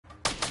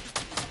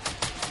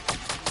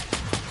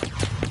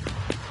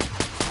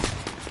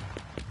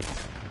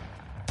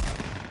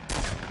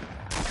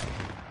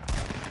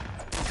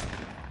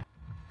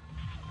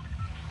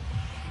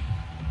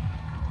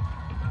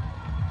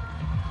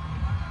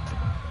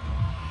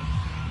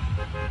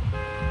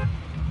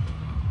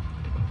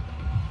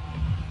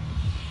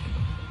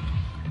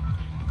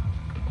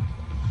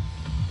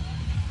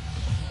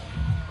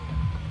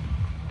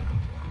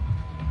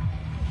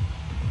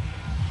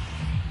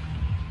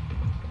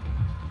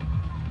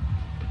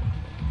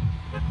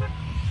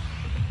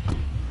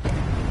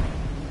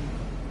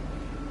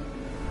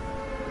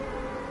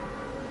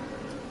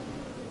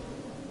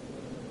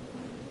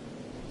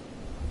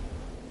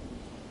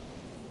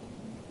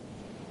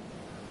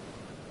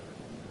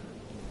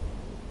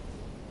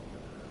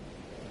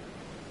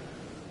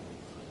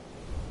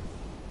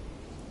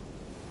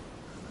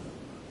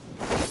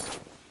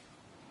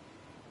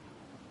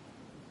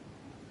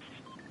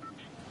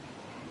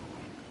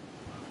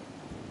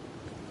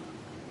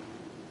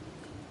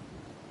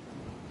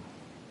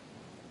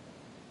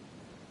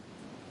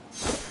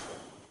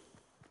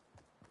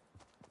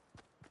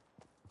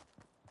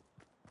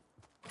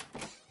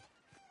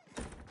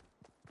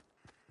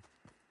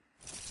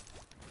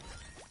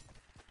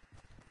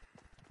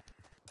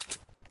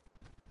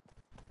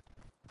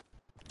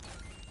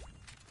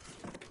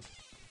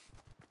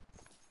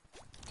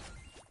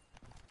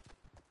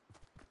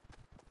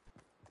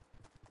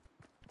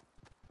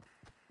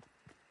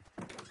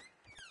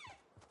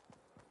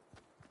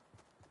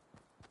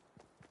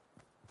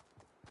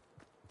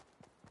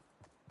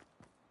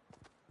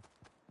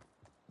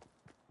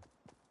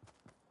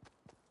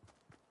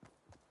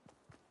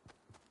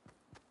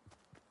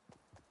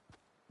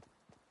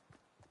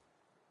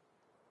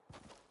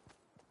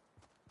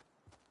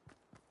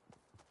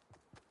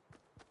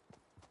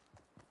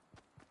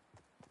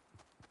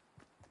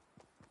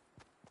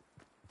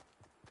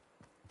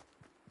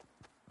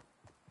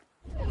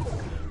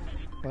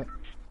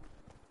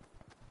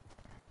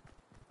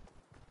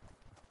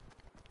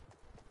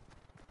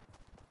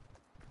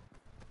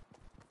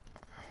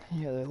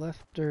Yeah, they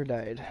left or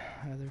died.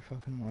 Either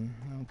fucking one.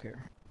 I don't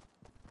care.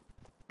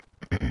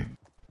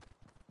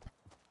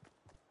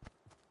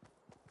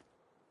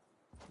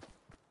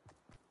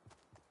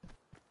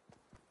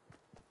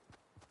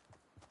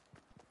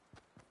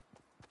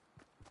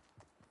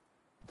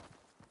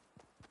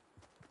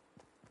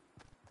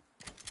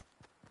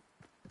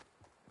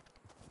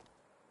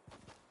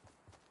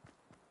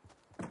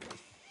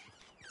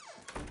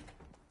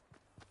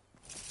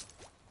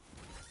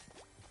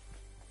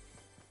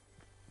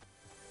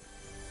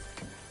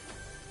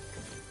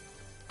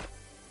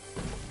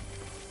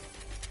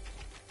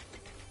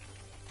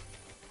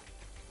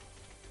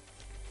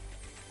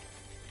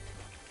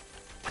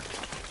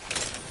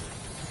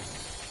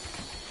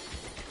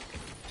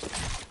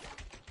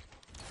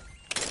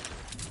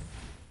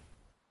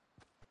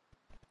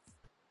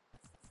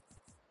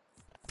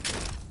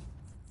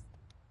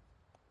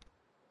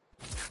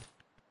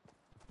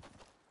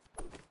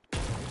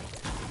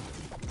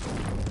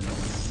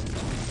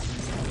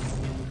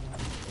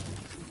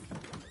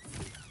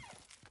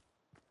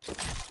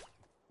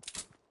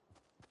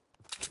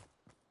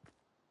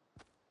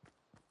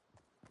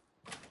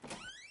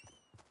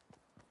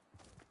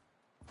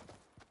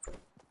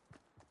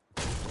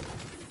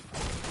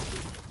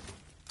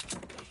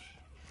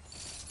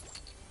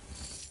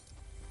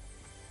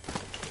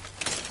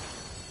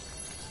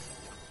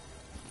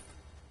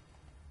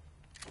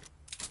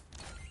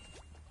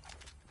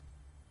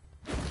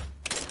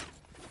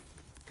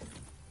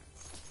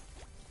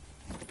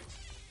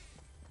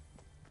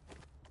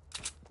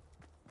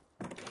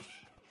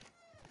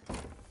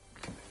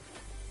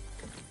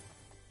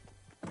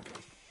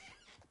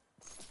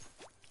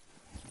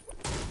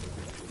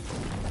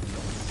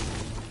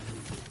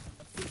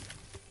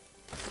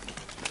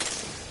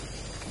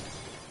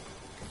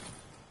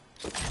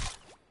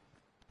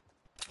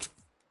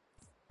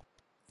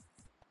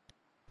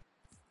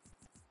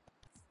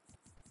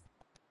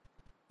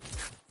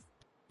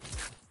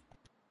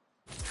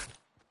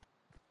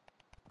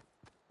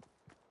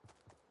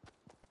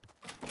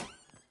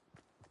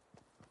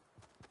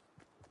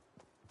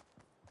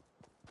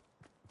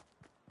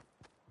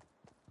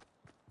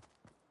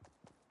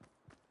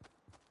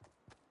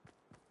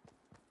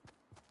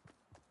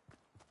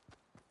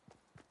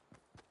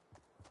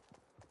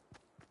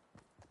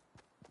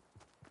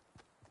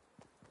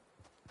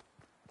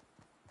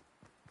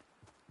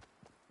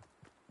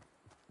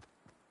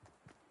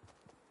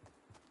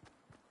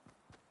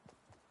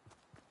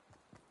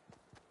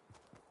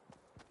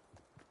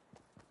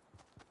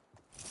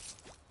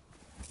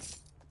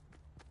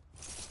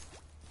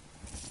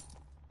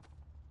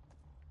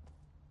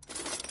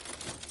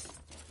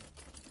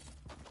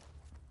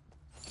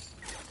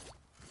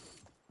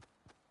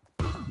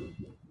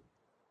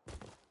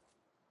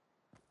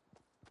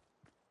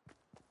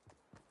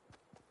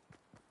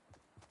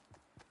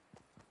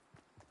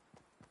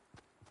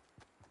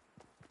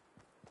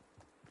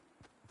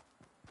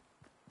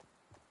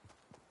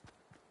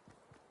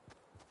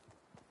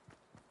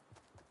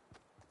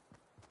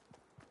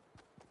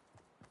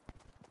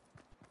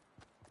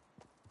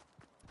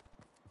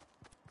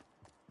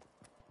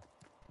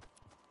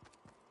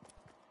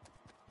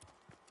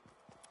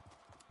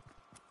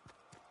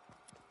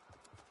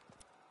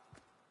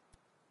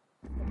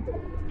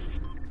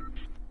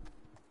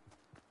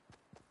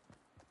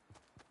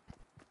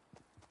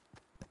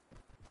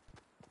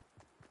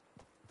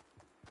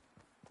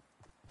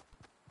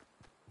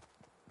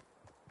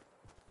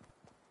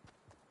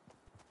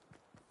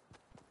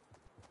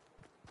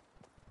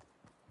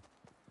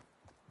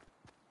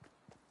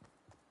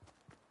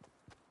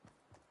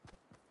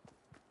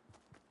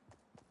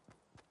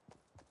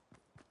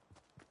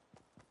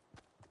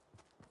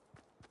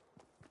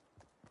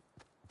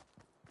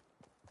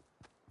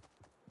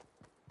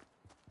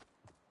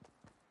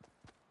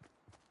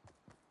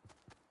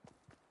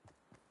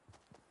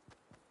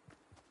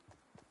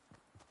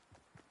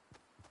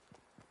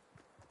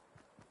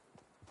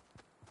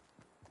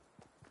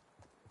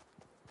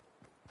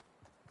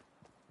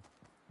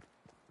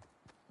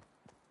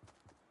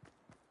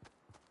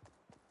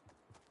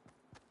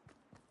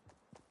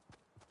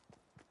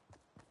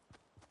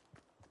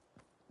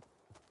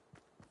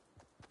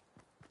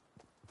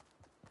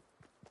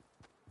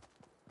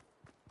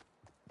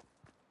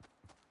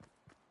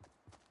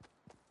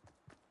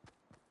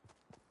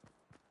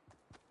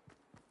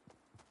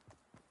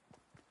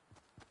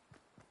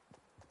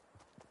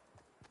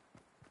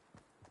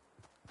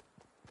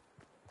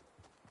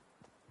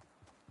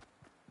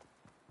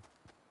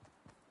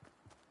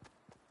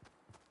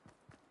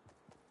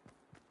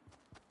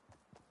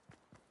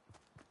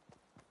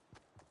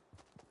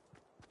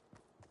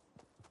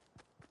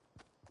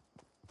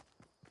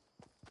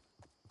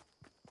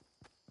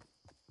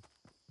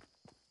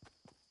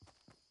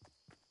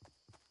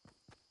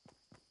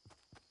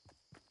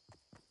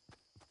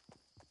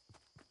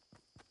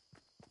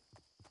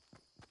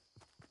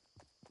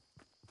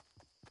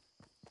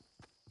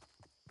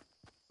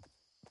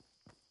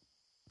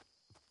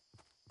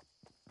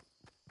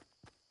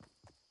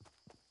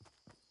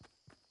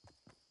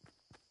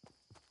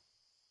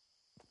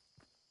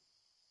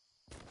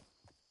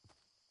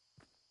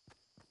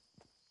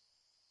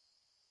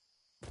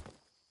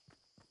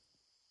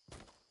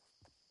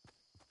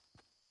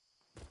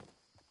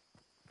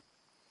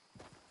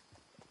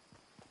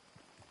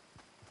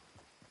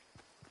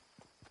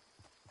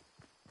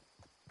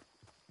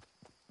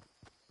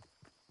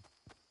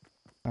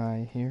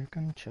 I hear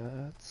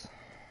gunshots.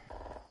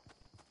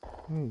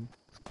 Ooh,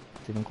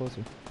 it's even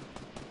closer.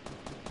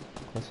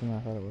 Closer than I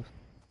thought it was.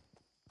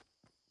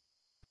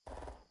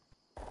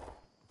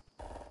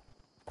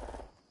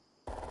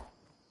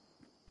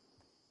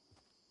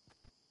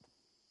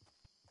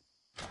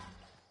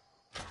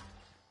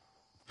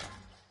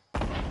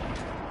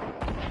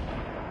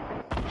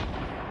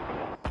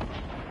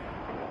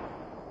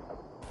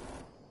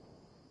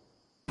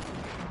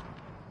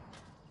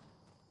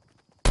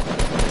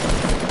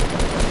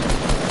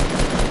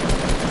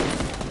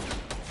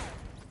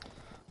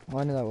 Well,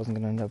 I knew that wasn't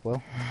gonna end up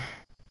well.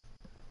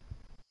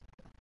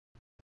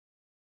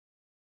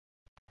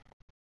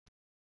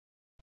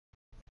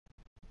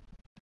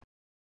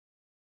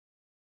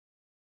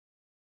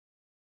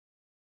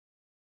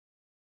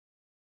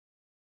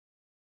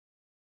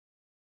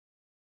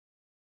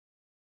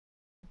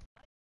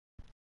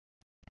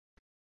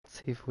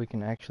 See if we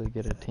can actually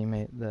get a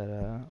teammate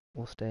that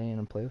will stay in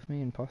and play with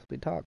me and possibly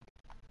talk.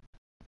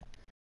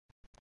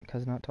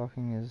 Because not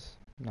talking is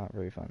not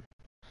very fun.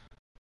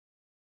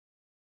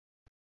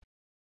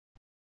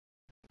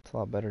 It's a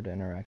lot better to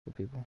interact with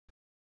people.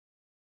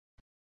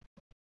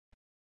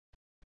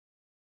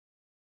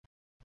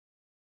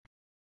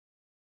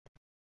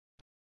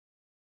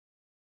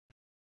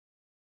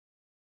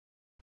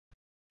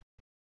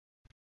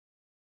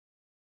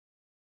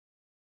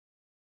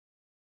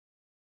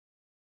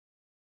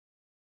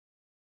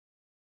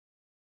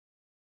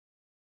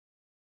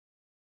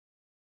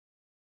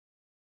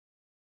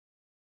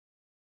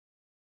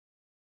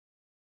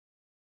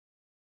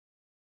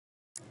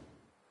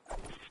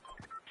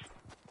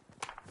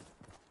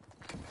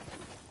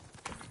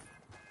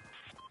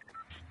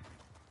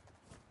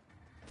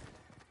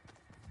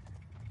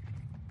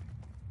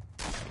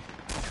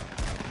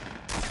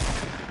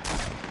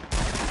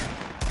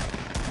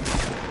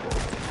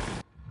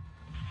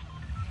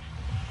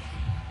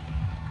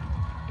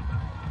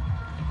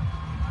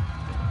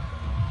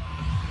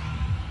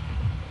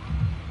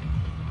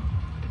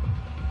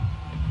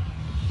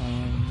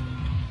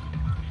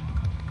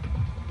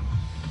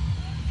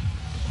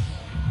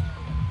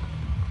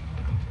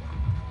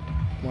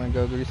 Wanna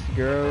go Greasy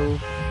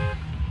Grove?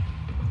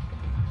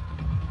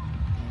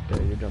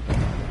 Okay, you're jumping.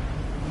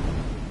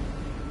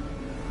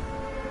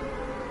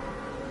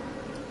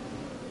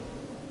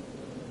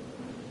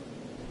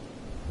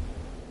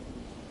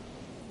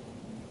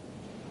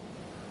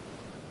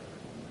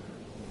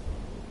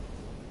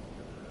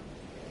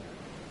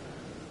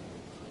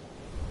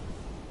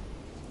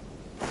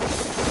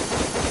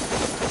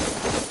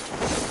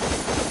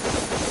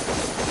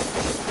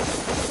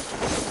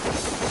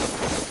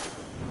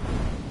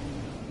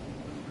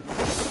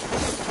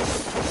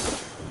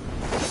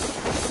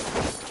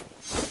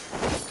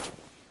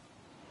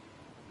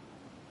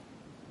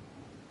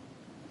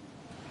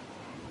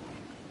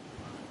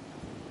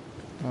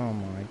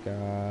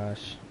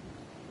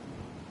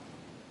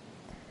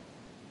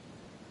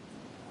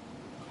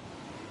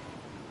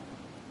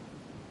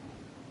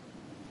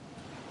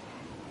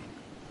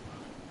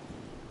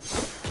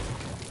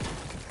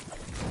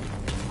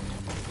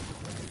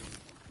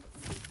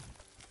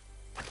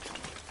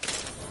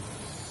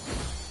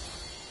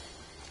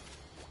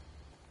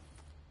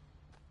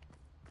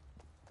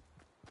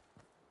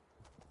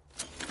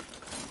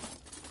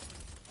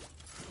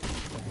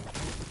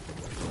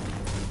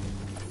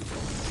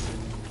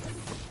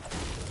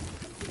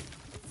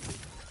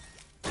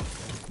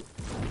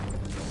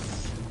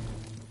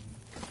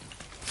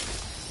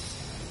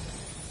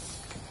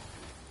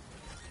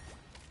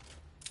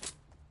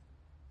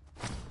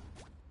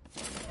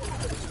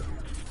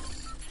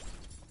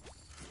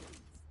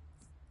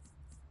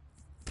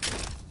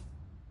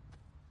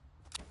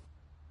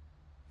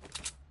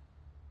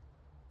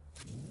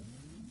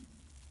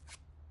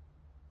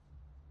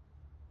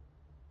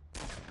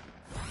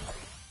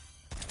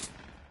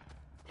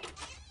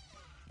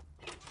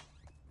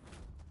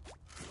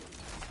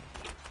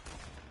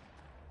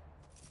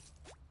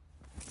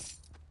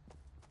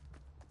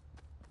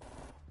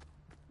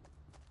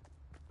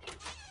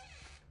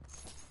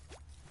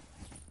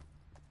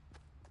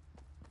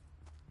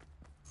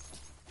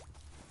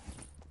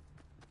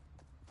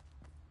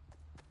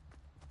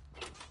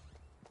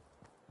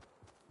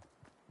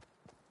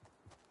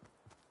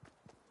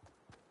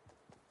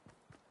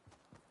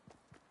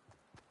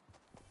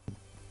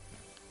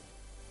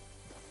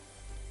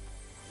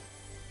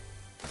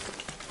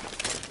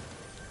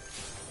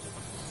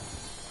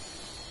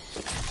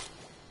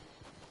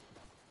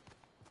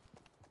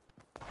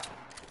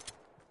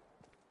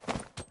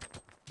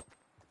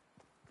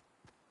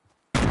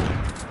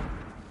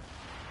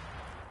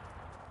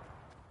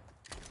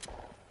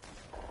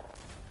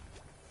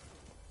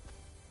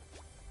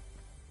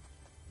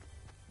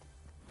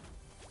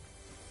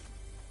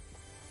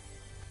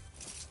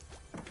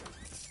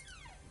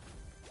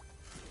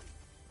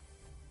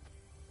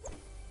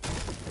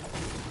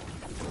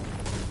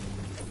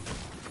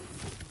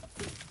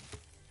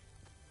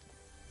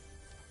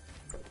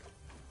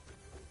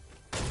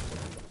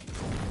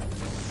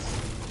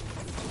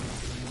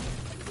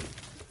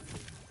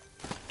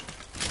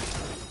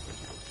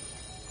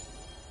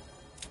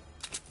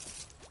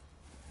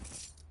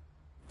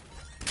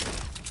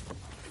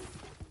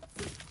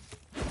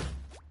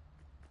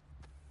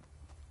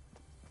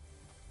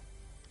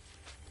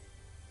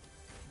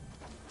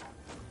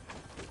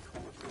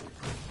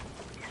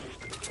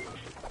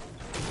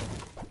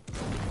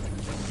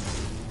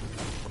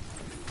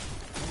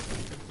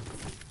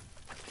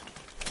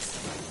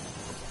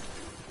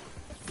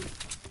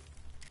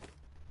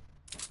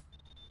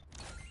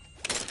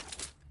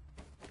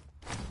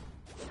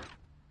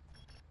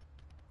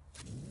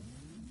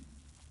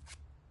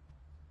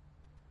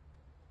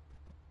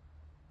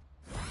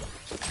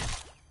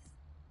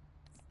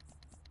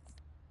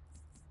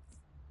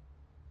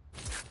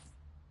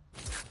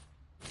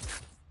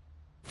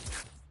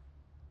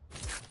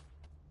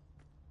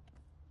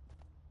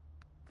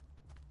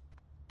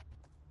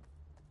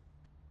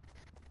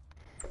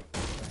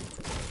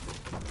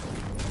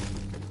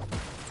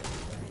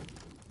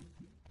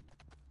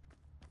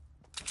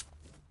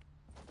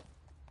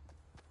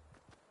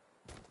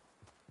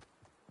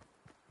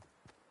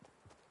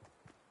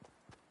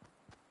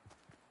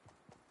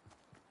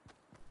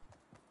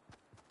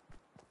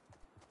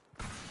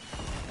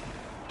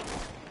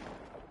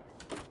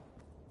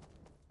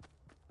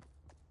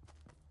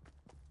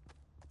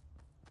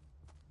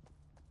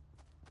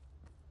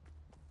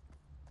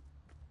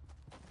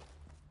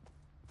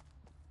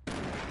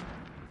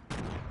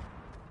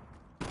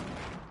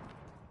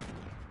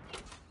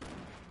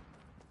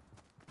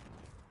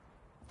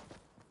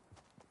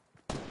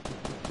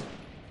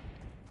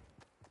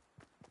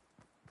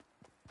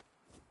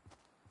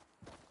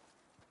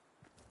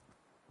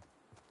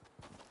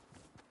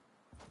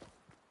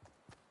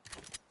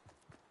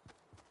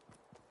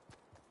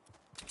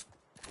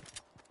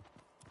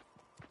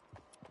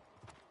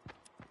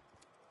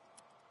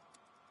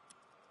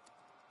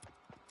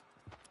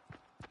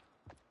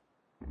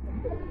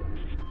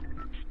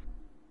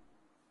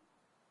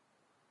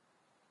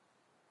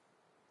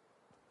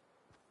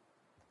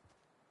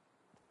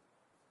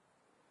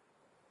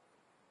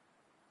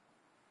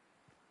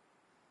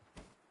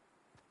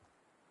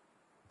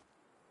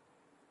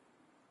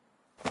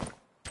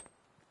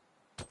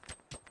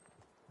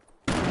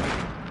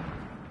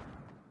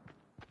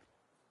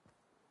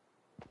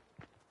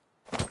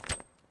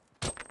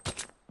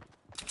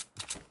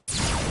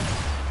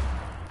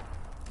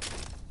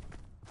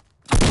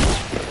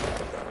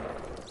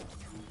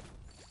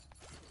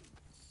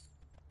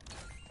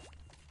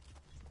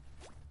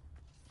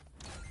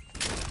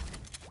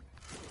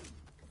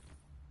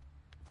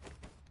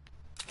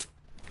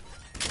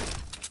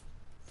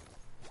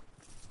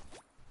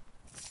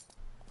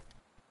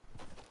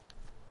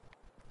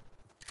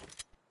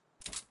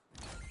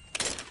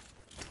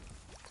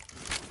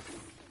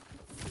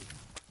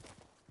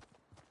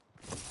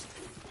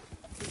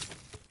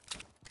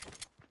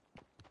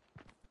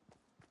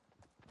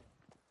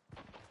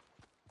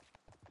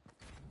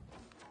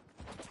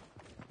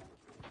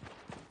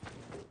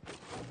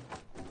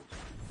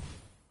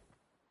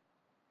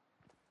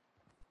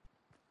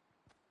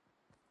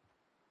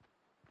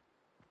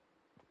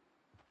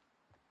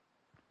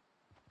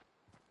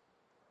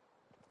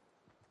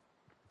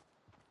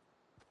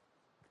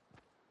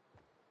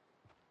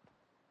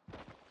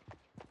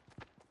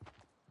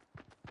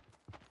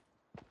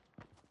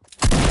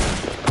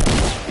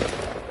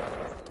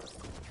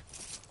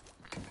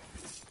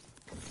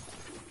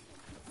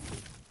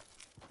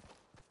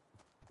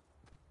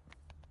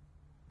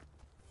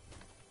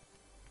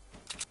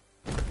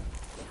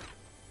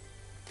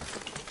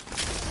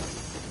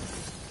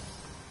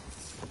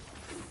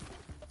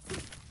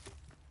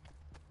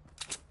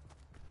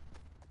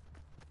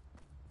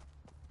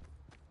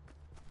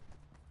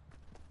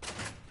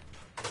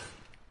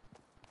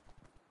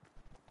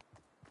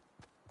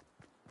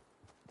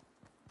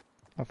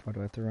 How far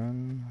do I have to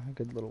run? A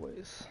good little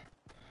ways.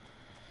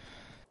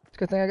 It's a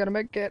good thing I gotta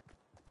make it.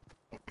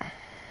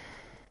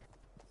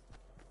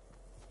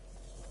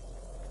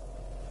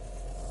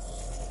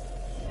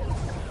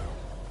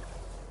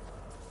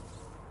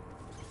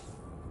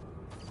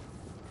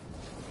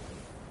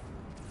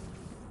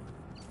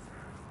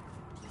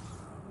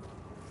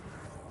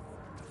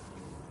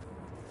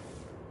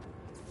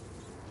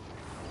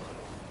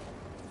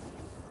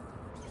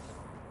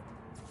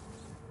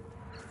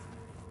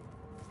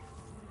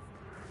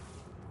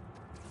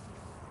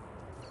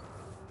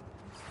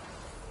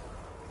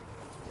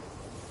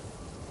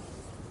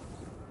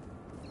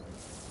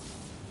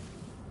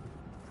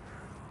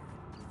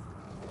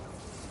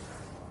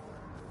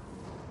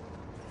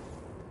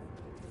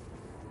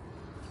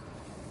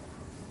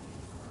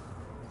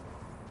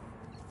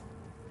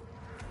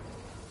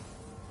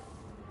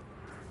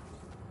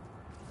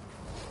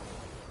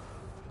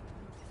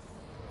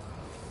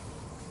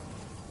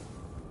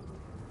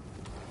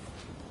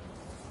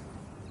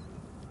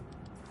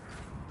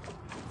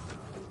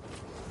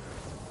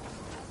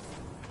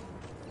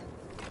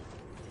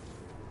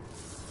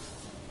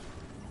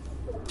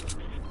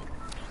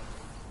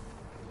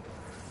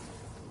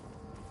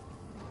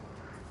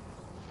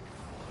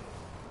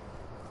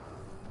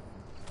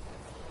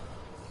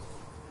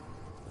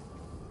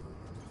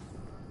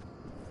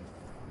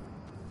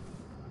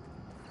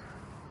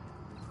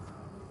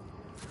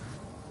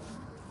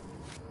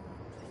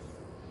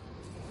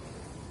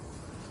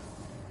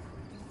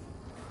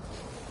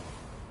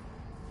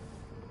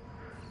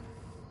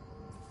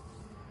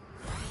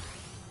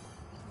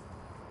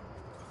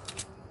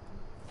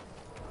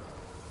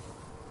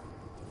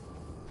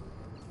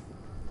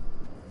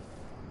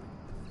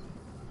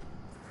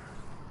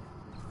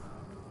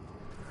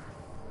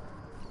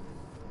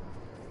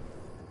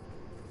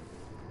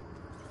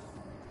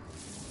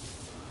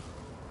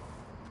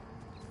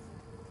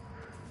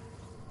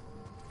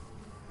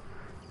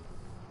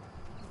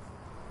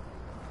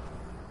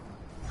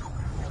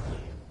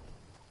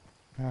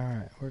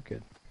 Alright, we're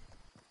good.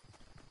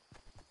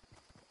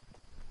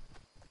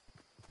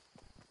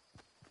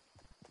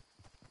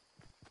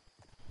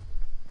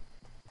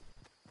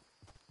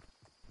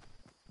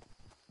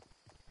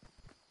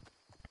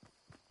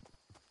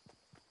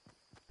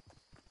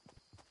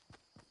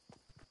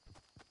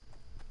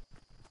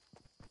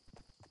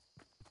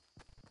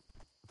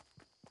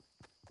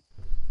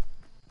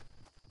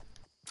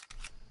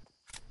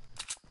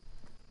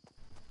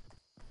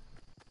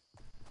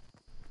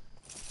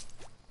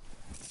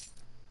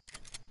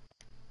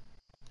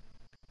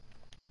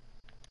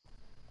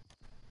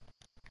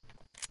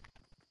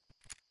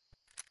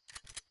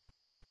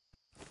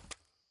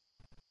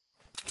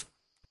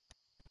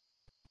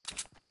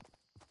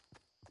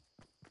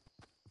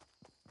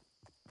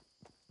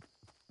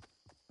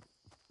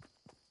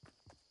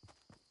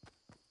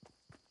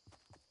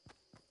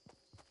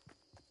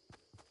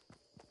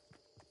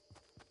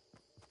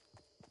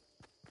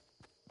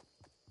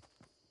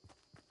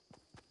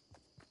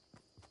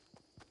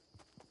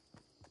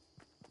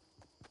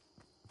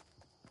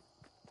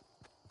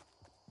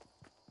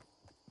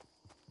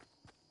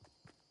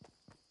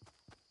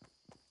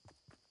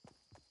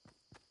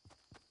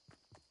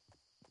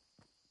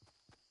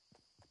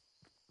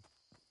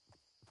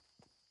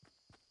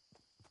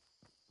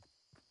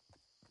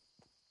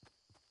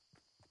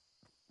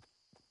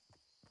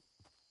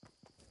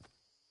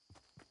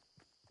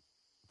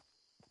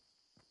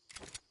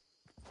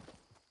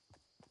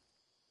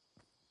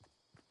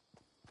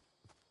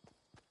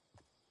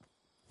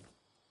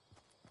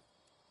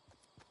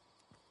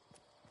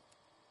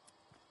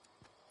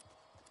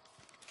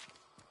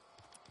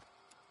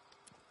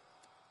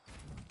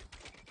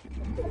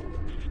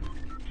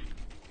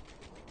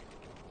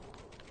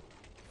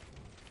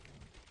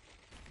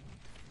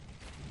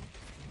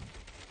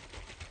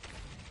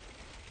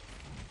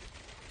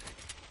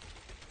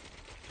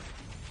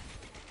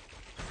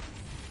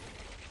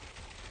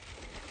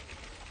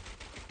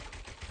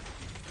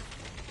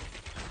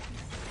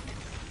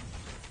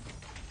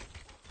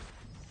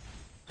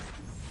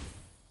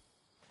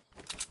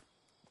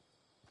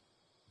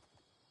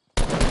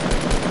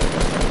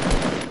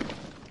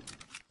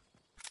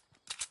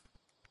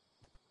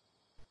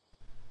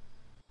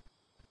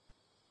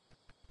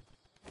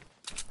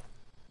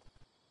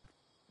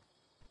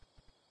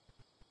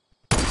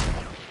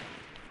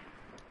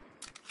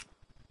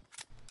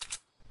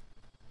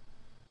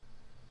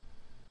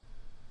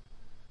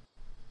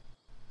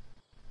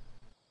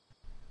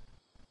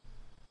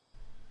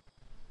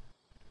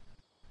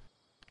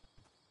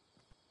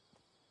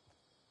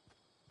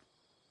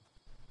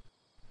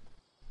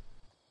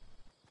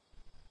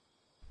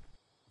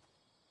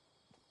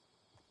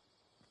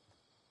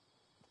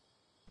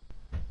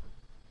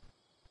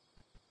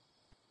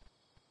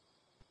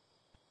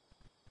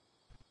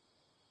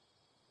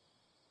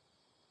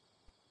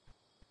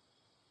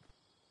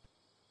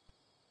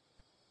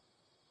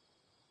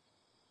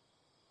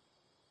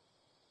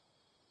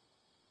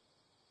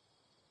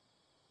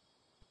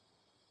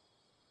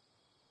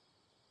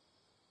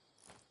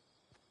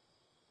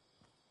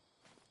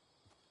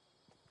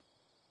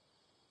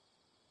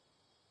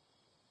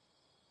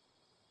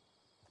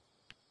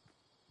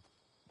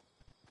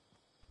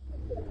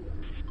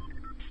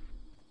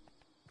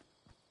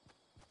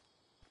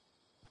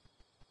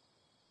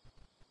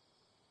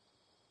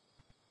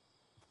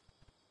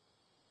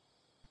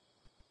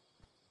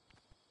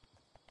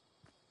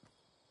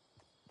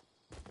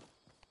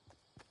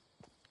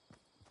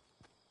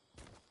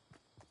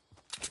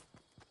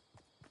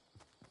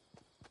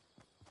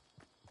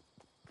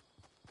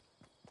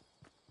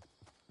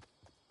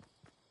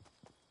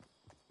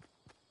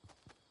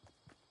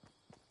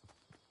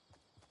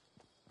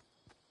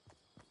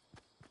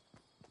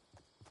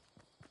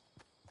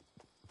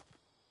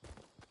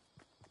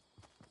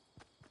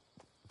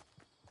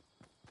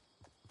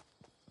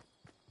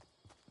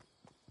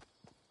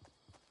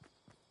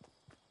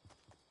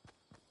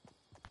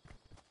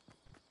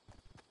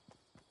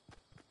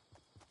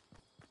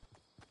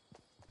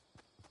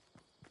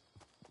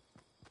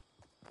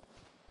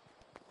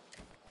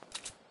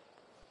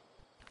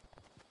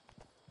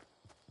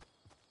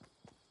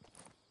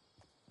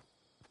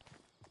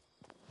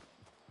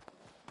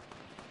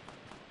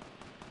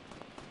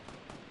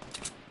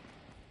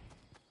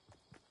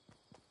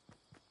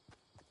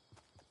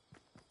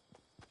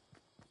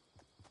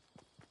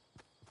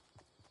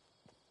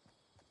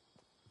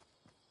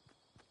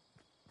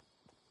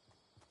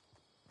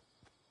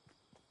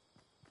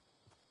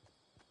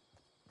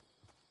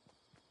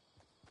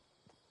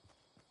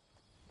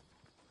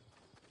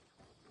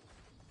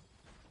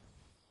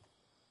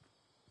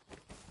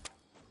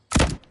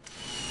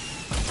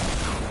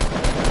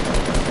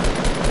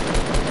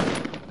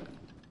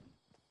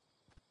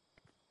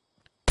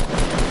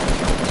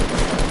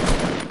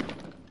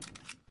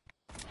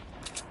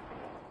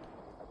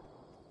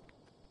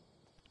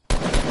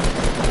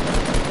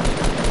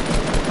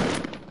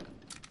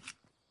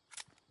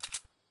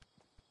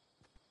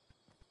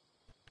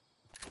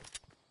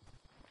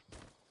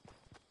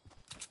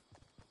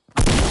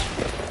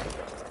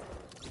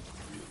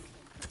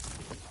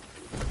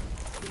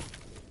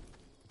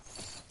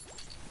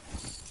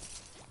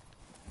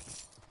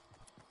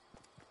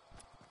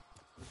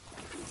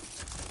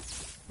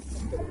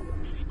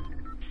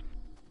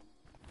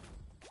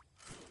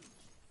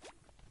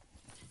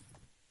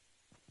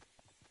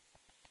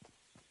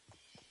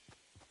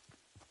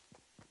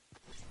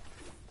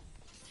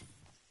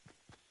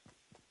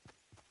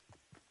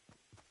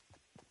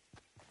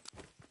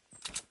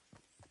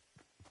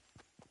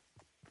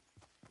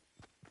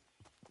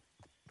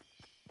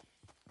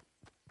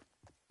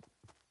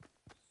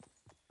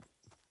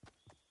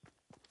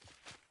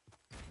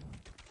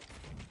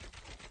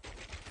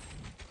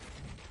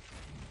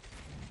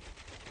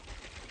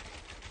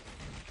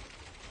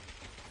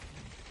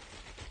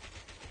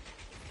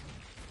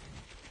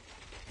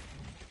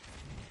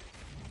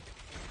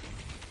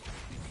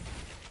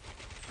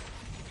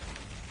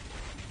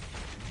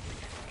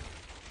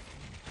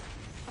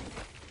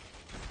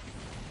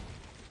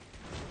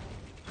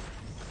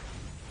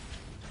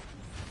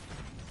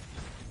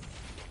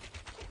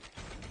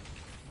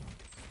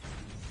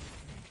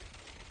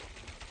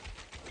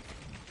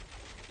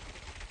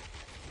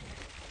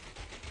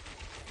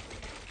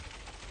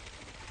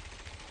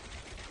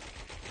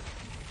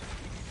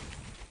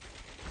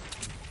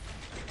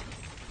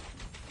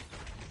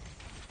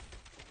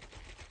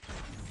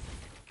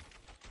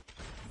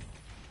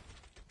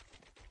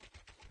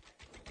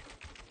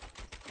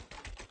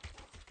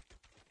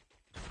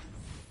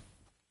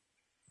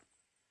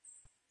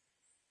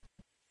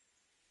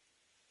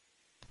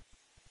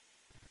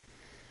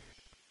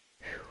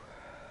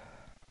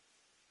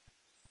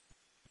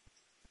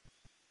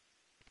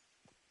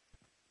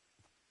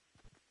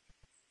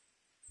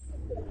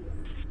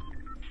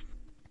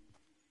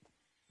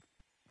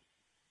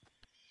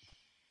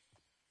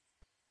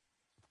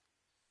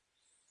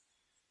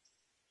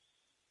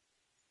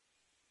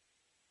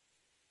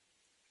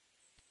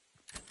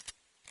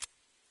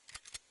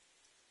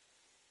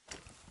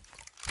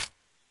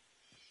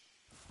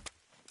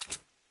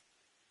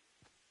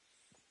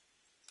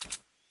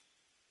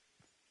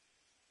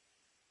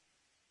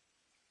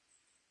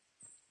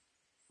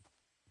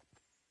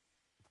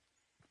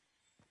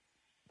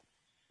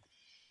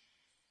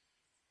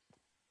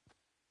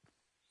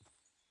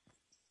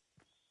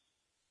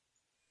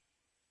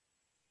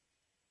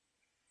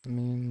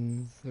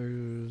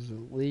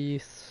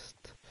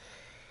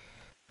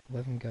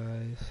 11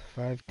 guys,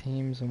 5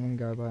 teams and 1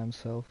 guy by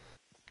himself,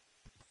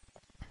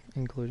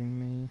 including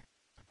me.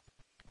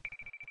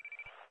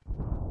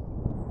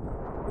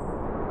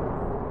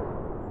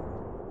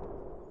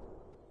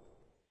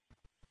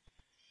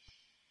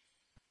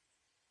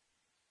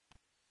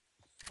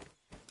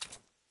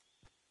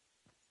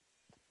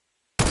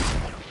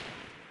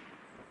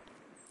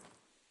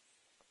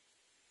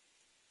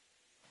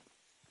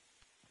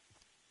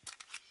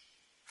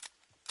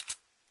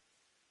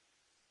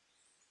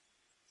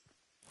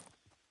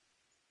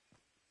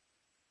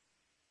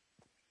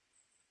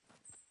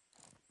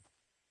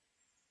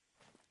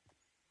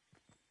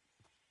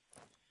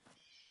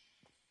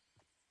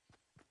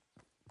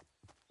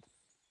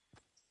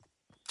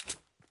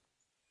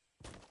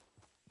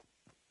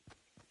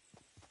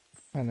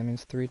 And that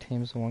means 3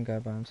 teams and 1 guy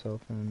by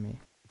himself and then me.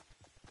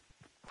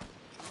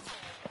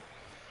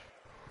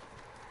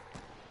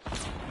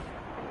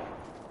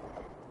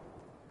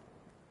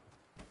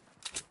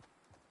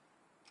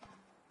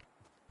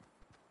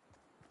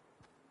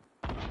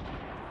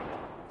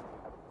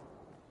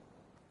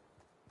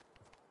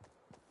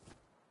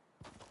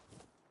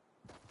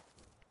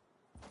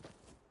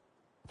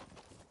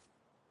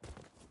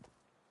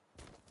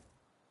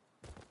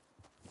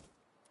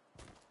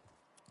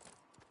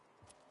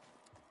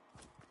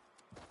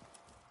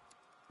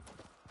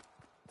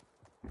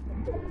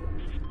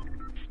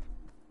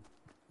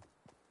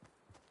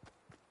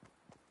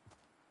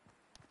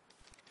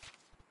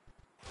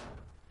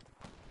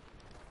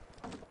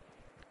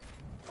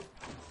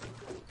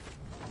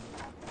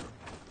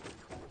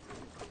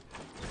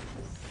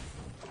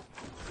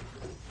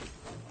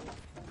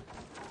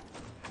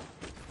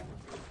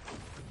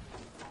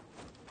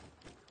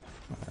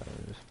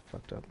 I just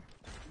fucked up.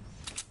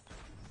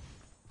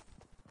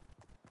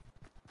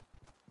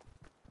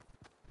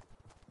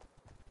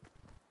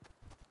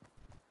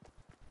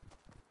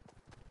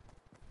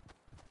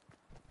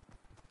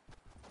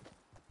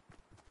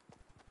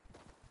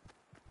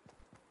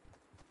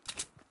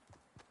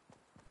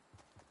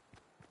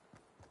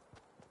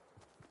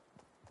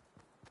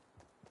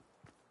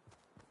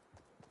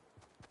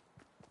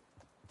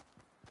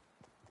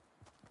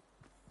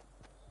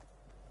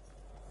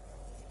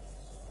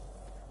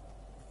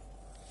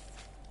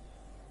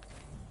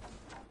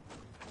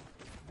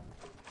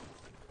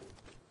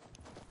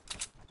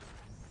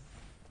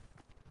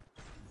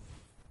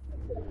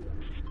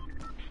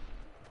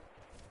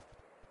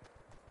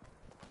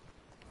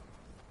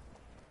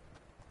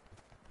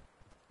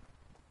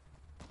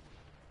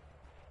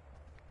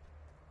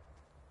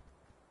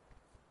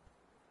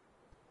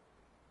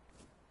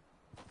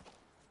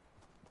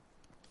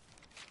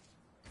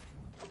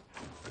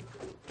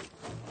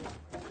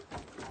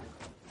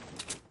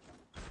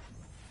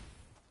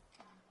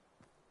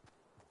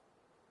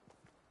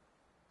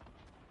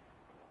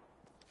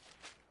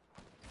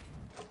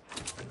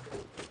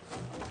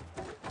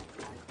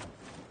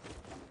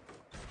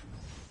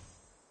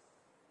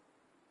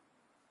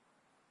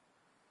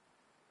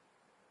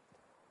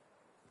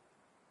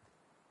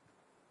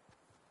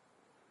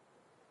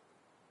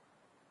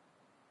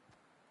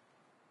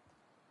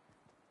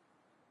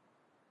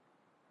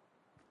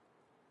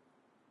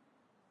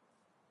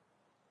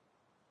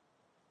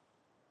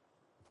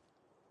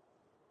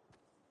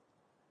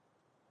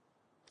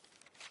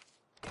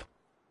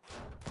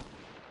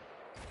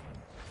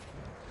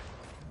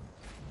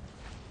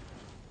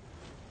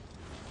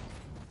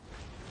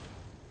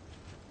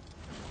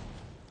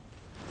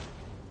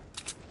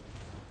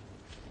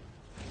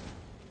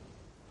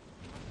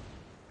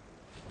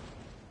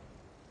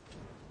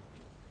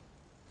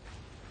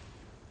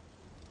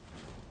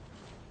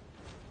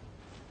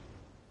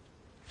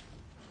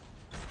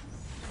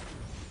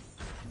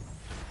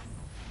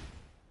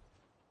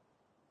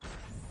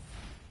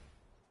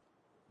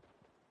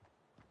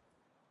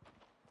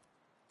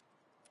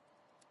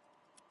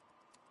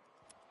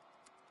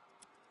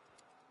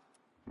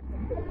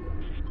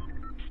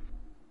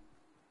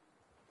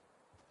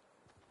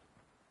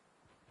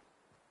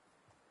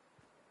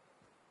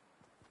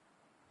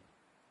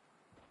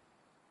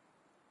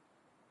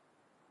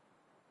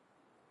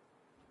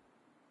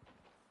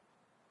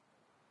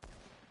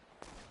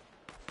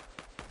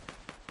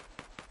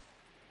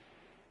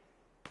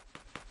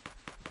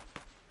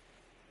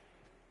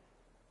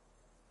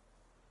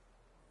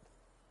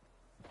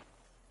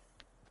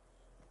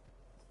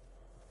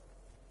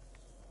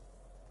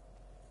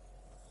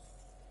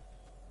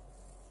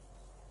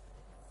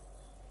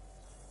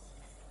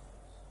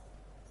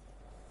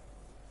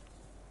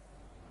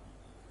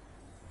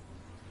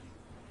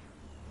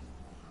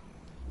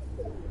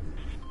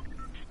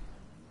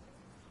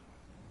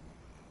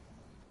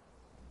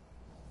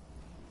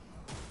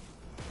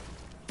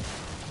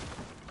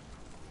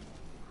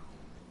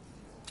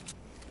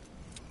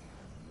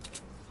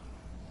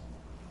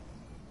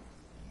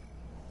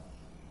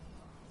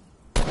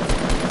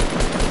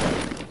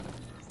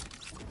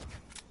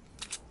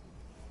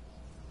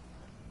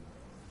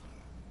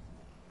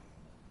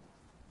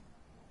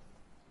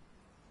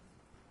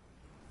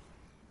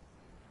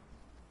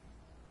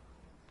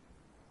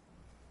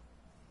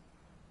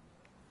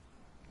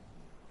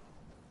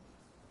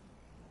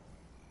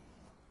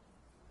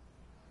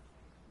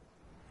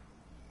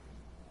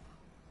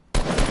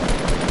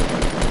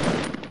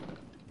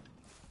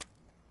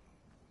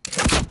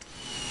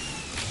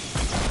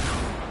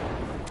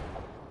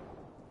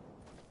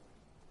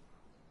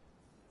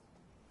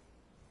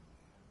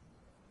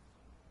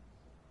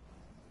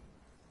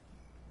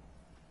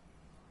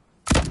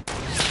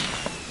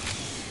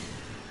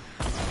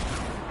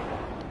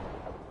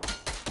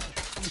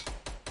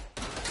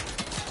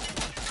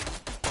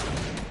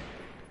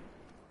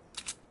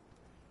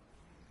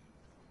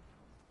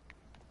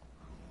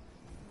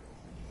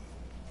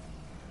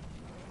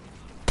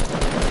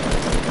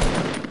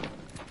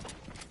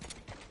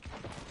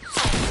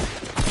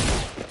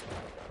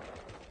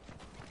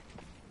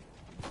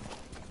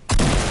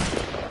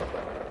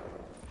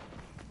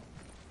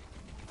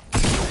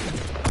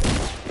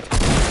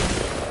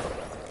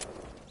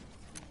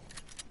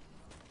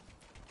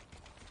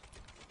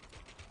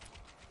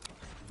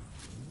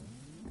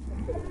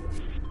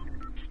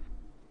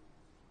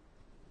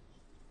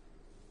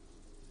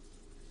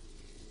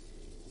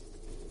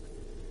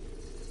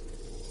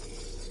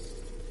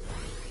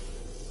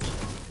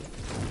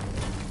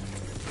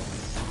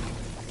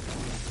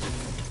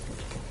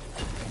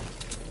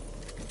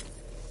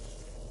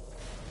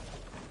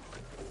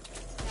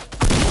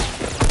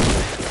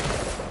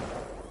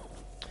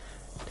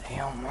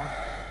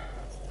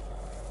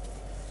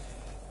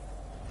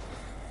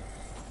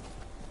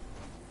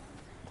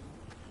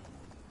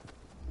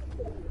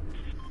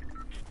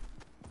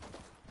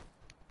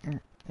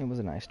 It was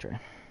a nice try.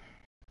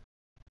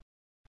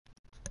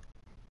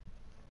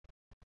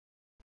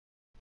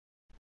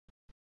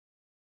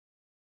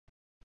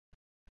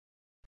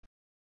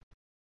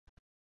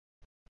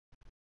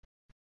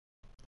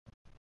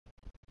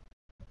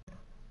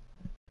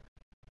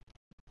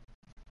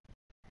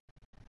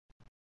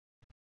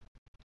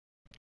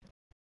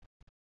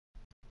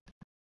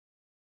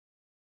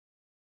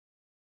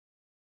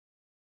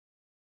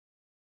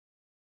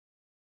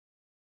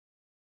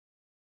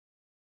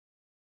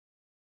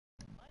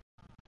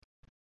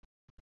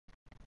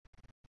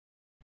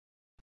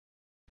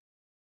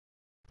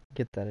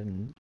 Get that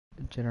in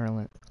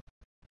general.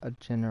 I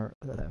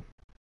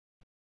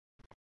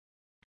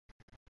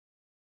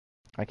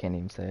can't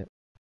even say it.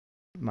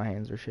 My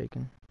hands are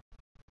shaking.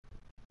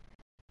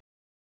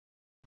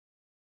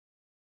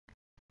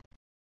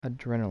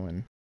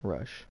 Adrenaline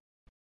rush.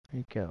 There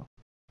you go.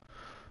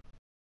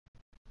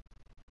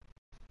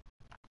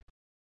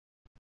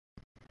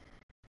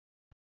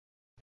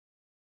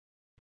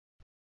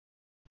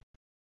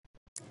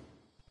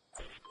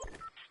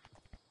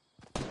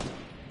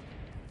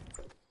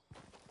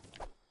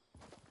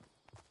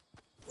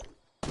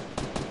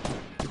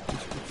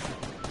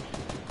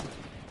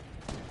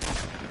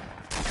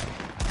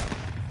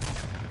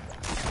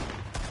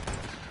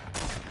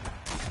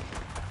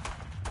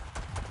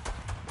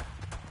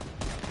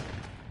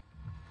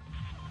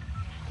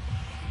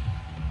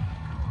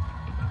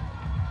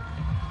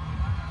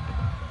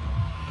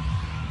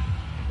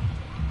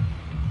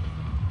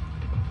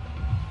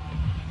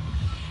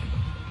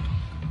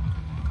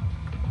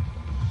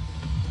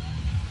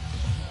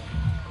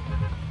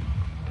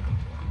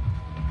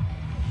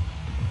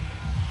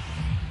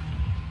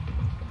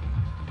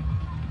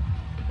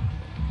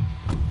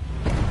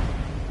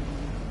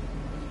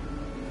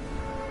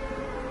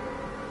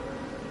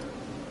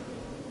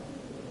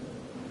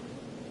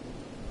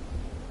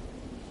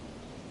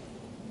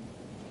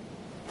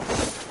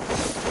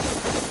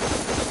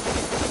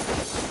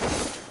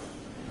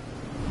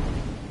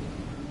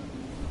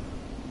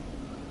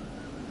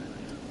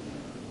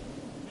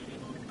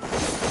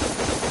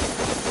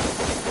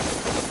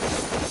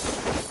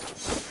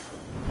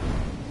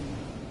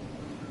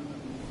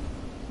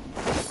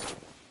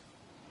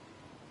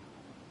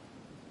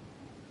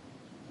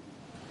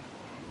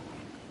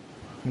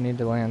 We need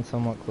to land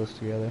somewhat close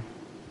together.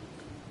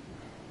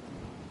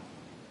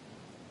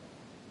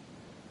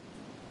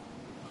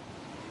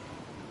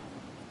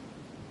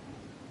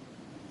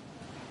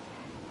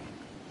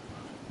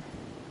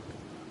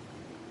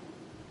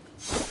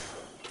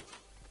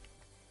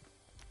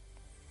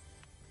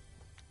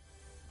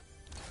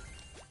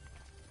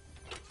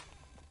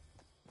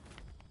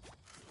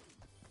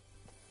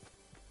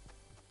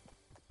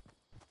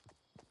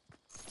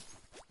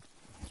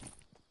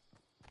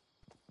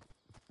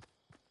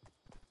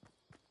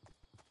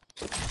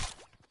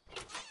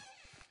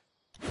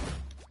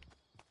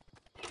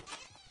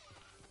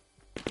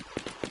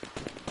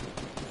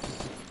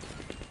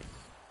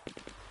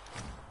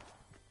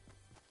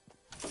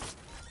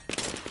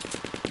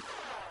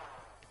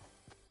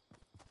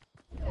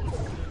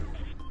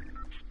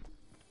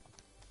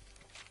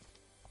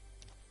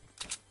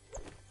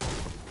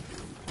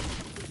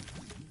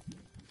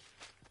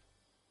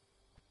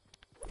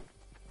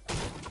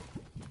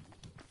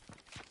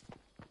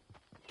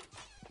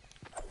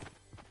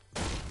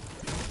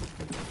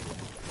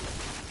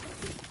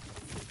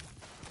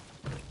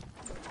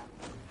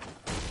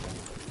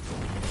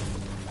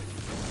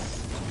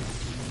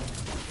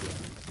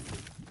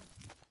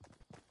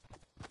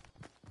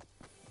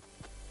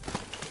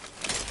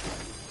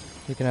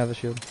 You can have the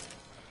shield.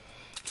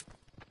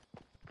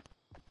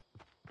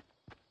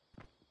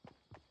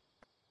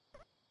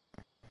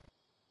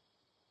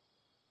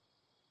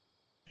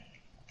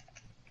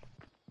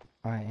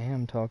 I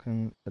am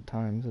talking at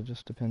times, it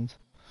just depends.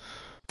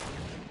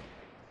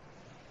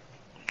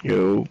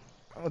 Yo.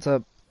 What's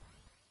up?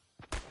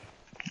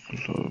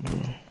 What's up,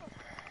 bro?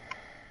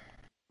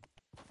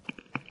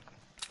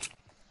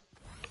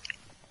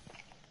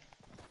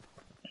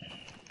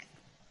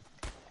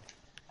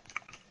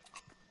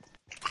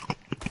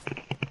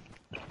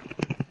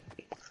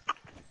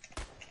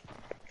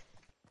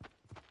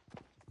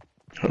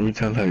 How many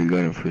times have you got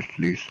in first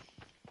place?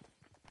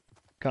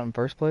 Got in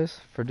first place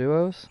for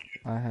duos?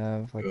 I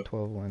have like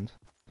 12 wins.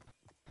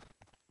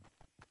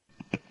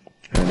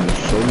 And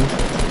solo?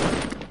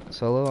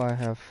 Solo, I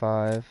have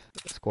 5.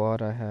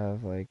 Squad, I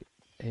have like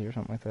 8 or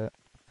something like that.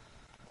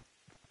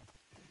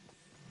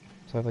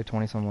 So I have like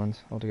 20 some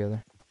wins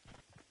altogether.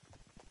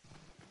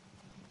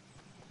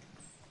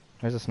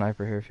 There's a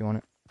sniper here if you want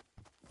it.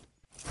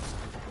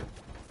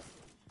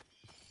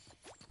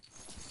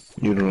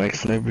 You don't like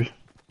snipers?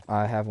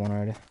 I have one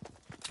already.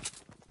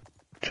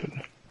 Chill.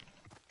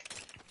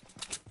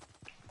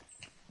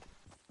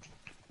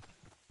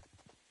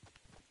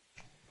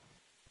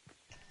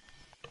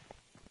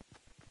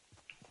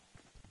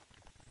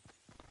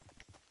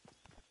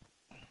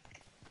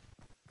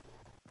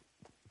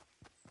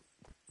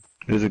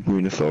 There's a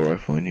green assault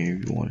rifle in here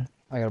if you want it.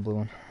 I got a blue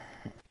one.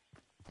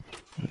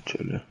 I'll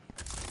chill there.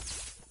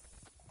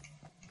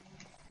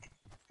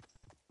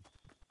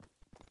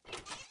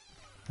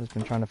 I've just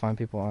been trying to find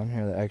people on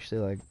here that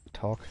actually like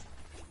talk.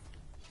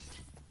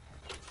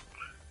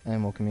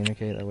 And will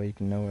communicate, that way you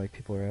can know where like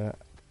people are at.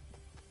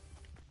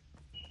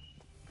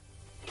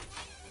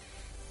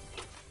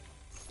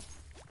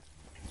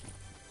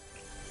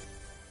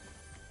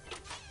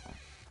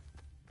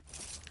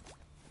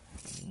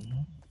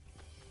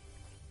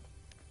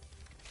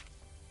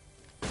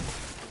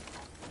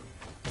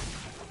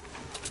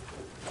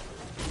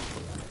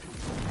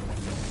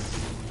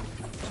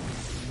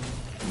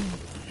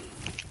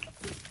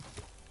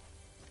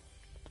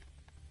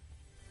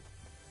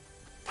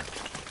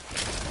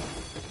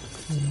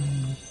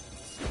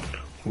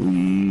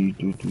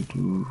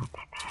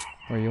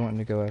 Where you wanting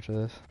to go after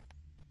this?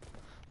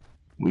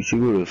 We should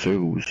go to a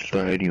circle. We should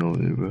start heading over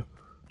there, bro.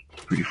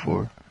 Pretty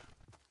far.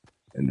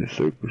 And the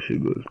circle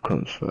should go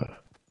comes fast.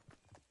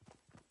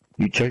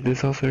 You checked this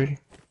house already?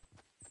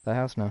 That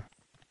house? No.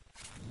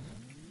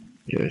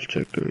 Yeah, it's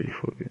checked already.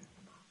 Fuck it.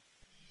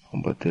 How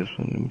about this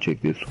one? Let me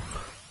check this one.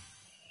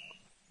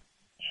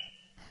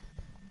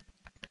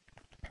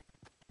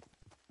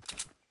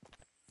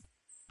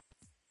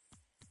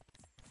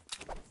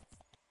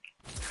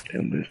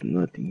 Damn, there's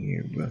nothing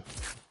here, bro.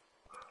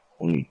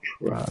 Only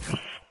traps.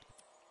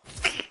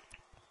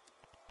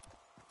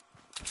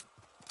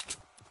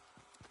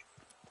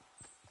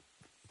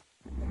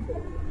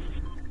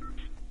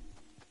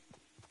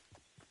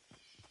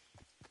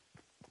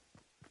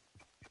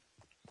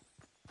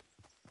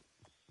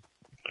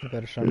 You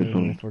better start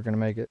moving if we're gonna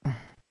make it.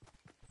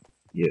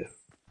 Yeah.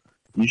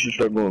 You should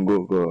start going,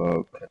 go,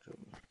 catch up.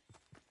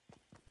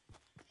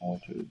 I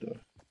want you to die.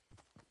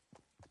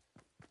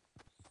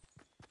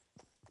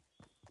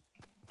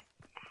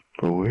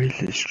 Bro, where is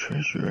this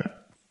treasure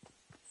at?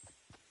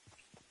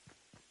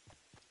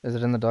 Is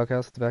it in the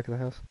doghouse at the back of the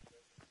house?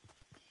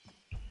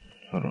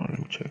 Hold on, let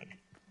me check.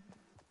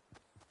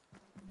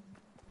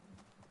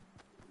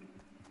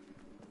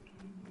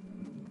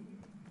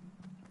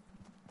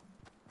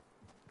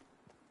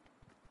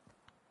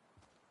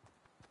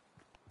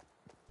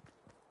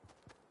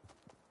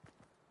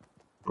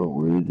 Bro,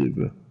 where is it,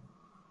 bro?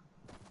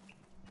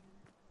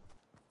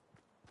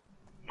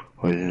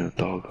 Oh, it's in the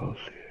doghouse.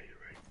 Yeah,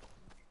 you're right.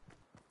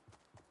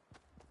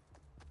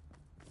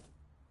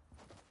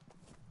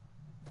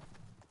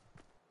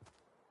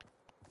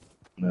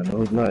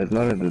 No, it's not. It's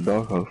not in the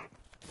doghouse.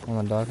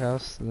 On the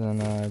doghouse? Then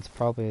it's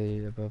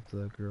probably above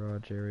the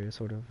garage area,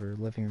 sort of, or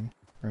living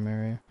room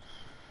area.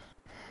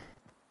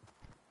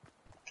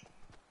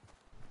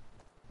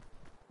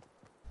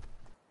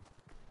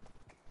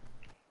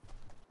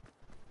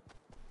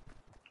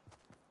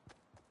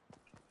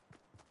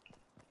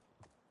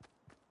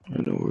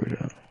 I know where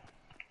it's at.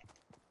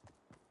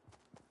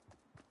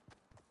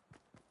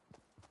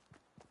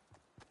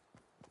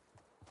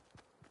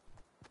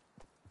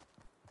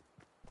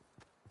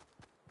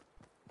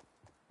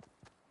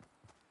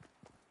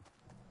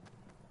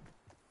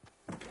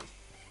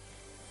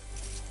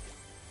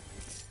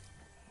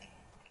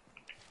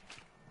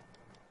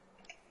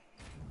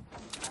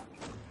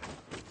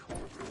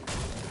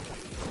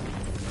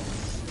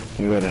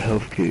 I got a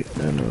health kit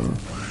and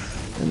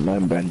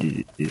 9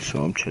 bandages,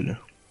 so I'm chilling.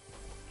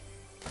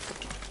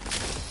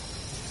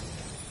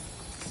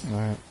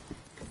 Alright.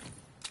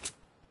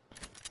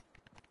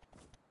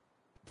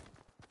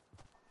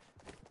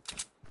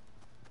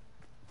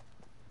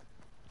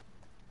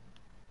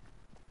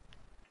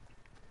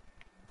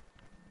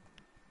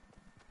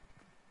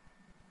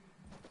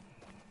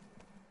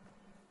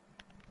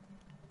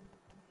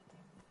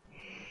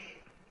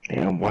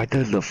 Damn, why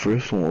does the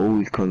first one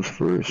always comes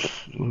first?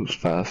 It was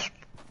fast.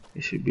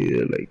 It should be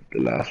like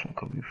the last one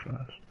coming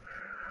fast.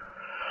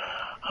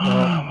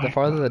 Well, the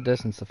farther the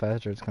distance, the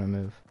faster it's gonna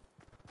move.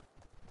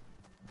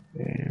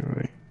 Yeah, you're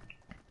right.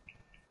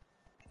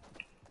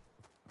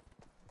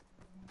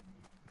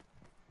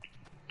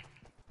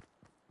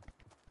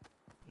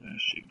 That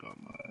shit got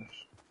my ass.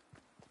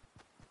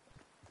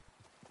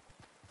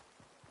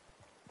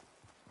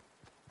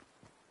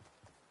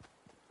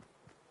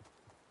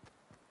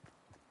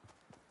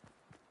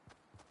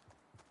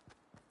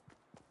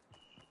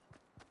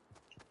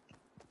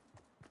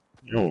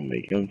 I'm gonna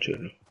make him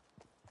chill.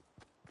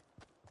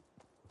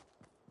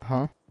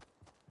 Huh?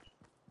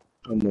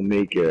 I'm gonna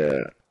make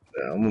it.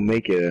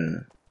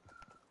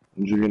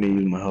 I'm just gonna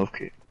use my health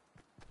kit.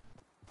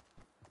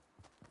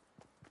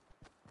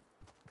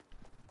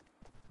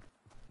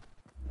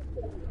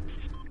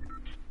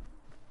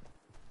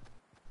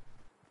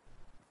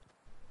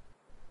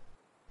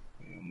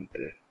 Yeah, I'm with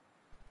that.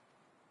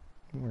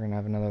 We're gonna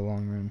have another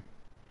long run.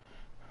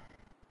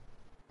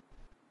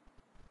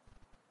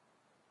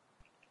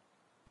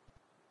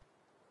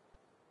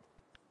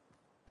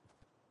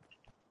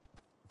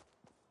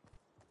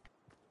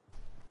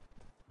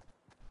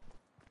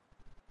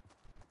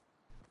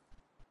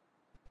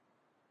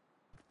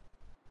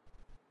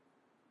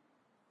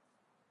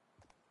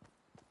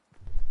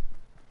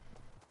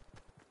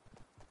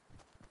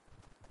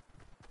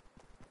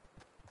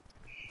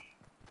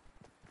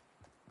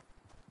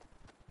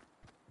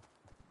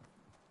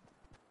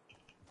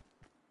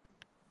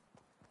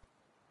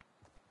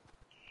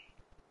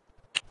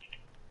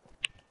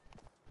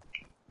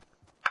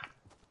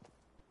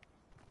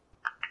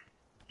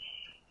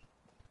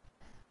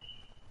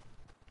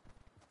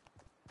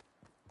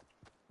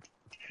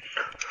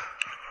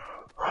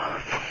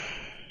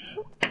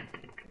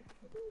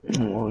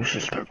 Well, we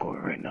should start going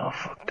right now.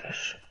 Fuck that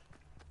shit.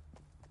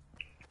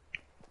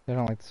 I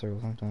don't like the circle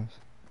sometimes.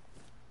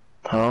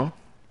 Huh?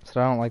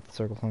 So I don't like the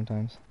circle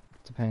sometimes.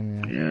 It's a pain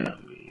in the ass. Yeah,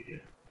 me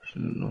either.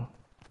 Shouldn't know.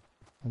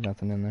 There's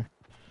nothing in there.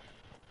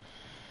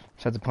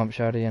 Just had the pump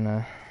shotty and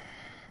a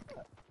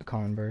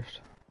con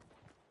burst.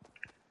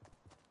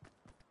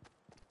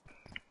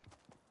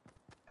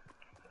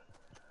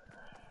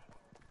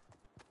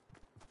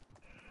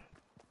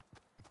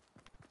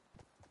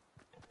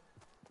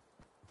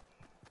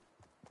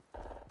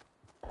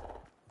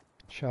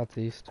 Shots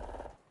east.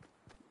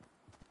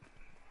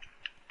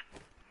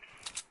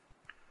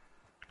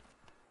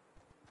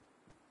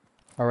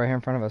 Oh, right here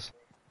in front of us.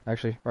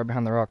 Actually, right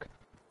behind the rock.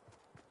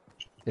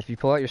 If you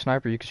pull out your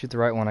sniper, you can shoot the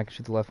right one, I can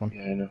shoot the left one.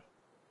 Yeah, I know.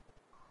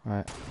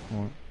 Alright,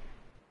 well,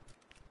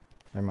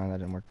 never mind, that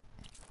didn't work.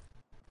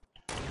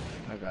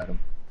 I got him.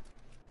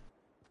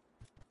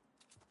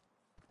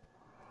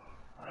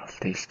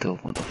 Stay still,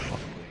 motherfucker.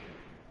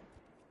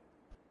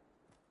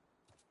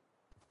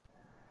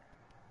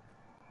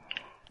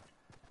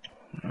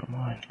 Never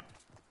mind.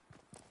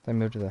 They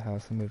moved to the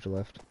house, they moved to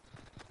left.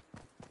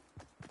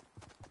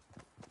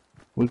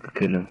 We could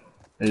kill him.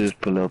 They just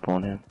pull up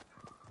on him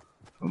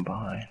from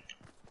behind.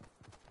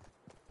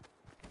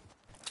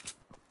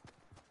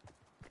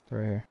 They're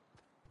right here.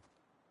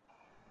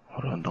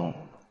 Hold on, don't.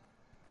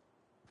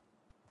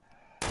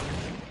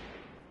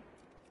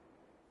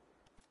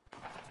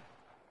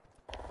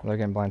 They're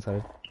getting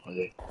blindsided. Oh,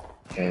 they?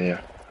 Yeah, they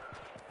are.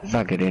 Let's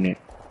not get in it.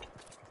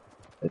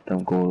 Let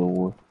them go to the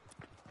war.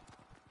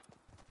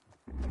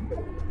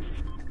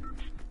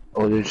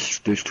 Oh, there's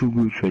two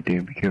groups right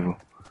there. Be careful.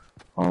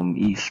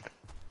 East.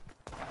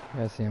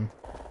 Yeah, I see him.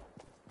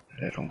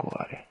 Let them go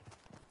out there.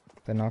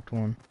 They knocked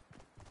one.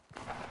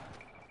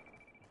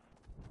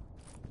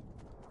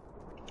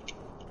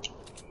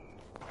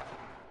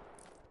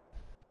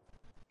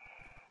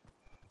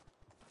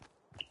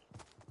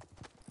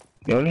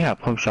 They only have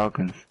pump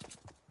shotguns.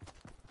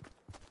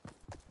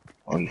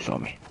 Oh, you saw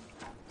me.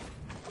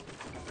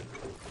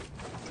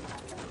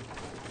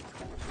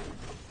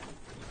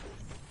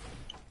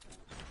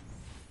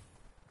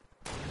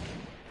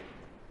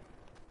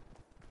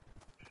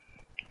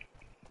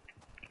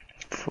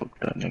 Fuck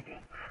that nigga.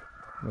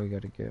 We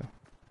gotta go.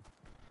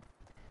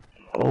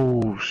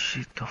 Oh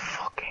shit, the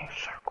fucking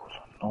circle's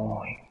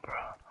annoying, bro.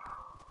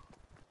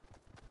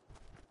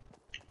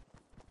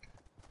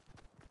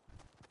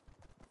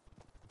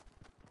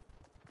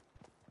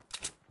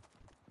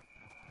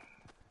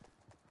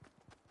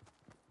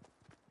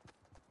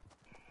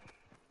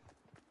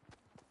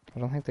 I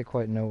don't think they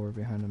quite know we're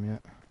behind them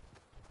yet.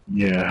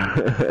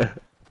 Yeah.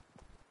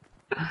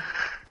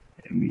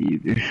 Me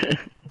either.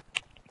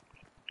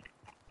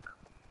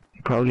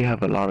 You probably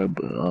have a lot of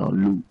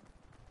loot.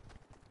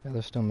 Yeah,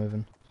 they're still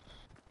moving.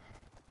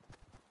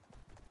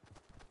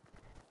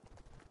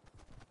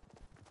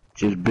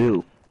 Just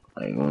build.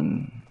 Like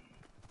when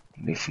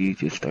they see you,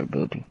 just start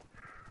building.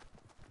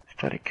 Just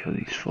try to kill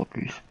these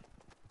fuckers.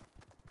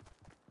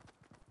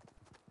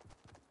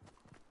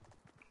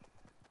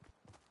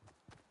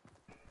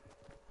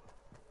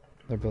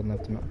 They're building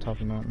up the top of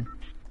the mountain.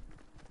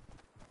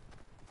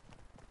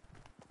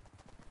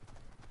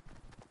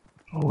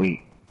 Oh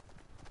wait.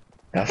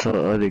 That's the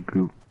other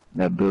group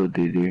that built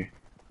it there.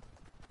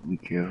 Be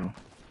careful.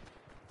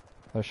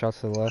 There's shots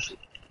to the left.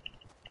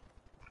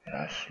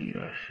 Yeah, I see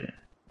that shit.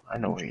 I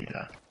know where he's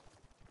at.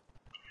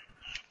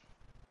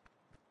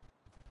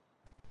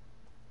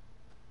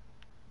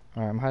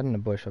 Alright, I'm hiding in a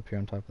bush up here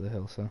on top of the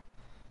hill, so.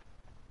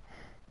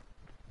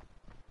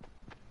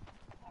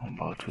 I'm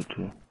about to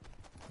too.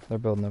 They're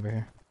building over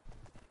here.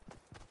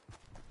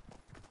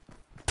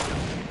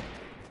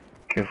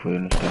 Careful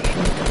in the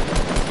section.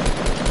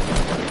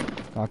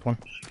 Knocked one.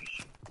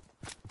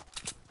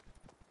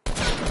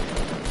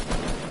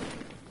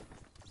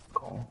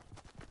 Cool.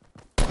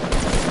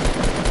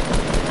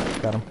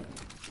 Got him.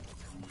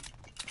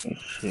 Good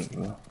shit,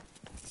 bro.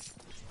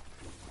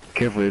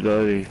 Careful,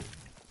 buddy.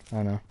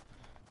 I know.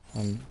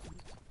 I'm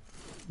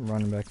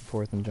running back and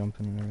forth and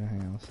jumping and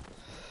everything else.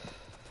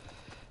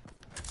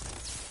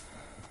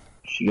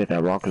 She got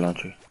that rocket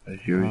launcher.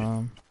 That's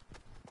yours.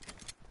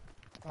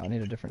 I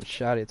need a different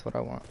shotty, it's what I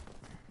want.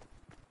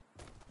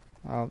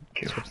 I'll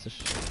Careful. switch this.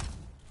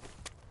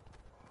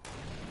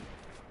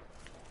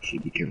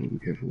 Shit, be careful, be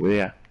careful. Where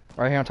you at?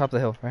 Right here on top of the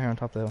hill, right here on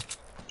top of the hill.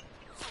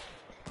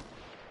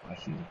 I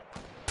see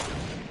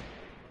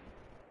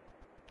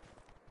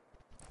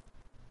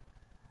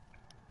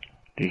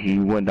you. He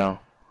went down.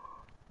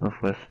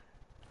 Northwest.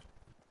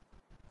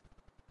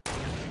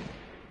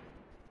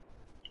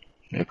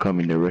 They're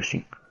coming, they're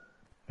rushing.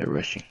 They're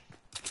rushing.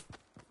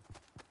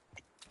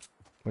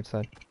 Which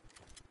side?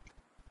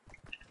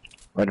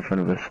 Right in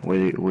front of us, where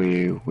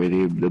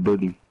the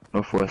building.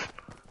 Northwest.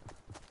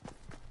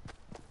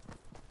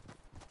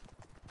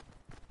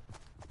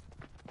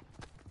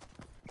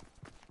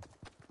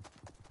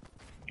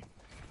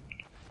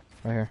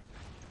 Right here.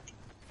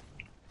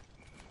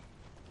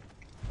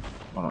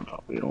 I'm on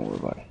top of you, don't worry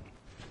about it.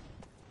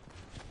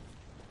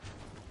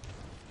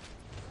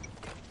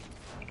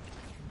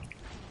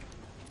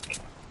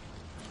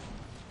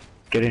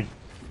 Get in.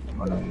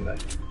 Oh no, you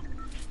left.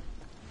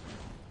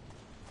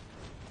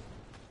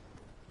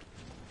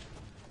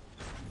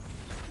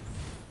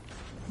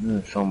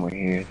 There's someone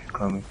here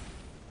coming.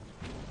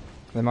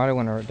 They might have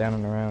went down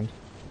and around.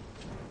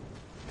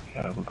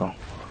 Yeah, we're going.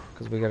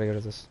 Because we gotta go to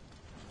this.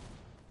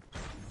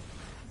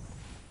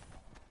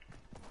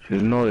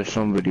 Just know there's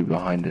somebody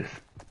behind us.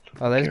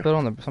 Oh, they just built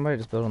on the. Somebody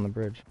just built on the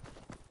bridge.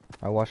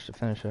 I watched it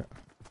finish it.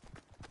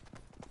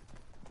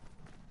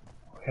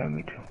 Yeah,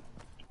 me too.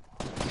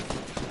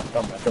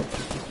 Don't.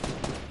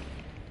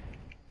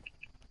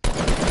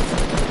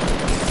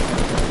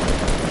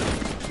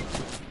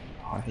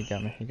 Oh, he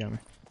got me. He got me.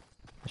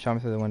 He shot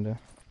me through the window.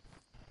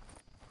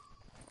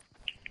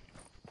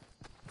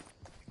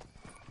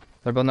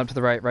 They're building up to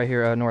the right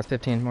here, north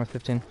 15, north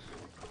 15.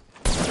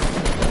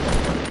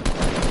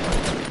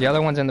 The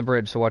other one's in the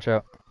bridge, so watch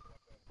out.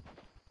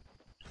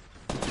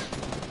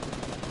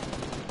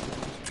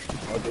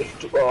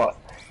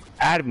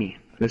 Add me.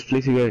 Let's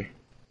play together.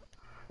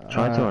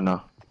 Try to or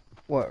not?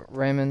 What,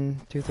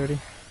 Raymond 230?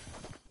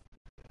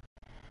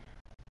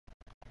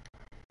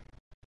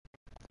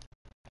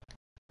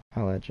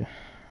 I'll add you.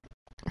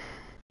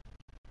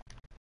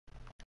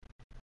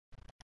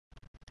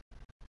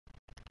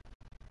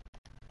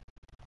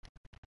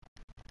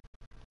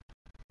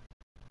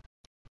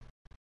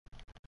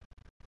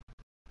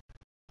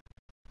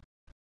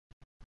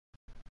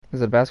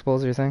 Is it basketball,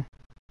 is your thing?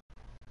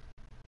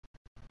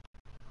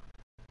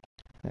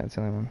 Yeah, it's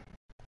the only one.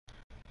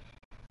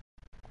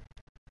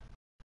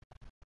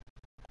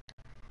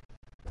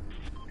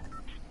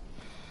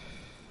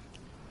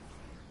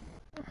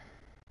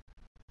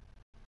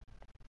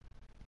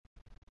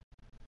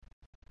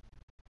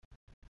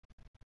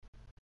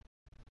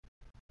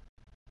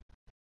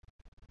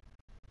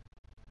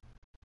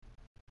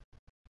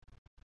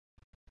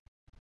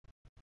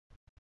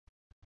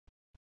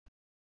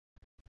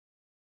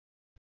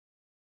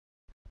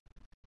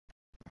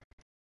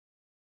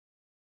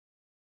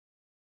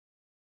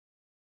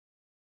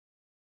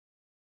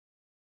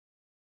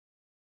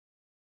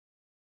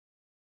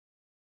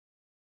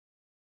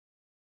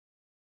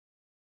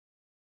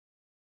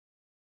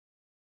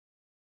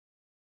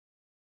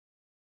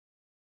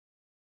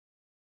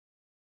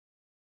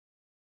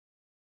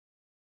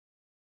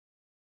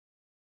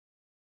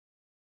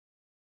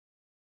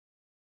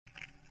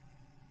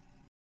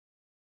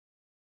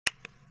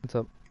 What's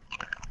up?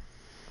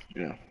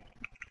 Yeah.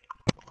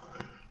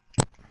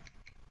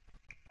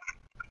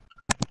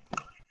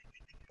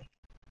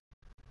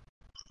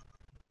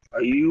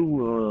 Are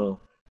you,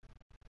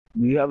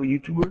 do you have a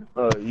YouTube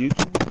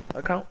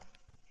account?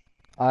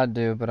 I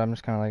do, but I'm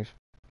just kind of like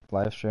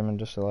live streaming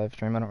just to live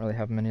stream. I don't really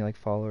have many like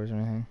followers or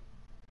anything.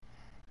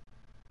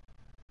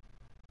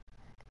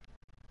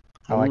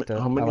 How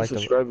many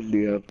subscribers do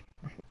you have?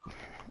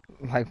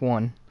 Like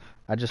one.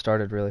 I just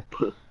started really.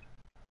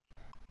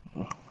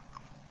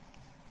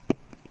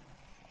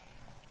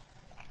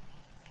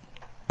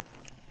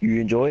 You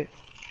enjoy it?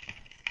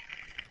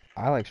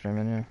 I like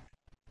streaming, yeah.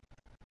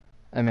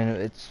 I mean,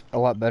 it's a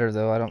lot better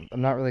though. I'm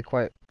not really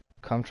quite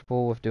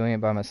comfortable with doing it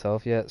by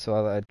myself yet,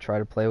 so I try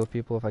to play with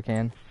people if I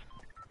can.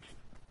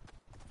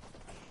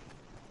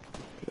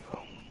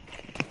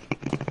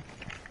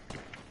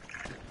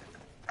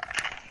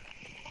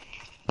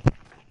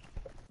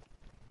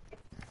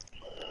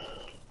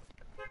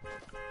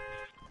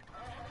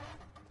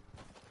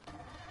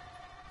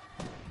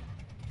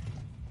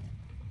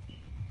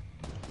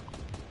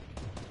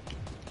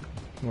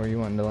 Where you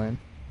wanting to land?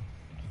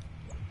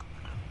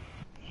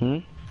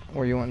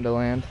 Where you wanting to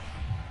land?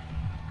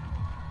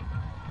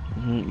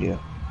 Yeah.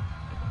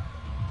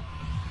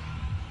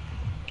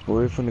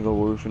 Where we finna go?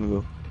 I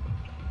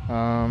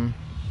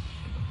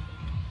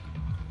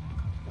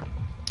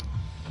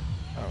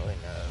don't really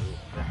know.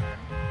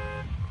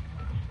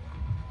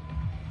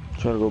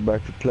 Trying to go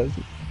back to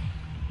Pleasant.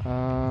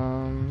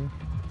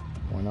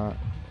 Why not?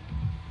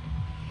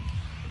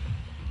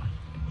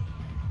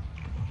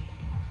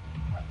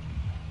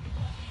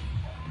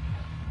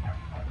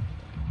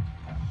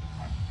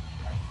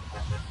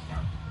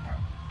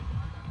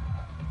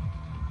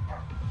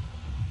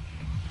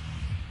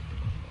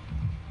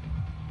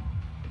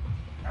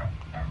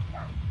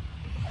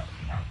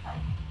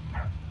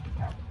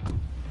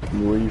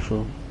 Where you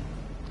from?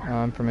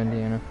 I'm from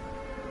Indiana.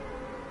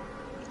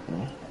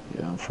 Oh,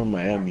 yeah, I'm from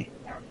Miami.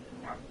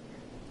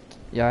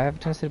 Yeah, I have a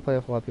tendency to play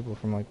with a lot of people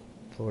from like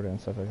Florida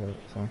and stuff like that,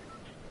 so.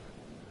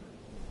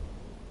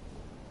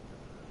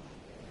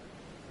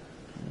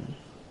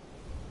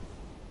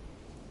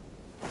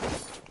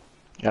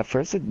 At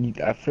first I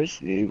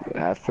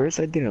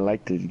didn't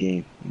like this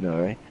game, you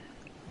know, right?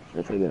 At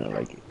first I didn't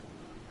like it.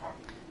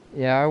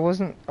 Yeah, I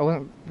wasn't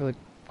really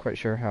quite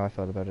sure how I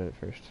felt about it at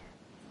first.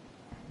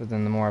 But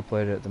then the more I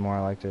played it, the more I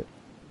liked it.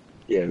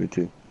 Yeah, me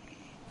too.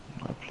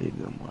 I played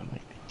them more, I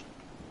liked it.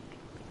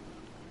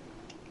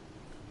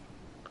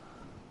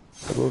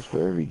 That goes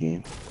for every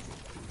game.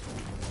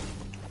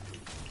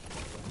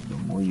 The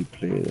more you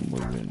play it, the more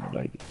you're gonna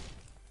like it.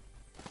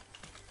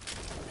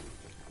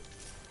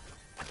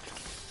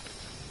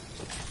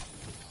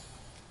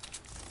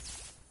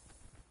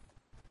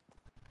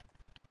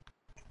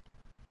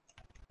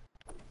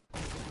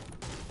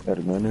 Got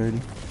a gun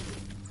already?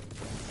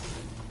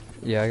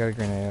 Yeah, I got a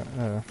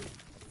grenade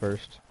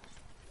first.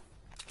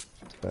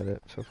 That's about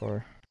it so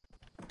far.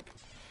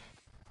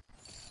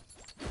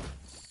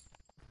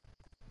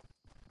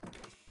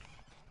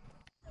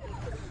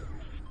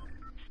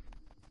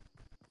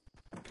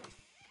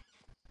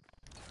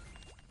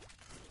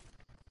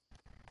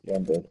 Yeah,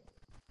 I'm dead.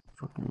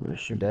 Fucking You're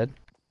rushing. dead?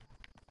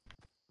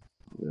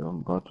 Yeah, I'm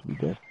about to be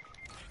dead.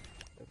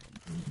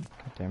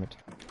 God damn it.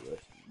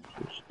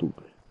 So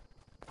stupid.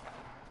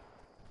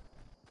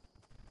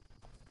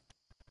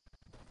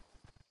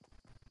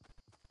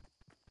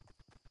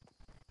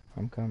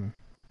 I'm coming.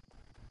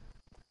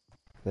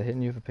 Are they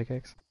hitting you with a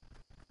pickaxe?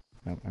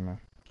 Nope, never mind.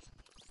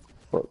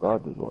 Fuck,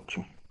 God is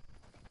watching.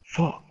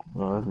 Fuck,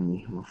 bro, I didn't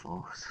even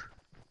false.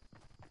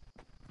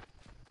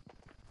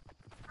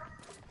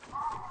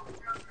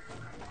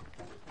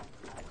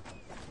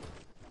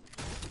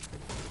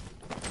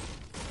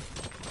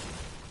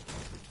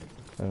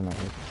 Better not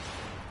hit.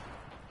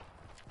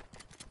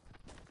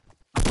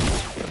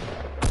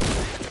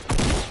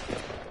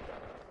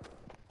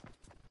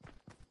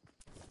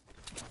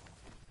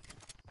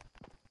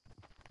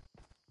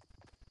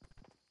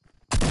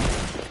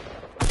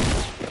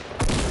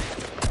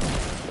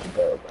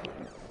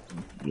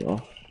 Yeah.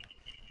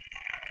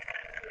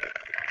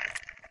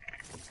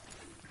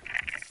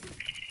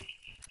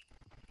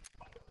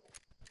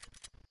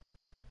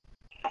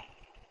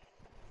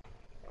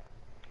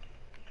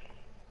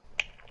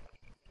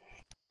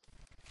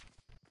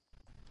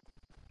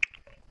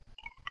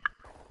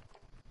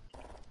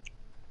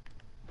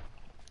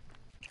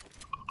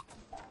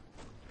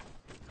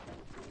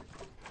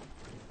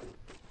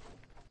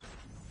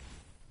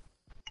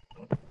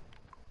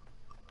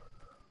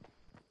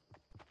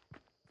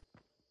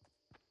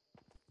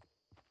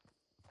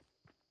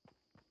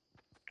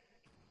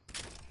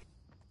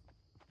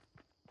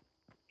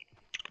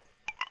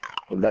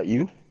 Was that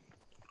you?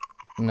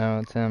 No,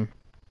 it's him.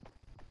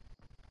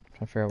 Trying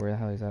to figure out where the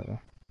hell he's at though.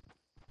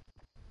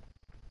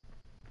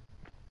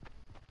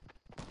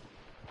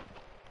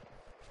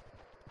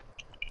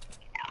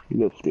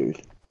 He's upstairs.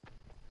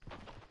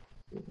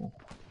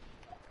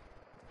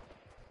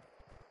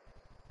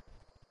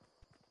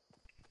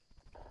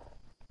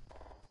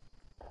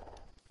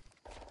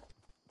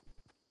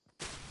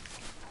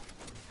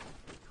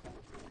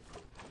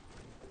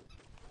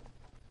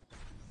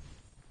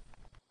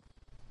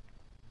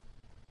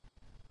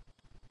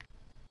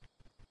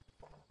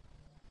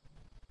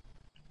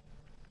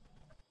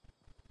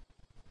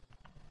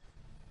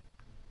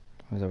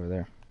 He's over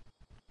there.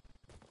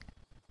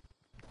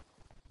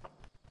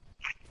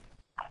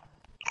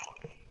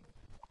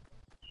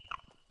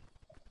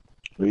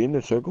 Are you in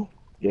the circle?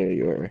 Yeah,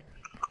 you are.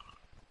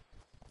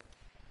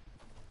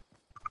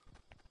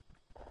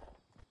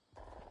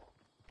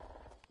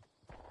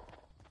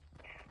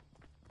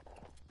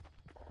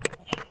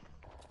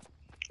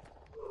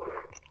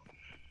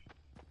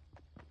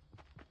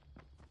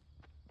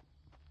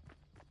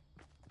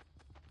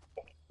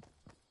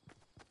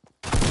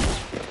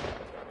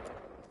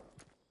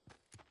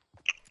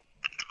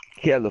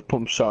 He has a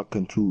pump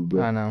shotgun too,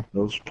 bro. I know.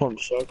 Those pump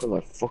shotguns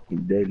are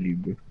fucking deadly,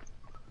 bro.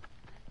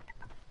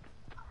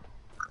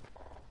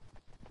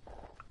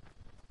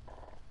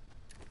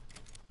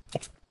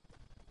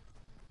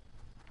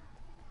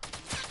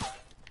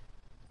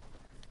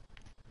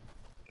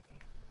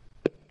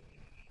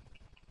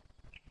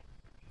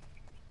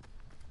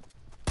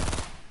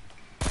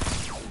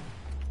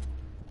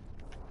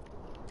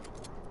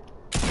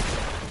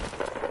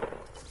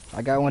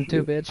 I got one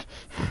too, Shit. bitch.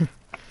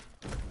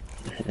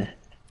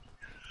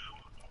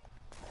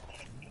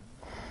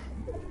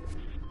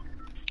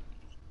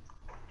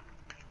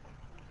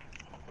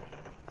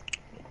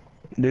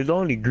 There's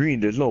only green,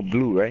 there's no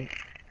blue, right?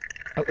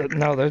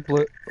 No, there's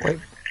blue. Wait.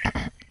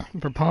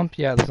 For pump?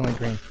 Yeah, there's only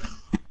green.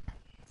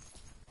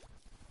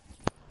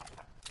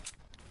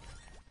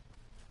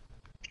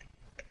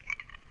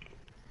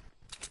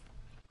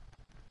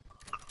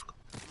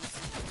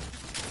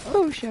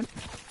 Oh shit.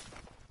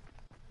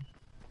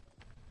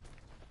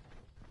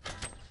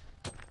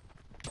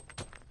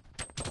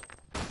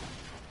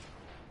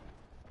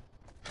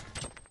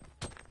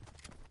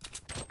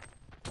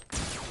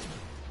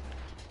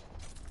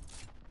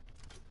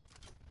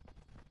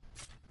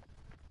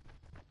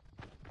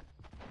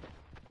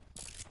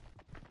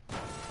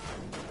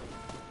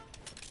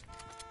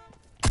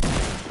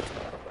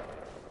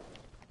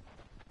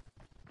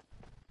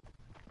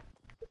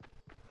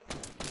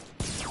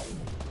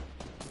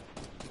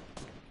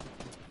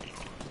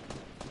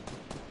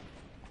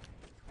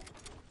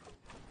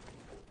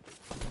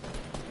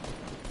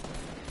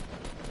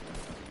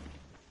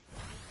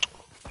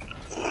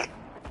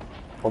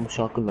 Pump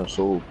shotguns are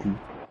so OP.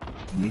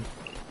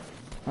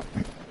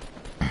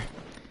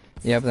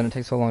 Yeah, but then it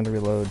takes so long to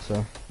reload,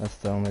 so that's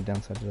the only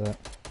downside to that.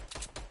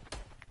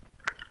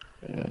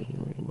 Yeah,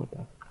 you're right about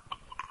that.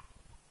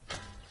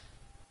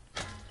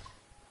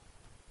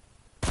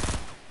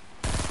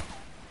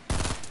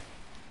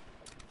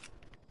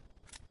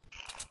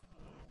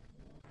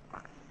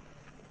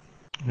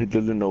 He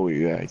doesn't know where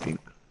you're at, I think.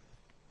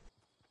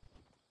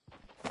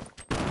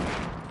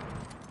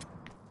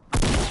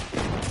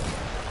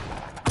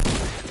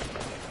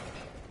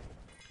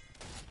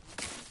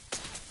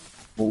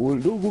 Oh,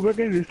 don't go back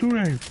in. There's two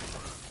names.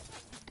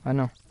 I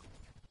know.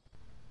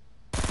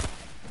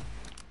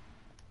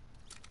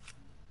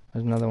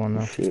 There's another one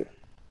though. Shit.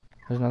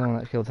 There's another one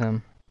that killed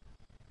him.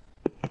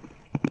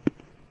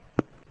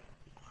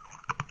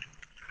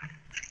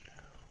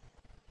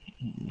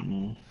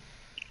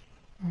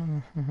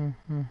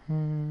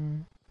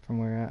 From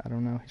where at? I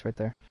don't know. He's right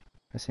there.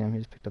 I see him. He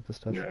just picked up the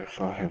stuff. Yeah, I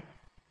saw him.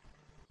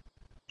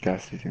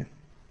 Gas station.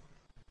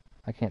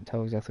 I can't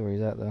tell exactly where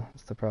he's at though.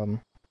 That's the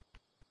problem.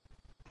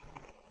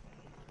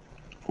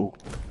 Oh.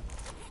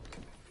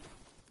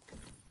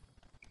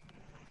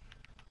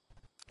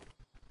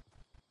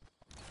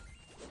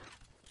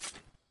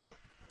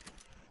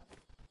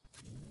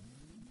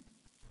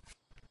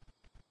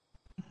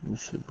 Let me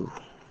see, bro.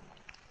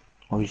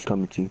 Oh, he's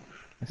coming to you.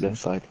 I see him.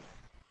 Left side.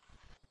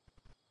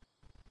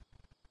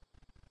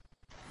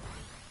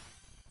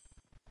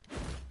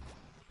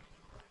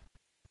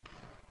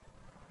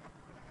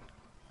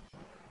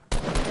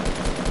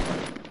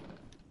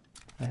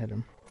 I hit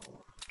him.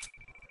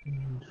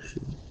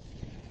 Shit.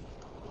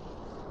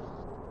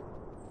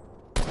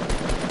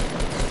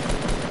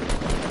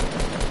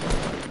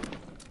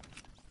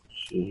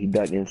 Shit, he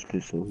died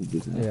instant, so he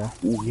didn't. Yeah.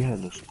 Oh, yeah,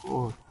 the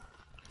score.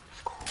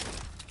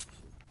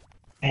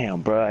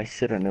 Damn, bro, I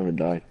should have never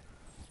died.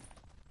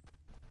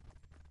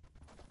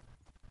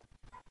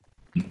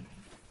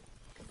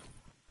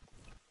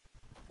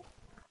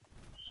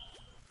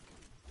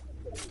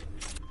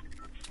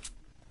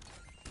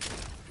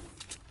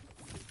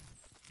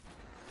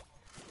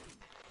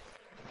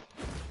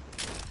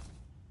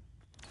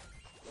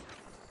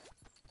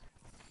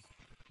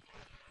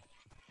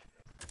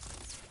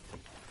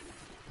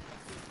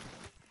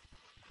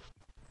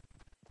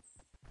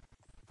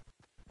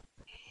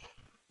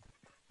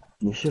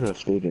 You should have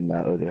stayed in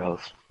that other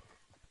house.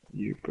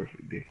 You're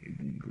perfect there. You're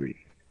doing great.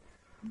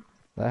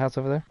 That house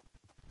over there?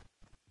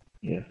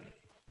 Yeah.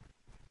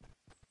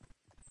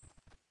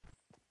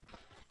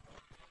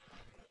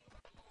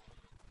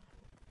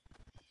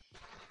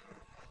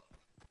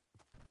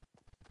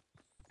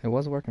 It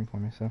was working for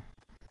me, so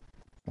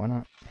why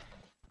not?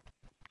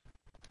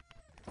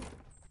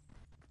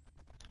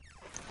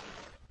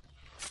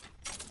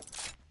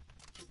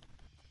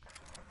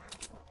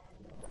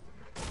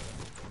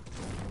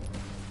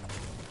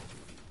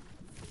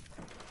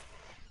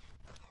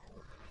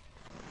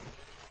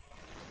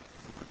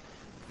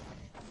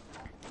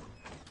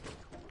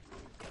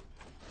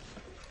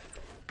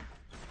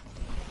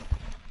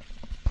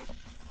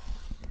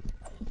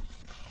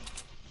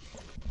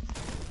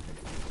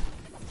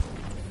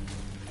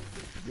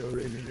 Yo,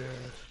 Raymond,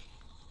 ass.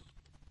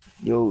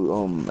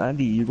 Yo,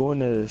 Andy, you going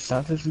to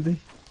Santos today?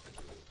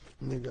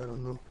 Nigga, I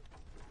don't know.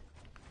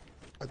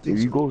 I If think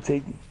you so. go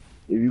take,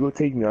 if you go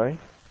take me, alright?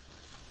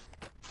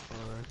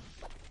 Alright.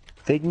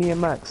 Take me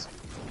and Max.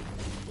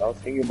 I was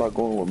thinking about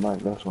going with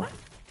Max, that's why.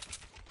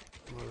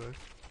 Alright.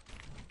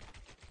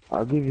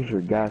 I'll give you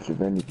your gas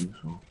if anything,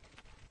 so.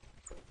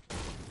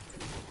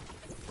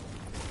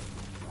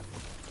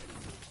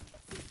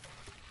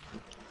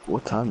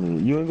 What time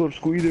is it? You ain't go to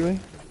school either, right?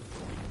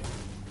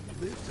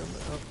 Bitch,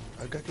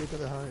 I got kicked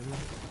out of high, man.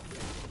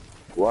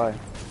 Why?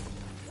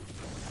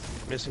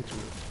 Missing to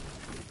it.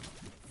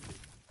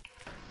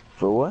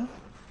 For what?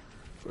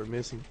 For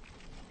missing.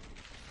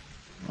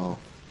 Oh.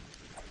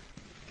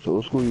 So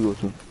what school you go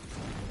to?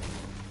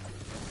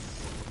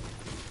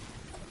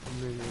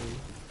 Nigga,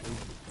 I'm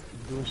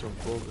doing some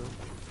program.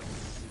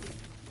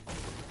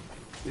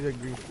 It's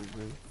at Greenfield,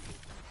 man.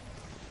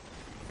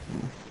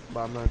 But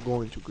I'm not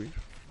going to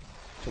Greenfield.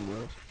 Somewhere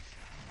else.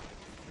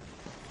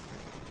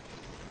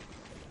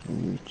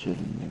 You're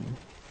chilling, man.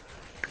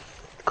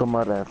 Come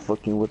out at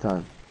fucking what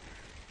time?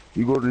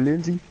 You go to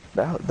Lindsay?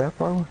 That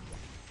far away?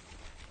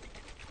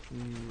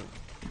 No.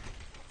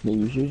 Man,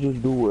 you should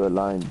just do what a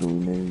lion do,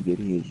 man. Get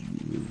his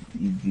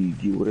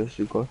EGG, what that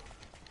shit called?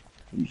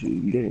 You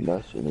should be getting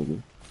that shit,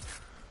 nigga.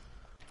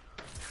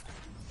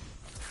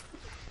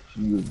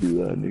 You just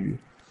do that, nigga.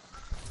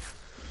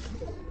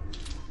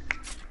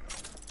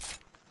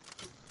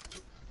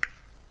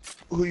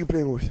 Who you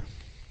playing with?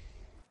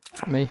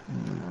 Me.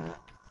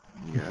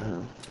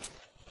 Yeah.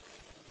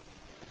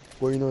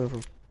 Where you know him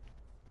from?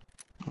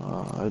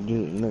 I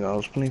did, nigga. I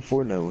was playing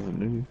Fortnite with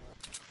him,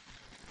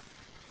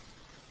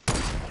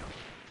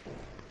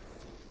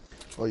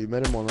 Oh, you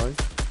met him online?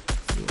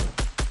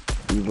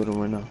 nigga. You with him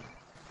right now?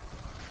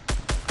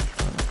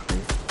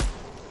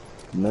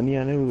 None of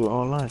y'all niggas were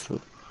online,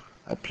 so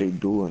I played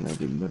duo and I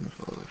didn't win,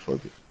 so I was like,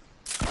 fuck it.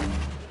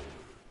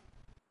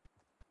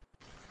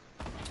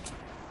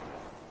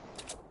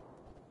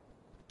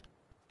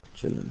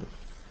 Chilling though.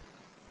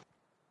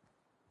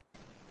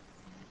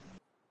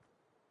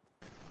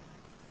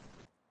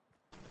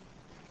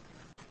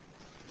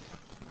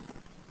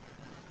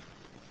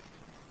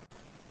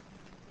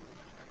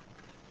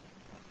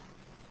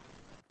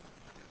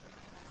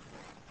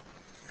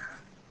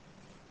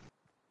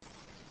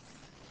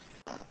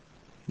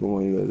 What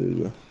one you got there,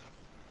 bro?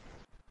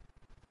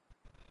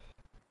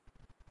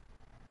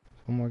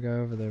 One more guy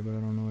over there, but I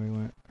don't know where he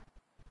went.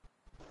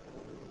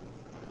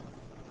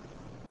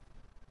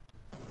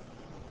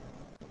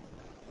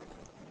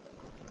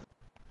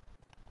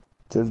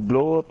 Just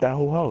blow up that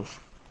whole house.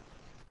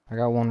 I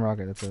got one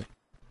rocket, that's it.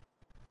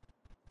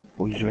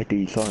 Oh, he's right there.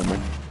 You saw him,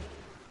 man.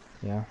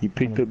 Yeah. He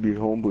picked up your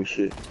homeboy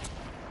shit.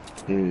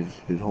 His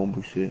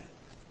homeboy shit.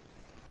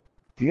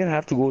 You're gonna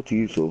have to go to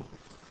you, so.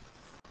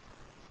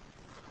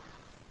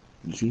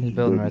 You see, He's he's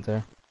building right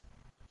building.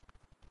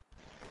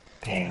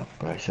 there. Damn,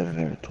 bro, I should have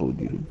never told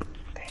you.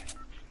 Damn.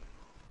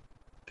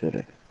 Could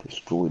have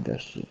destroyed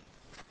that shit.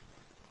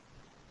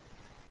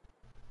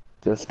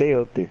 Just stay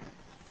up there.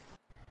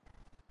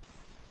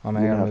 Oh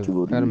man, I You're gotta gonna have move. to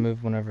go to Gotta you.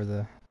 move whenever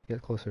the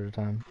get closer to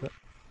time. But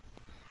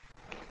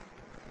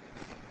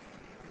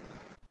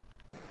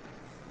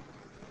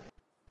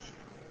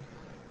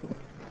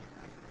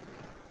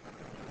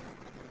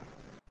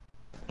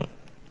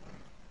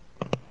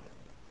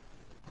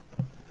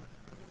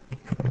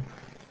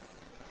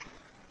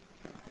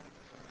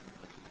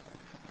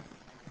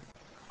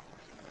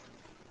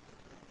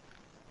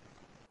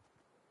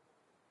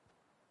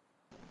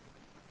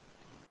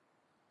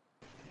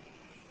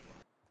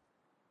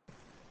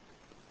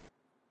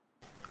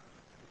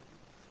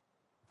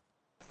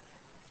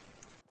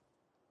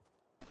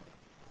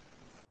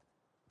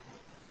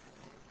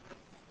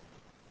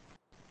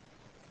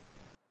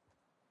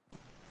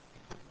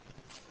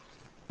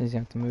he's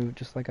gonna have to move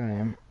just like I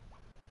am.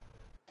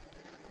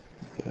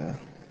 Yeah.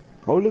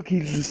 Oh, look,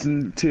 he's just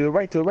to the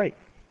right, to the right.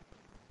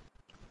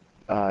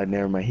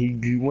 Never mind.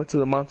 He went to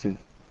the mountain.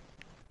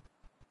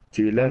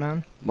 To your That left,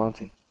 mountain?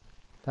 mountain.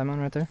 That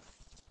mountain right there?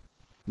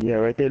 Yeah,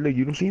 right there. Look,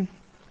 you don't see him?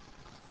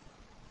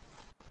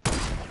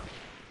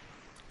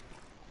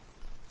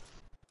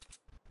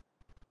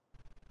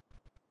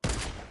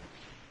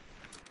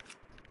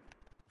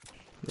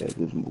 Yeah,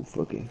 this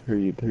motherfucker.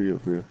 Hurry up, hurry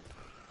up, hurry up.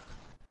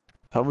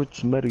 How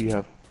much metal you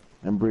have?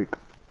 And brick?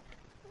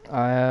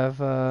 I have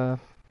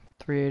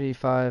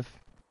 385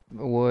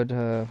 wood,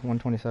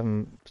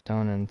 127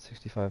 stone, and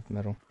 65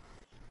 metal.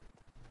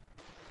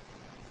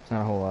 It's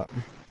not a whole lot.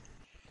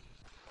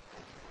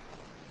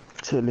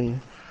 Chilling.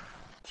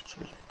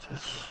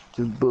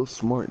 Just build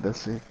smart,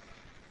 that's it.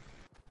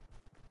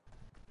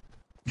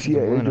 You see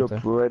There's a that balloon up airdrop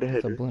there. right ahead,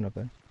 There's a right? balloon up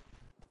there.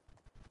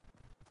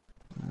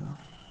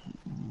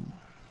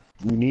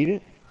 You need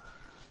it?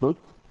 Look,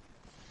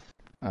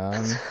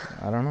 I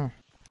don't know.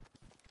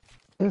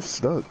 it's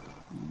stuck.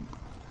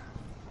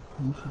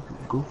 You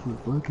should go for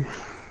it, bucket.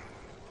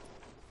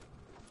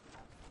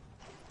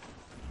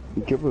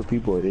 Be careful with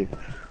people are there.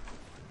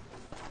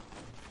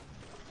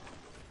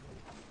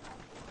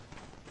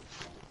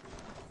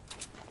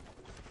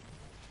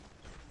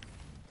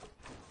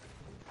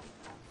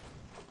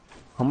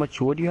 How much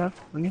wood do you have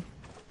on you?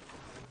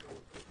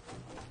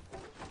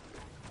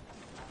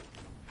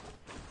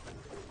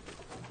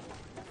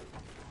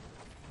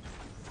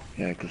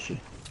 Yeah, I can see.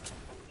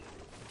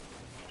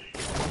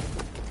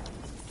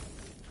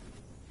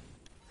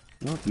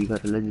 Nope, you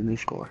got a legendary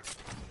score.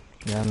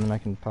 Yeah, and then I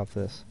can pop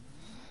this.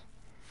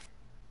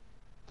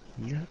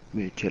 Yeah,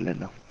 we're chilling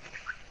now.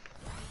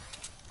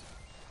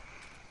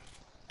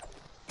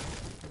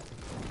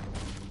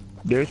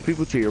 There's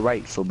people to your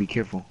right, so be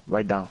careful.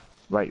 Right down.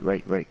 Right,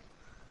 right, right.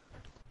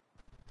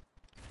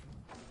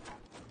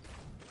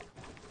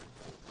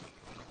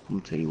 I'm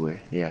gonna tell you where.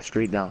 Yeah,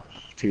 straight down.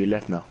 To your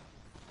left now.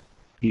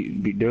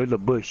 There's a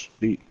bush.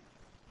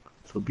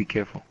 So be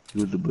careful.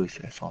 He was the bush.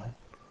 I saw him.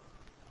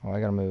 Oh, I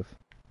gotta move.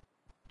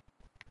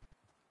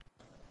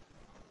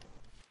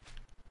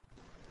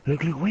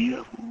 Look, look, way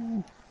up.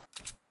 Ooh.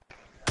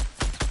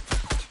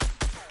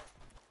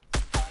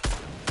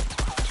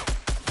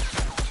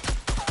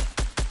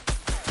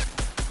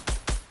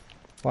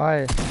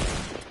 Why?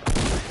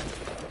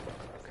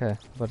 Okay,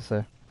 what to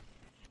say?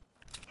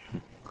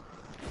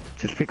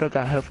 Just pick up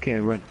that health kit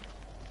and run.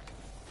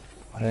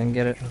 I didn't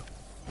get it.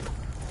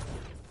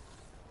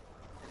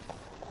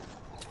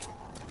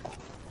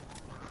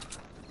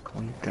 Come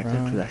on, catch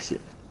up to that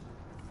shit.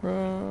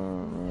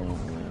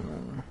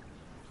 Run.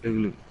 Look,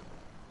 look.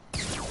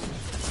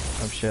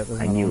 Oh shit, there's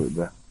I another knew one. it,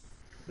 bro.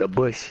 The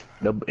bush.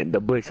 The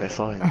bush. I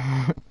saw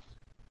him.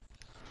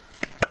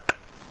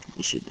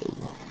 You should do,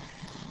 bro.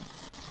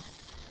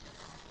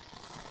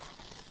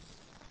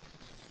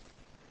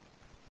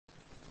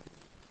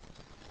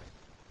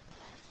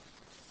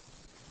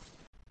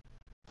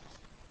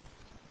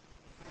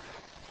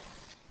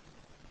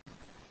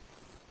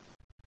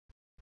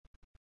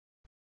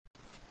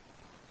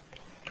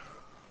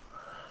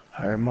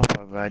 I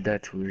remember I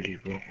died too early,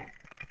 bro.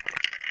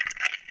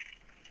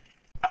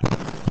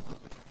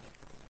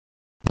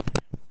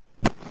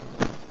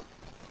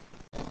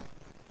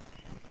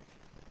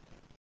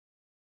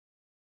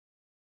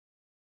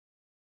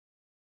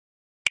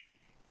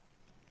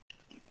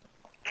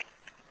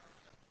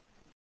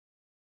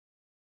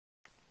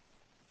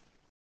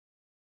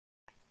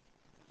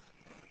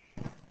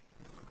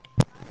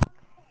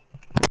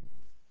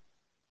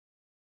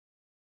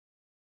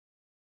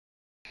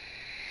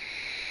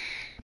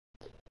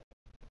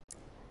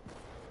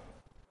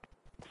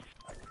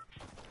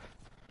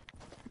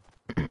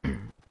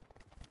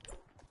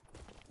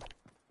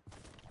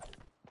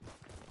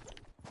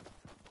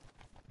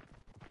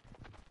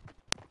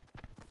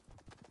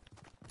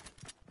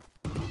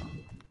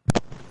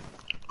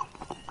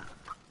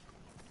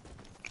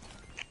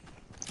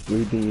 Where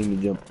do you think you need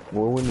to jump?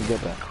 Where would you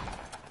jump at?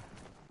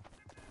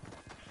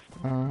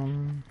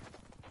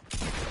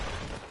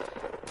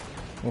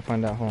 We'll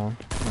find out. Hold on.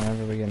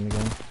 Whenever we get in the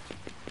game.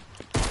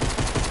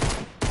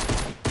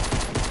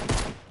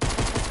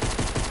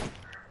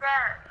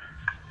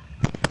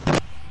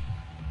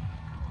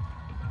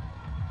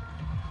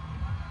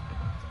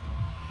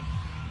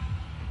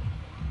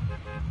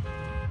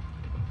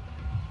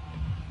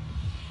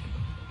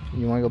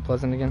 You want to go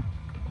Pleasant again?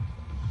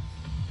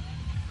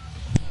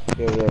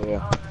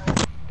 Yeah.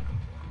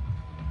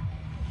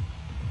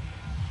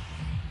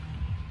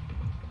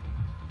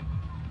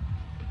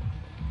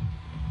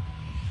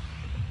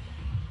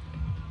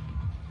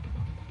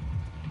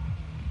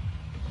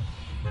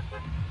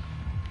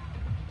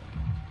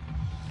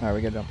 Alright,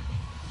 we gotta jump.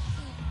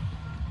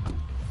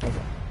 Okay.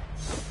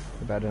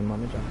 Too bad I didn't let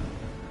me jump.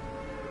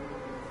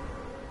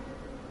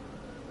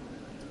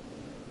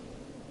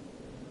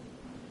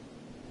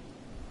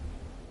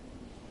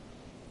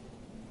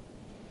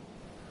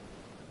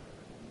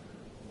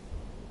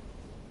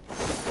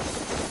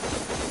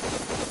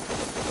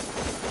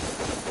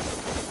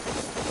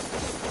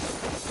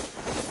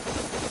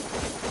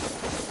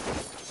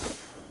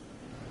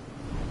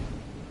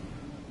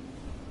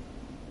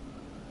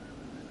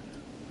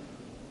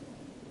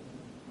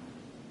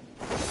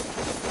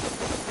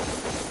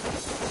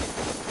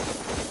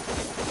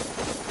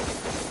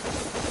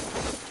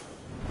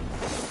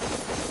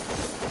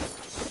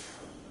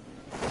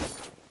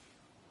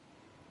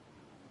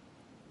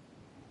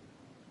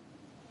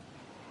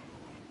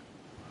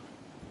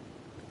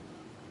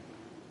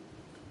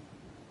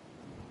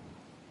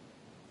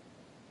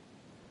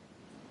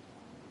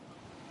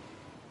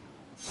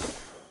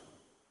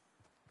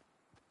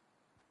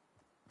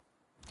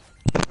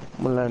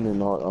 I'm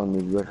landing on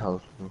the red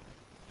house, bro.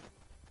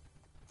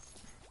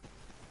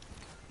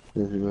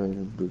 This is right in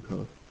the big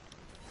house.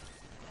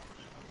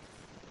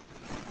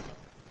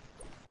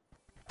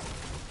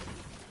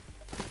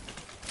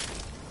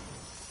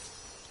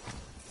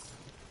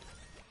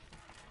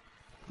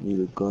 Need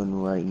a gun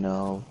right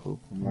now, so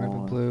come I have a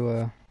on.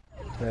 blue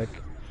tech,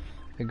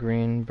 a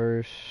green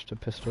burst, a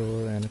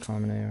pistol, and a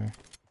common AR.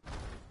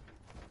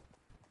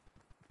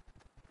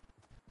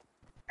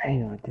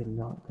 Hey, I did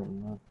not get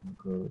nothing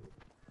good.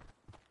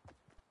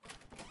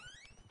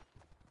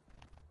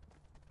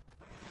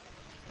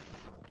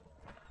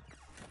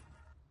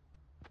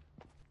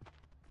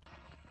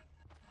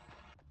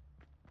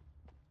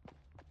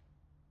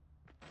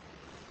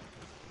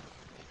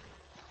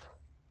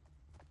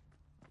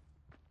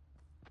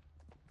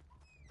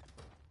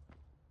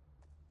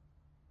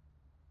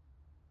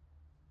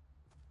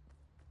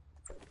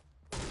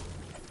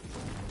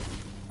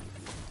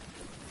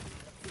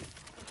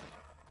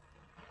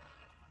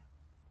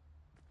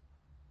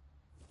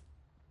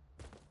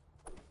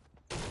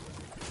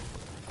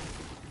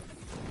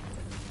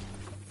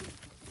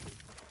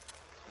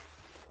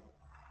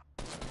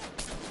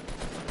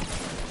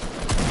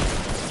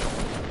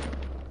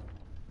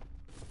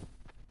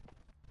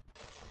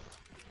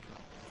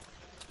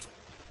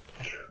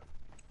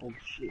 Oh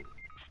shit.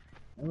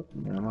 Oh,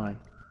 never mind.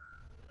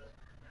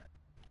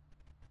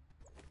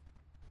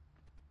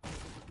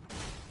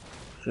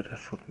 Should have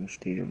fucking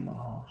stayed in my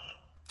house.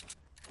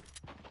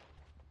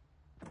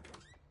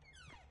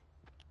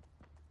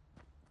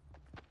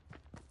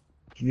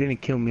 He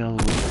didn't kill me all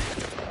the way.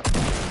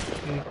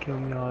 He didn't kill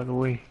me all the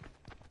way.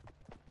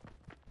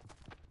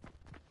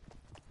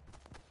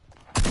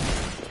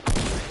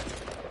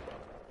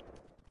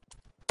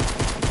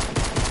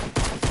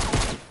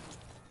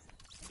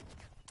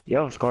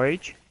 Yo, Scar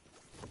H?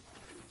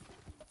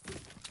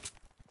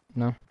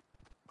 No?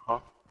 Huh?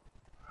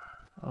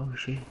 Oh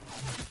shit.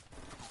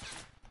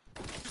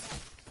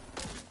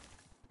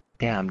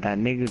 Damn, that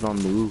nigga's on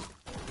the roof.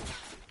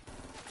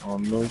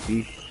 On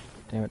northeast.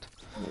 Damn it.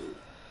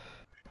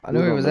 I He knew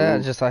was he on was the at,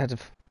 roof. just I had to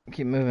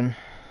keep moving.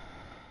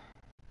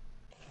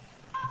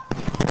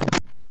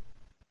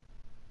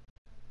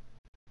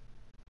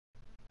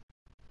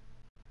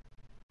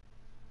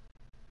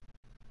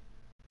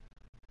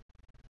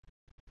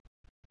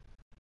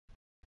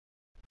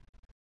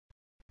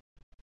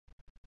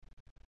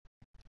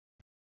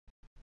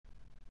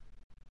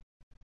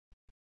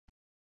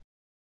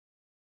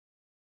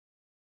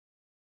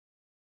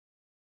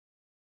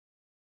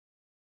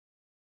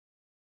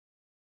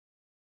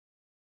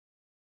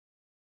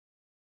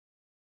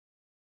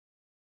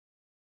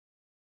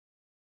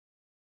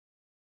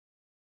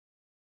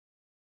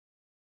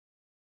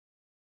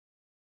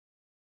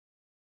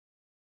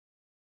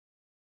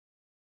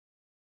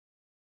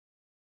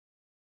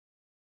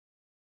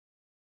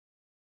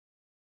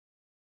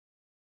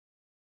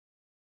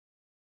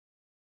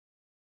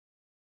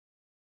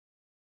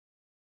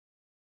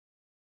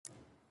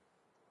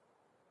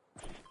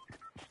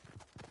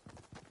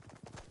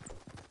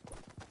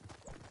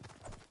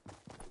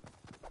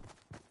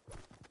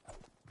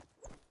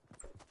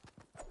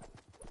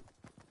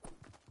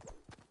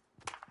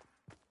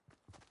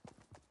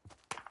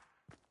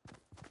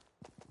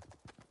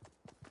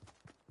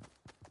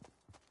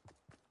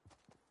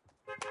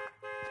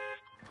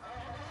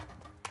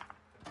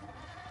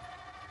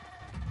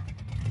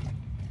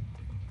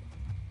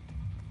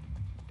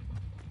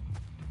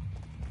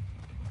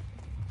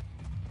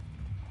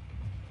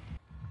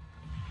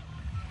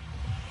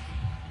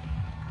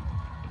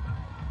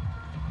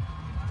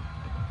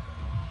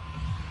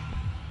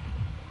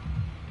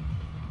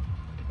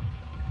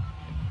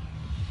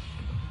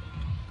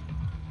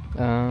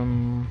 Where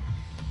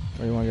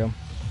do you want to go?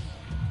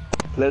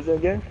 Pleasant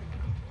again?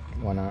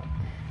 Why not?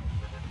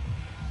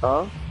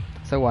 Huh?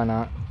 So why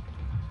not?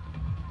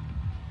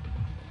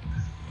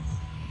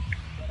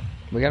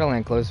 We gotta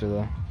land closer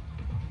though.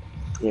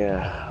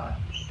 Yeah.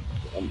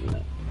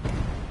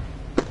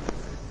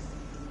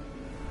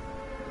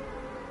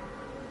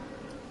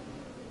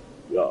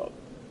 Yo,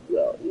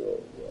 yo.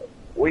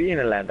 Where you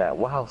gonna land at?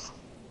 What house?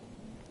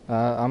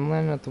 I'm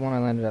landing at the one I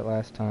landed at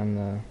last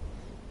time,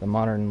 the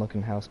modern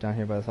looking house down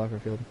here by the soccer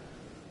field.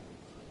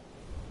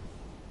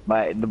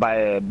 By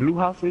blue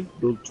houses?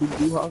 Those two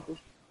blue houses?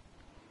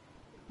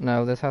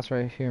 No, this house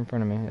right here in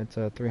front of me. It's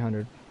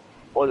 300.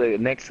 Or the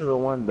next to the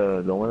one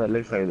that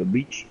looks like the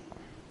beach?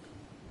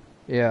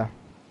 Yeah.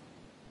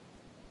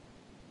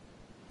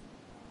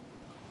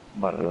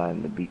 I'm about to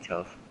land the beach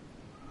house.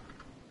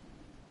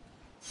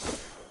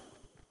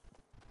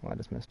 Well, I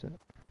just missed it.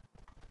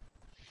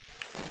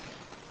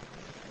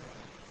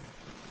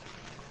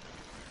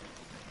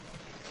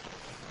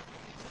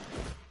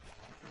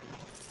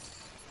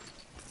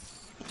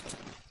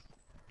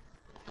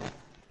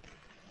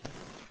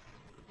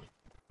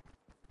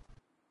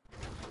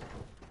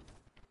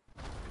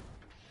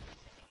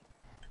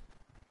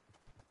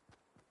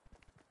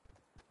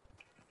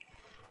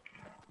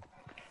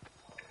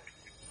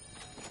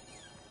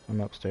 I'm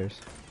upstairs,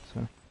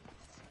 so.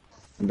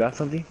 You got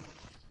something?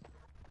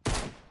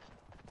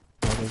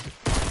 What is it?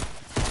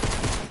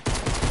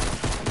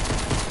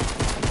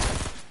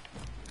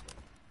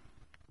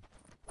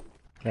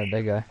 Got a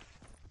dead guy.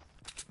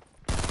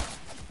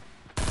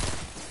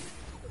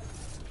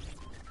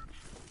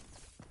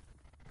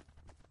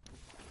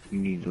 You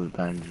need those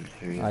diamonds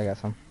here. I got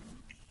some.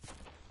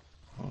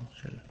 Oh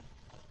shit.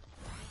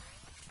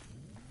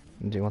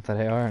 Do you want that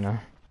AR or no?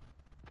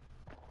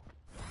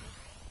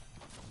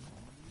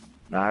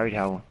 No, I already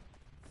have one.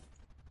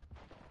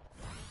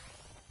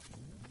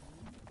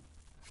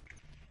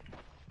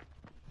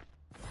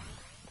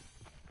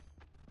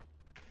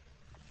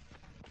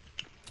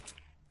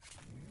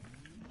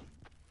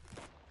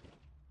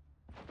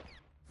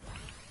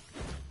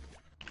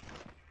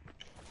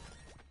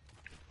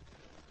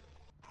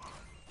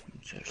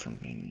 Check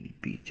something in the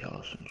beach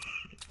house and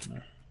shit,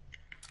 man.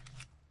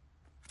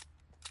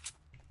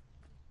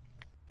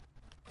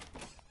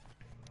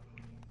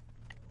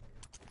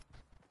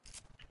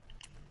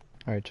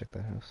 I already checked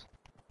that house.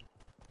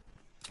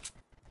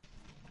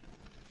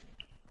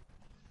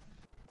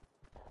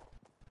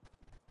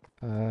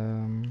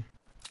 There's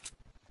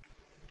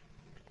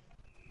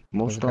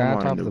Most a of guy them on are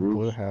in top the of the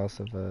blue roofs. house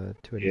of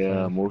 285.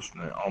 Yeah, most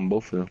of them, on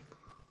both of them.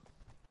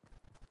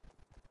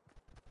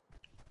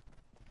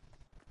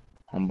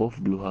 On both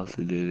blue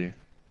houses they're there.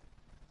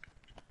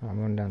 I'm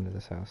going down to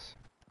this house.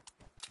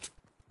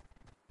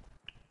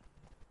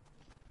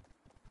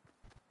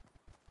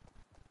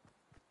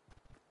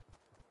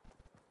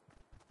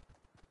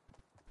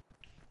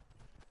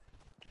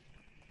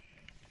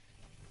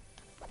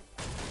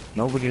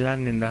 Nobody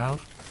landed in the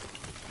house?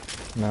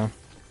 No,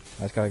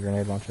 I just got a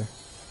grenade launcher.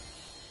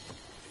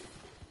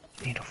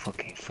 Need a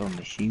fucking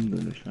submachine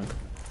gun or something.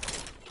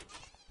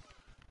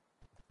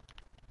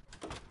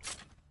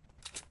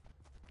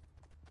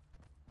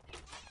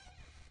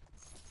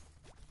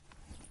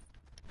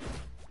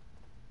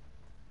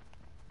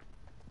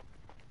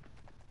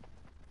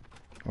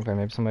 Okay,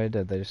 maybe somebody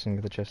did. They just didn't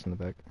get the chest in the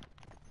back.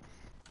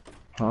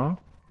 Huh?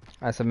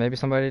 I said maybe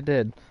somebody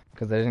did,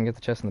 because they didn't get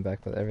the chest in the back,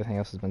 but everything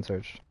else has been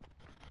searched.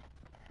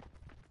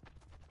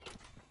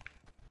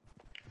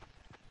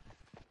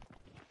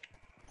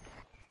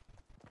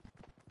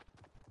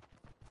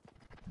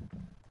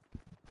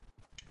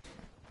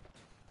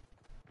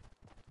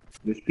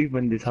 There's people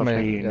in this house right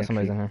Somebody, here yeah, next to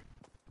somebody's you. in here.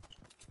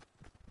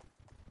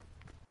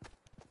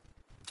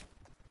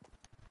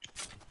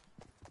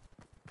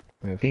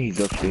 I Move. think he's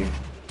upstairs.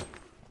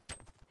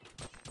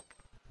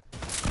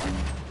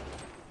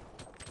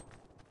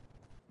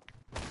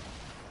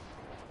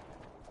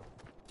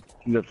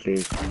 He's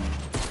upstairs. Oh,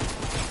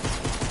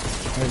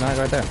 he's not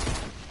right there.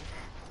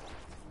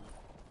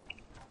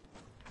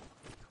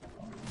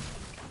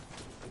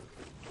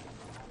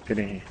 Get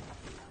in here.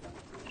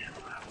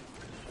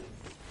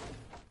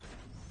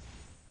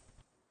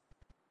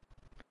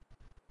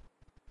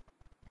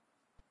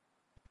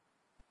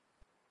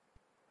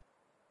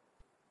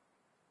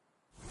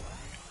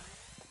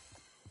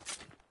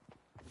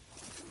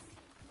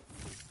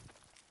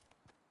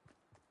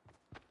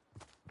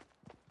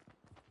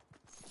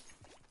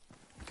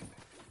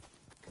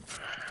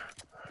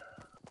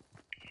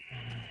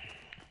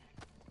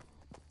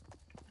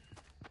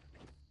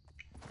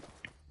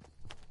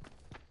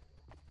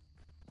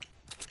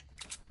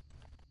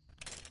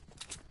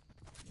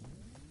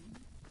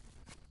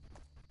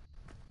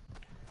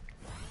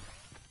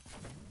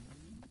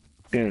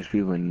 There's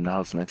people in the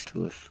house next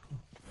to us.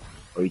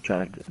 Are you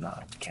trying to?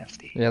 Nah, can't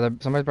stay. Yeah,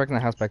 somebody's breaking the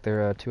house back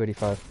there,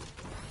 285.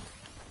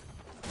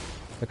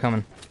 They're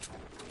coming.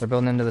 They're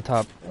building into the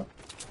top.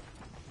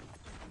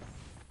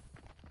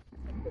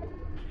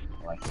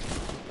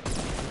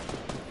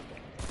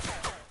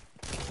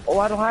 Oh,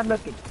 I don't have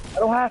nothing.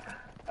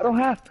 I I don't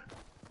have.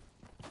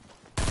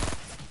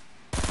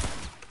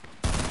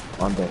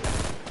 On deck.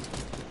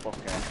 Fuck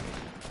ass.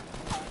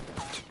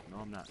 No,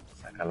 I'm not.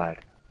 Like I lied.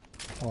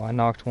 Well, I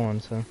knocked one,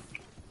 so.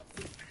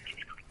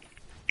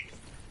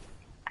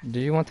 Do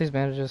you want these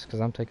bandages?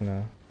 Because I'm taking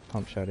a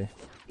pump shotty.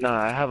 Nah,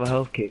 I have a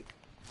health kit.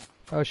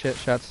 Oh shit,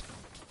 shots.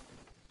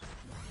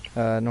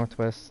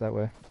 Northwest, that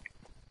way.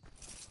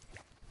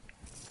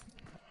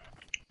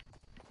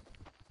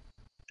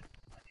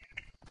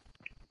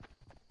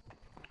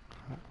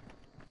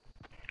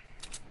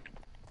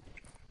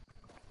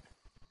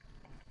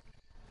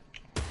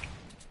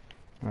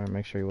 Alright,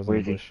 make sure he wasn't Where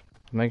in is a he? bush.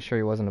 Make sure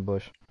he wasn't in a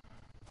bush.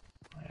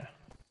 Yeah.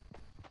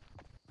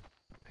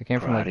 It came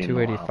Bro, from I like didn't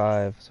know how.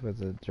 285, so was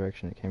the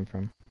direction it came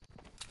from.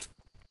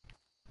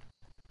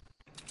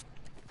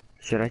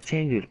 Should I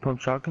change it?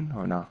 Pump shotgun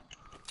or no?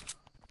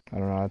 I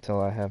don't know, that's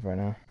all I have right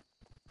now.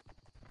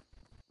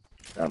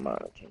 I'm not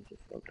gonna change it.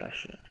 Fuck that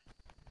shit.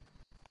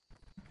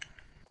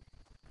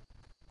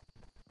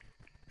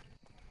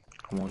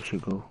 Come on, we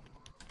should go.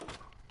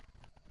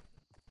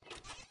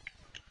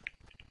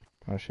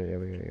 Oh shit, yeah,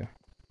 we gotta go.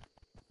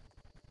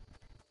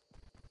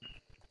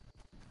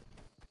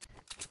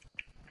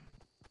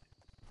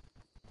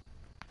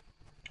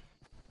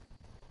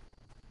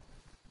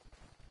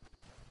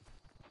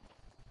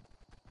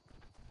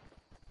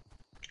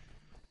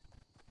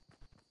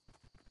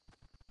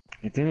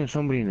 I think there's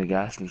somebody in the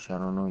gas station. I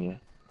don't know yet.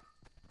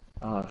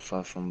 Oh, I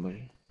saw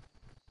somebody.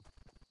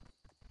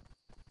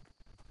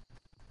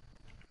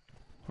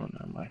 Oh,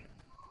 never mind.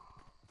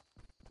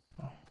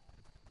 Oh.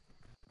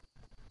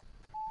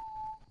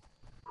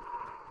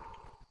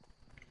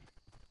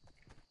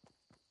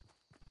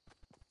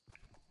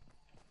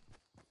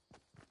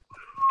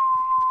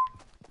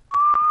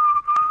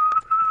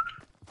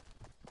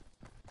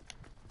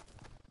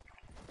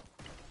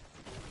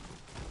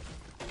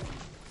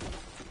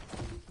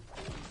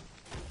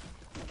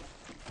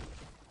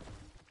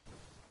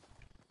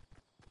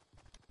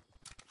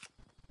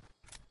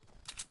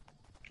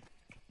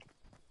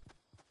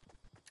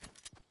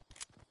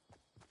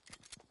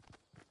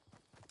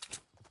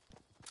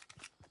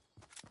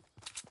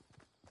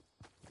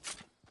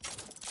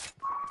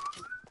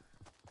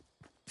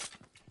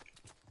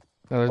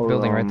 Oh, there's a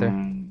building right there.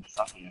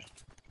 Stop here.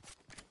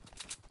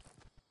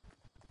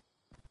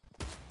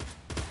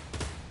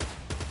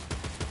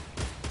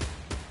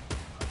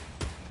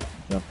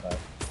 Jump pad.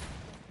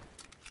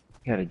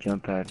 You got a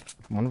jump pad.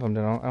 One of them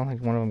did. I don't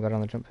think one of them got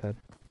on the jump pad.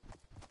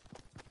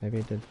 Maybe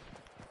it did.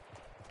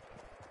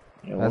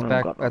 Yeah, That's one of them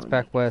back. got That's on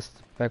back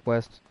west. Back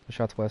west. The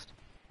shots west.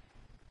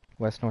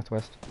 West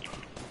northwest.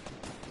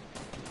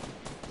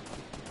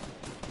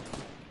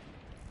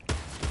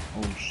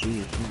 Oh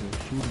shit,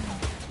 somebody's shooting me.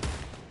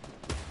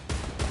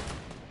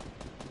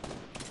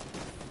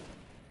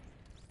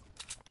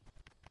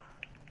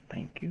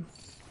 Thank you.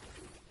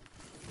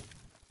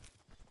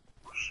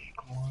 Oh shit,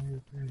 come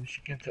on,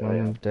 she gets it. One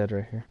of them's dead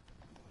right here.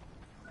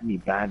 I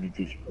need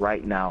bandages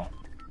right now.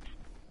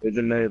 There's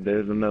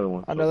another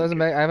one. I know there's a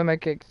med. I have a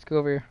med kit. Let's go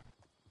over here.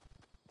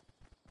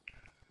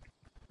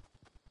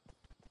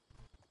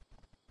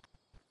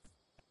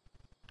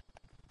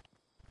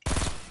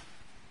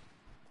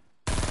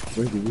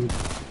 Where's he?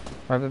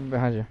 Right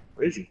behind you.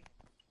 Where is he?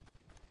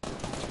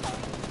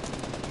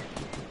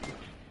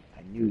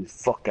 I knew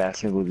this fuck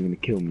ass nigga was gonna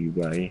kill me,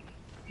 bro.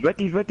 Right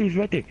there, right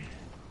there.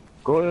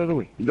 Go the other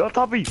way. He's on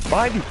top of you,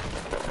 behind you.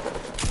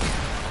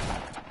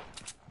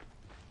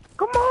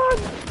 Come on,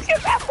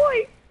 get that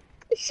boy.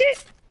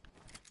 Shit.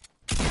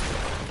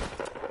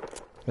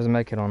 There's a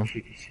med kit on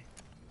him.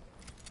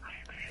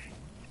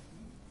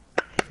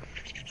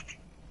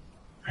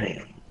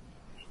 Hey.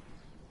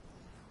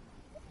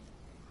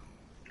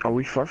 Are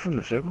we far from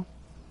the circle?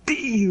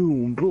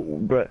 Damn,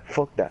 bro,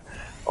 fuck that.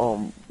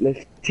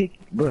 Let's take,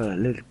 bro,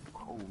 let's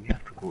go. We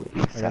have to go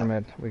east I got a side.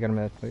 med. We got a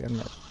med. We got a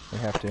med. We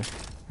have to.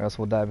 Or else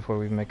we'll die before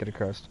we even make it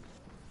across.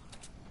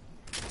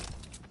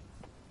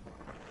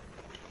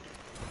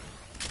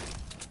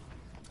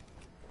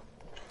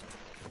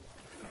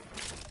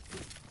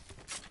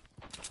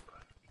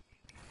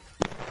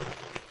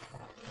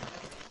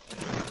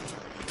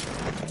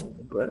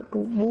 Bro,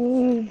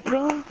 whoa,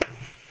 bro.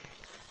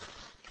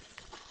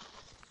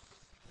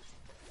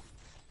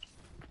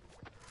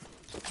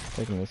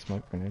 Taking the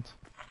smoke grenades.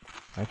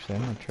 Actually,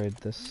 I'm gonna trade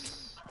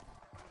this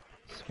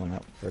one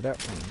out for that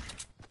one.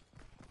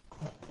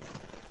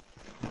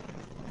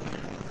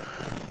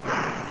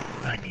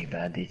 I need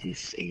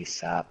bandages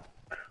ASAP.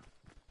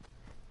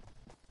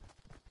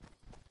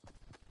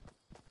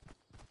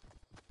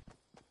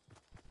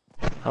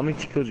 How many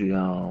kills you?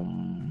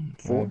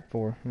 Four?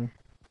 4.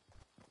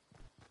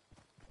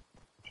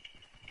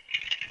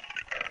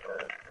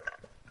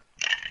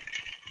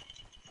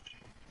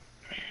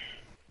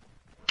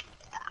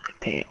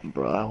 Damn,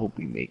 bro. I hope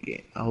we make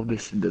it. I hope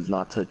this does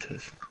not touch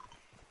us.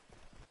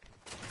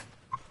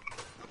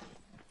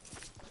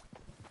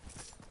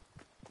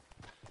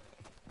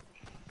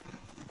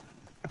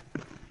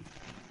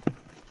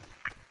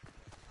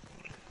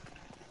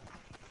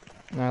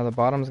 Now the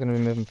bottom's gonna be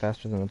moving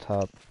faster than the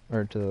top,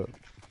 or to the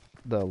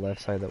the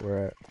left side that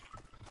we're at.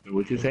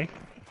 What'd you say?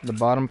 The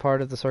bottom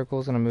part of the circle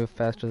is gonna move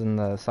faster than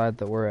the side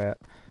that we're at,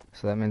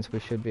 so that means we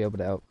should be able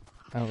to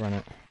outrun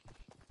it.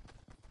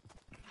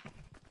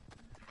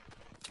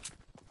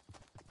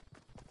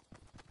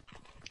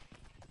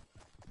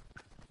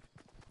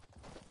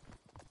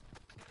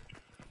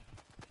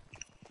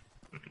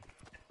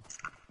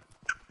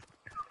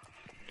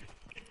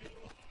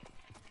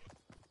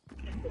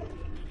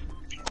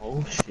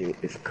 Oh shit,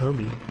 it's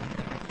coming.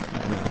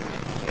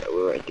 Yeah,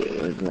 we're right there.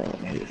 Let's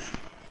land this.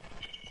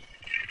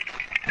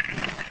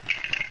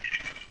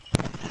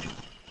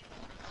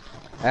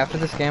 After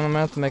this game, I'm gonna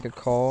have to make a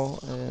call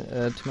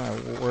to my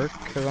work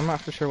because I'm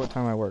not for sure what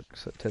time I work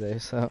today.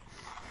 So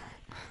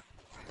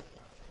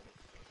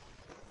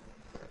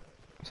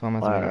I'm gonna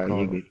have to make a Alright, you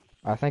call. good.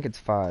 I think it's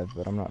 5,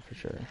 but I'm not for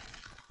sure.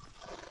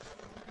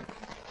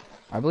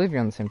 I believe you're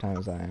on the same time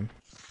as I am.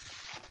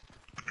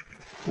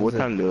 What Is it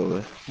time do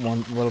it?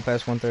 one little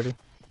past 1:30?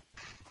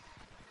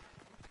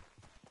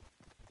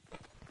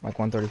 Like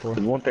 1:34?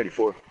 It's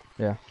 1:34.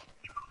 Yeah,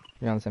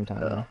 you're on the same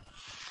time as me.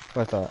 That's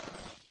what I thought.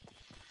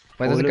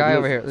 Wait, Oh, there's a look, guy look.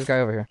 over here. There's a guy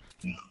over here.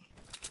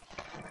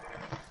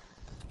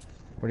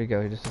 Where'd he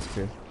go? He just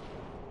disappeared.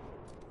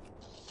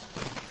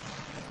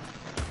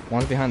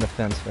 One's behind the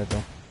fence right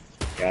there.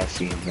 Yeah, I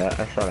see him. Yeah,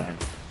 I saw that.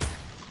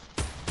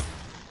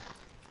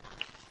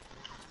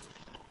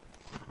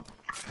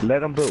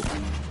 Let him build.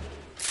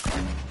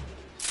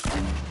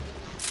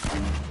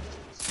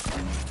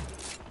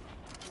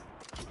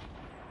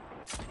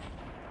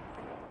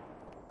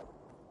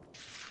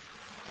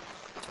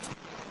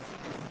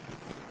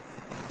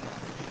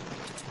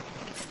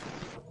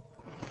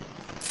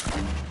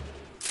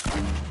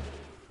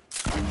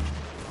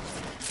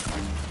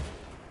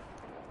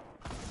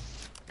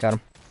 Got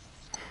him.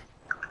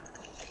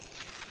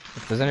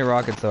 If there's any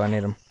rockets, though, I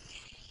need them.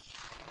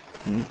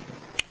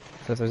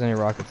 So if there's any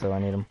rockets, though, I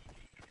need them.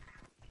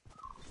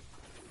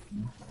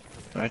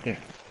 Right there.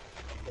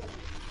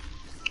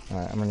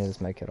 Alright, I'm gonna need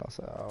this med kit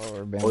also. Or Oh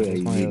yeah,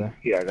 bandages, one or the other.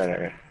 yeah, I got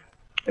it.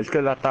 It's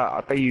cause I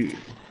thought you.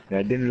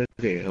 I didn't look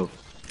at it.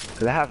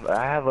 Cause I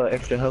have an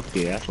extra health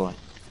kit. That's why.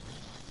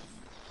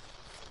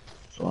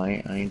 So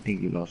I ain't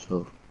think you lost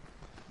health.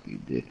 You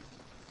did.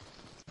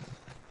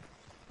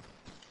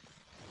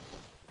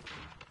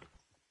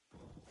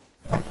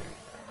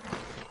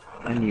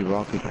 I need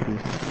rockets too.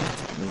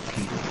 No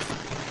key.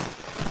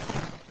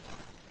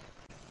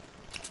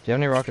 Do you have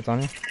any rockets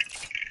on you?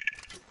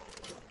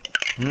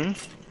 Hmm?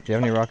 Do you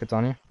have any rockets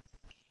on you?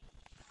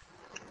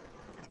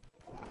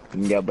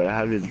 Yeah, but I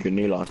have this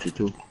grenade launcher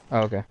too. Oh,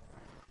 okay.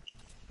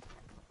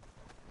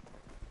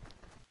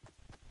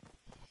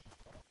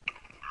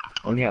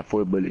 Only have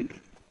 4 bullets.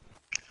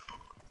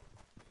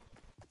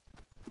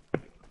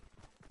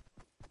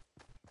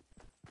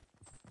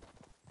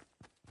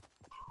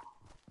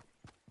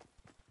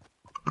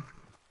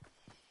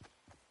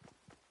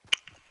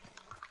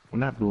 We're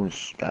not doing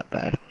that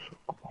bad.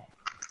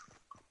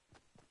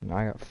 No,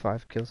 I got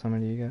 5 kills. How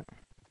many do you got?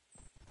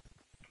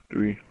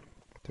 3.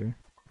 3?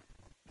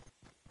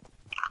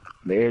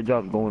 The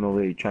airdrop's going over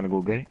there. You trying to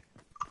go get it?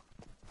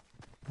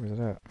 Where's it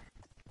at?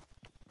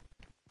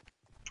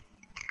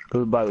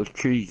 Go by those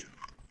trees.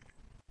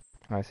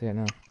 Oh, I see it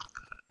now.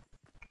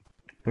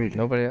 Where is it?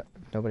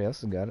 Nobody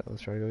else has got it.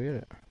 Let's try to go get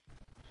it.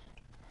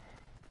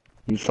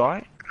 You saw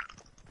it?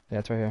 Yeah,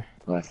 it's right here.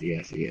 Oh, I see,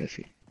 I see, I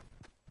see.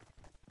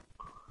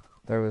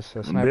 There was a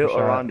I'm sniper built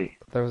shot. around it.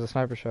 There was a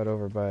sniper shot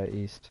over by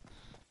east,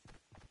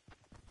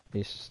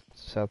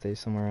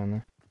 southeast, somewhere around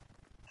there.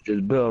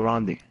 Just build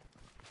around it.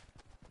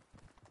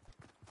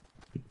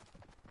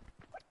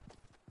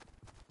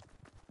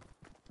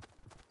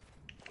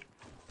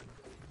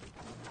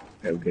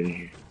 Okay, we'll get in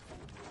here.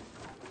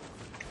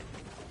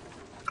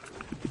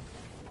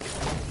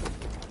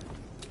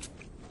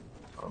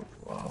 Oh,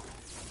 wow.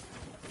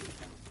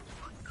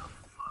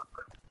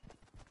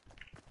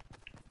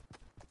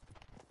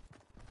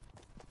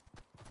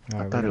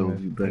 Alright, I thought it would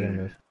be we're gonna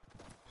better. move.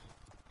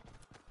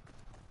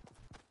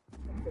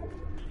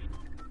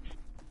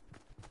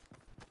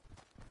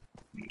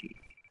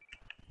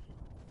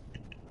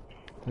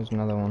 There's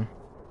another one.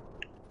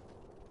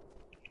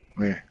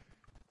 Where?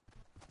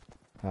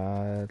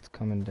 It's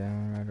coming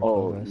down right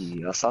Oh, above us.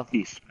 yeah,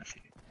 southeast. I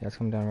see. Yeah, it's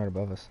coming down right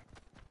above us.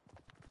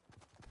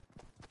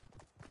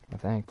 I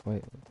think.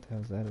 Wait, what the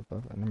hell is that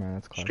above? Never mind,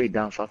 that's close. Straight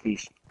down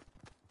southeast.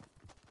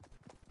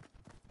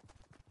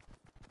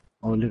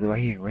 Oh, look,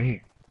 right here, right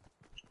here.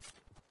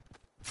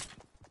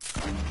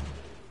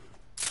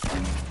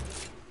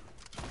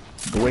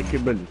 Wait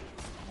your bullet.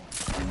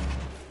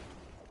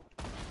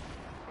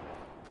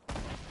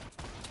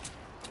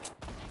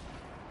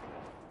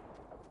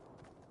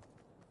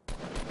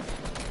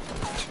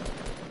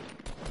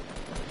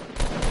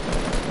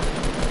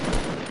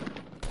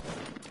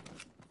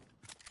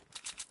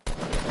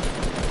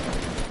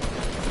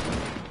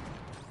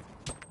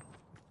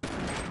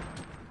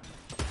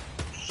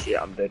 Shit,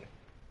 I'm dead.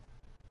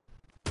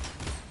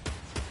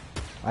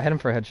 I hit him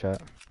for a headshot.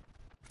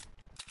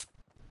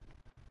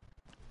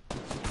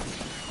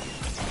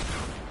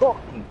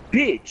 Fucking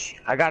bitch!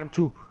 I got him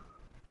too.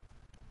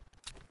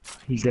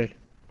 He's dead.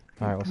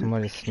 Alright, well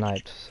somebody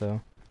sniped,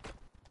 so.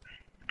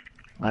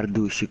 Gotta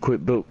do shit quick,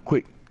 bro,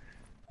 quick.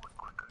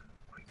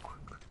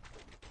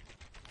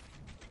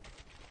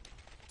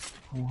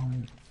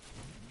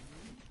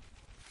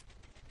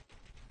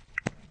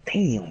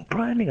 Damn,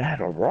 bro, that nigga had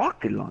a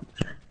rocket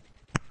launcher.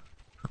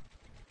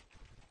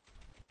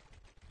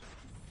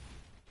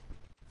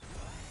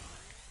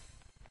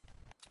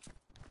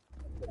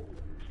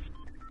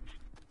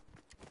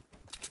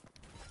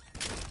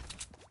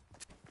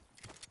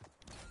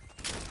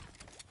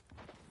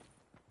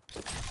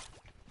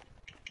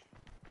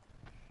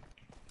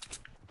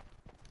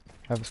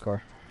 I have a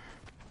scar.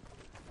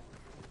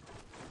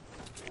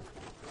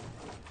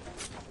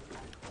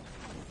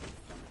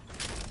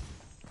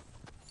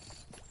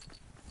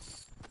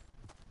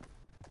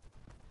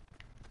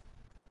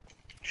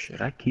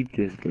 Should I keep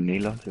this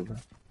grenade launcher, bro?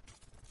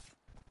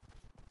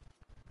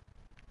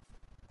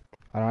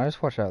 I don't know, I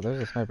just watch out.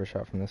 There's a sniper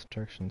shot from this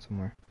direction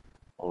somewhere.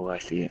 Oh, I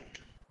see it.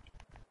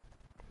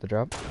 The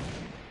drop?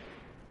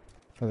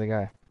 Or the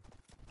guy?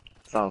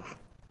 South.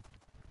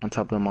 On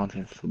top of the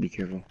mountains, so be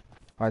careful.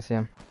 Oh, I see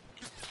him.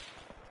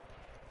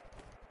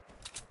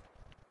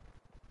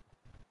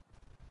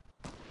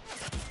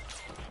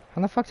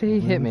 How the fuck did he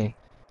hit me?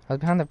 I was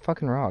behind the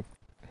fucking rock.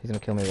 He's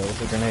gonna kill me though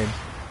with a grenade.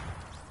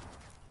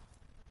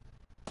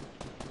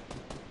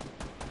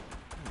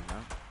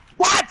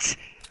 What?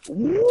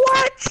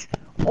 What?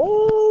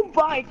 Oh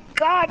my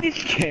god,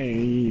 this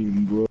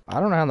game, bro. I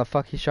don't know how the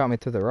fuck he shot me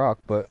through the rock,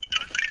 but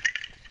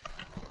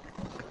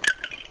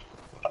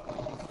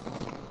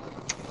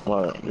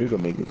Alright, we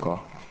gonna make a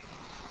call.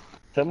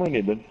 Tell me when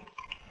you're done.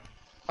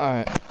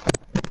 alright.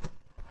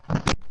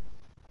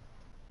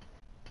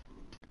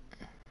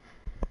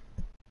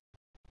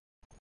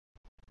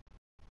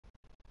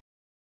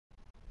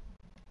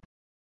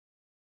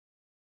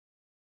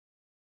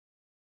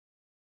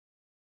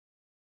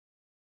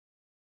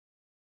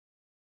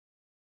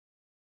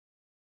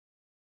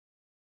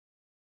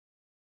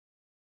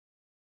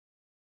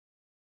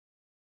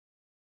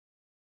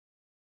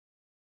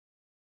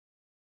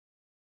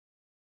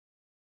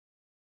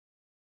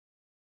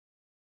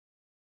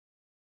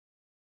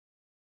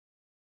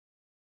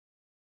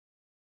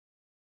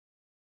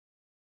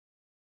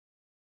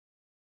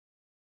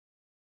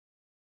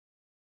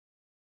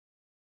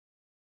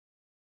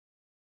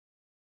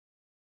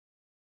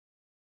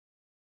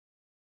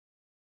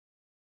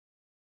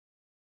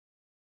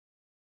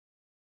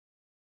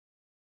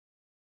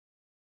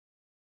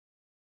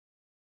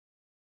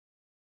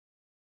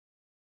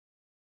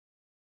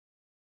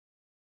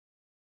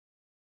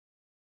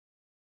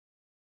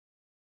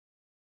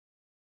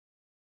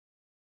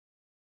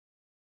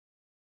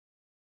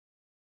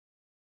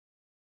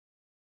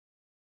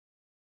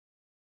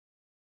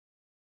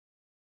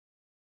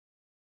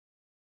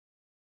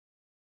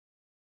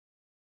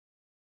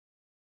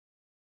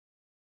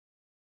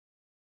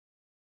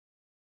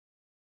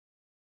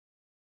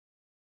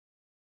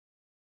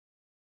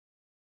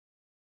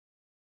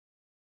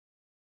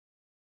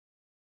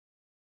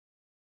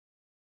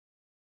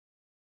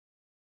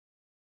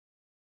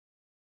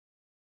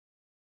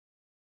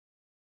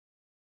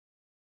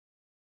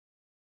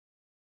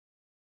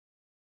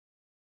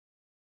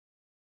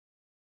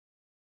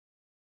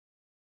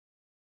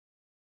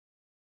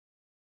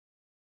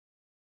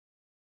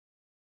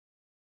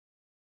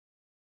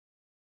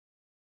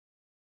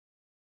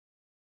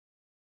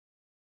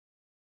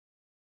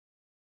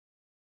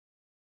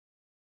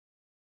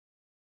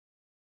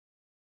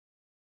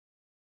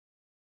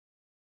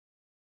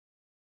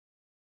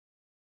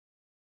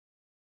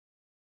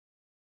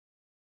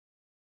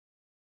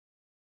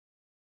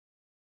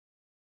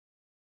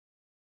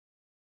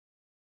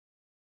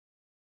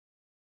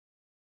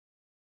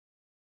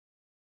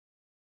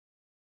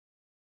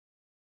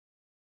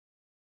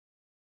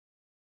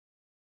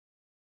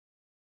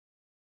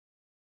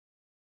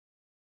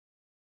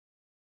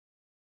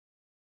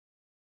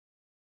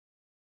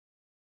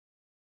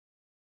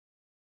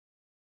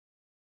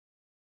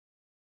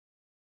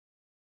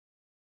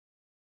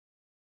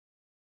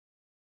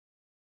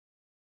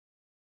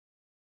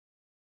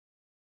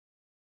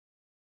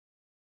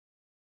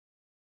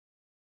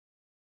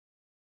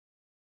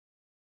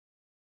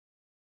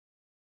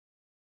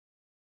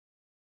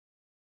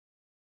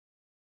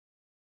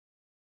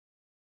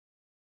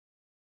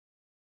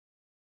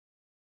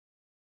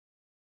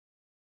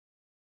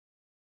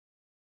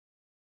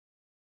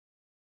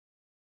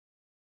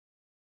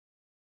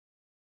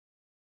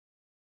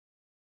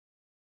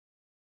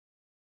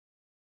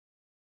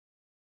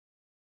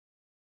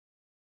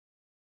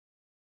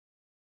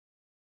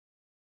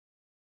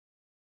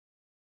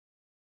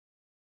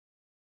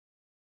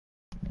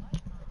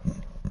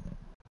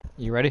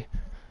 You ready?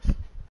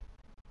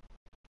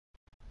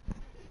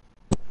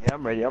 Yeah,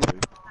 I'm ready, I'm ready.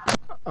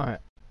 Alright.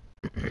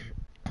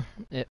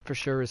 It for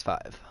sure is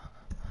 5.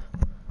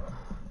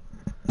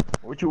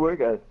 What you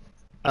work at?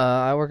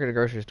 I work at a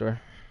grocery store.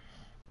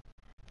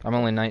 I'm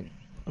only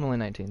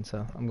 19,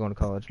 so I'm going to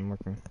college and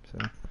working, so.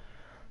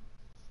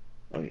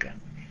 Oh yeah.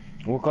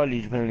 What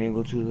college you planning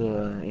to go to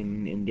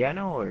in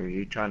Indiana, or are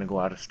you trying to go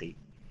out of state?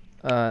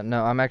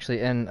 No, I'm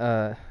actually in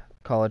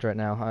college right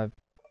now. I've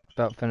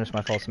about finished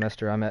my fall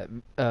semester. I'm at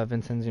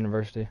Vincennes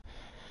University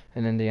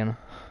in Indiana.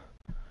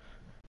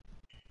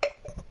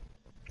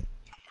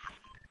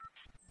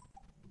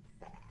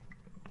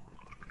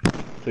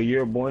 So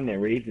you're born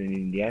and raised in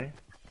Indiana?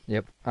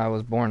 Yep, I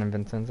was born in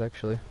Vincennes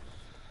actually.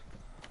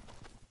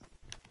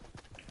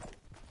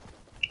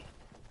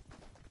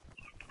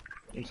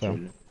 It's So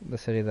chilling. the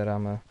city that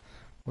I'm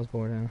was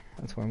born in.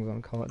 That's where I'm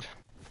going to college.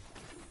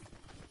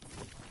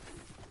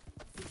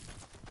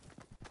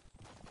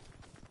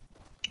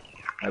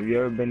 Have you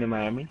ever been to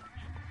Miami?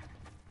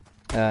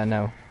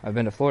 No, I've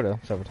been to Florida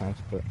several times,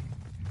 but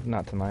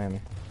not to Miami.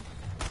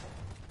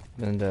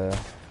 Been to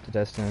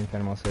Destin,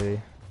 Panama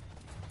City.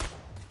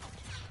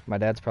 My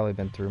dad's probably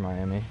been through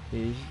Miami.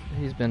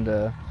 He's been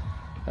to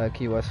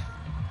Key West,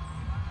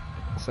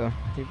 so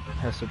he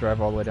has to drive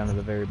all the way down to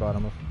the very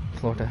bottom of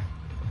Florida.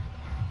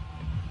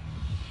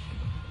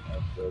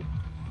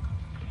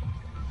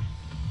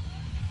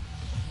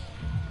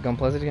 Going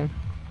Pleasant again?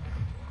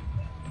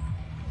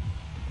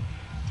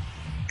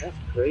 That's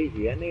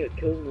crazy. That nigga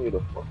killed me with a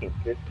fucking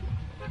pistol.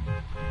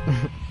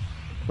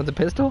 With a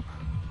pistol?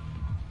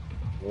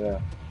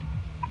 Yeah.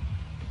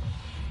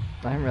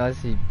 I didn't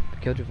realize he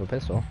killed you with a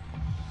pistol.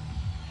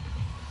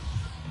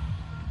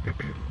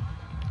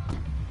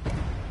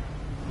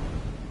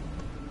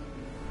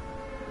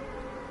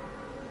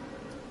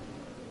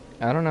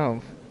 I don't know.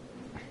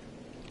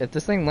 If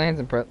this thing lands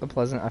in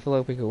Pleasant, I feel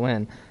like we could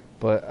win.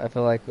 But I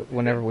feel like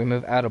whenever we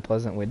move out of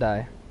Pleasant, we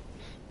die.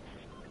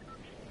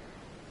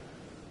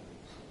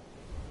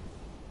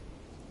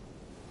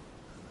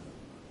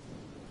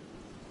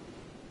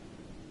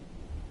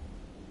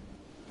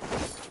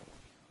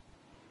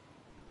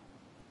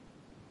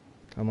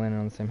 I'm landing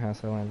on the same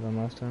house I landed on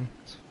last time.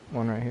 It's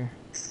one right here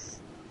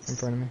in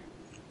front of me.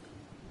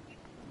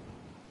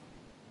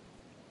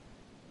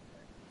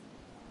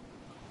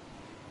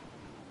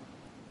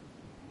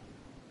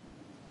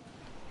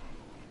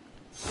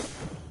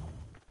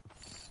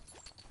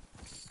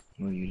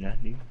 Were you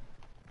landing?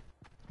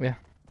 Yeah.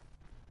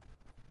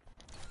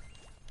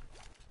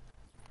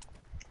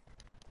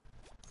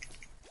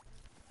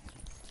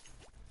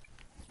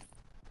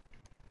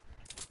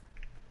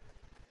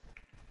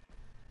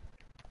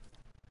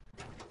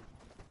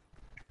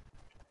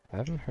 I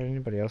haven't heard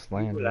anybody else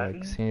land People or like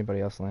landing? see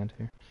anybody else land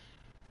here.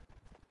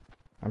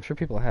 I'm sure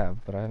people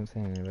have, but I haven't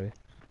seen anybody.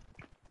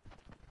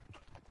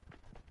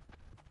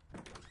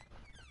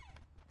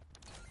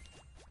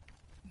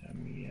 I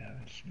mean, yeah,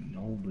 it's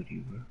nobody,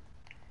 bro.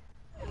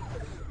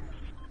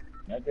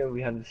 I think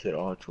we have to sit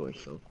all choice,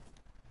 so.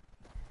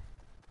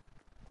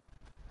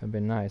 It'd be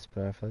nice,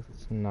 but I feel like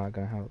that's not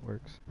gonna how it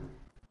works.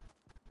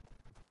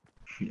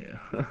 Yeah.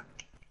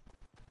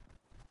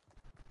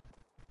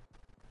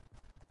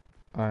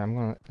 Alright, I'm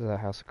going to the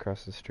house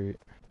across the street.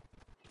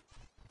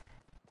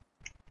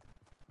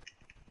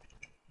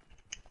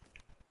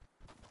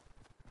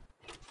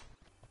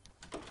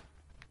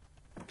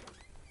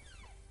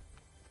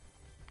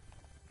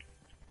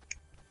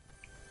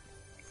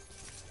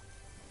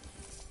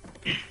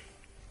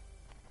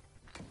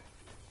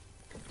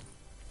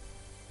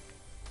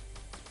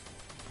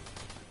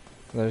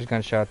 There's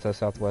gunshots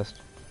southwest.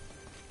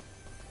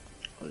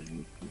 Oh,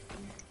 you people.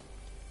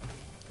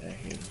 I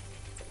hear him.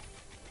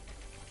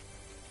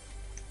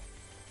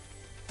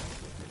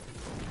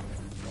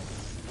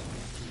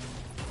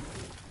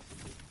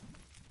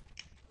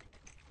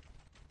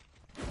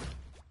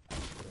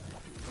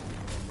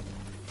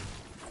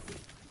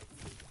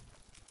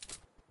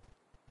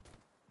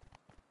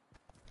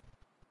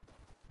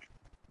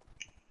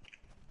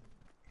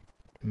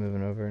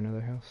 Moving over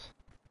another house.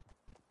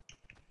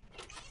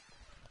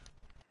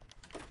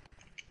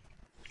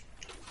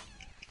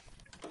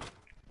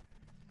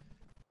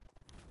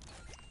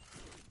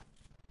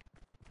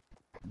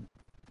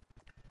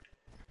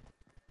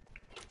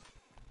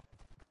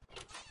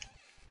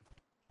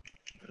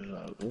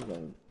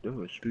 There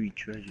was 3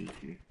 treasures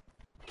here.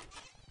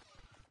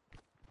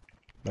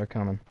 They're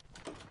coming.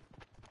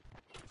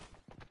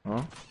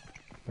 Huh?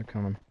 They're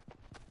coming.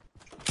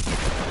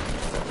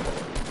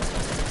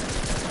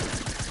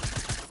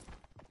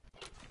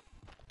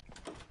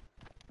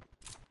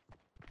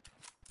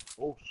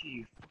 Oh shit,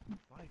 you fucking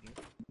fighting.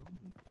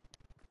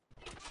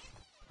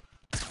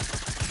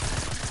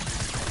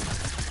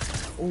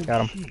 Oh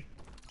Got him. shit.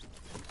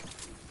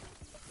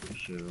 For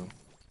sure.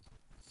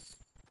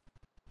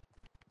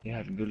 They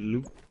had good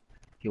loot.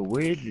 Yo,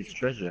 where is this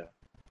treasure?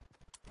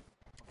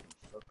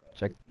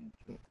 Check.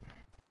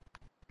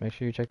 Make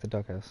sure you check the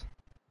duck house.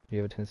 You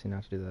have a tendency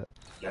not to do that.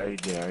 Yeah, I already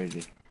did, I already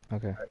did.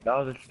 Okay. That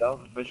was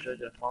the first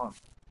treasure I found.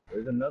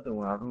 There's another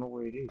one, I don't know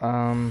where it is.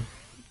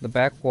 The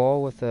back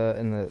wall with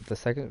in the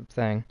second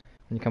thing,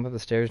 when you come up the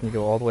stairs and you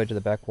go all the way to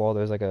the back wall,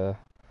 there's like a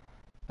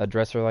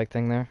dresser-like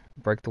thing there.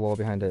 Break the wall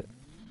behind it.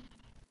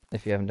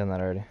 If you haven't done that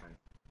already.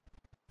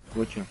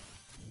 Which one?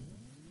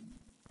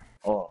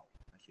 Oh,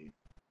 I see.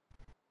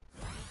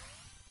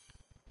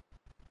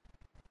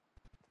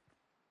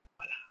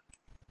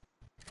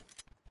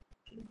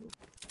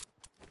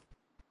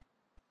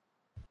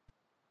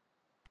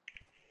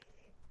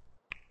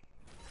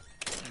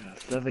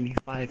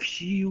 75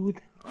 shield.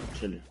 I'm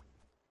chilling.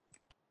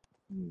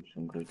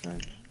 Some good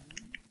times.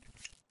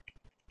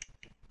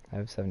 I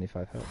have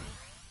 75 health.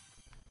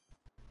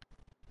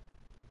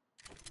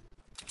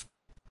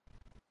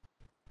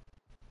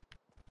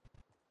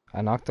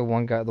 I knocked the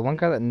one guy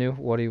that knew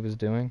what he was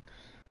doing.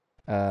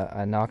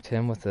 I knocked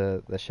him with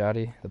the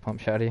shotty, the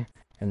pump shotty,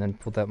 and then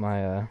pulled out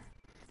my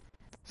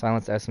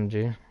silenced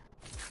SMG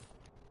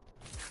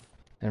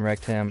and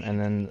wrecked him. And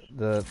then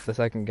the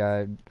second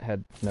guy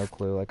had no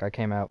clue. Like I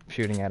came out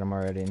shooting at him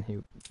already, and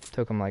he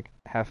took him like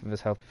half of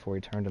his health before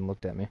he turned and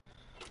looked at me.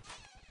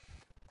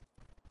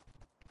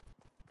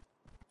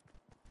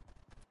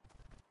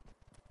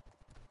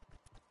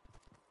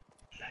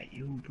 Is that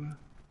you, bro?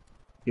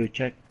 Yo,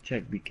 check,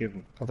 be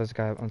careful. Oh, there's a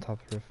guy on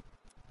top of the roof.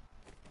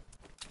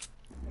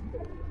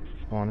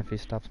 Hold on, if he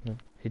stops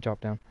moving. He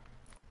dropped down.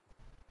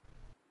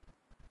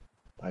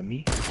 By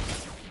me?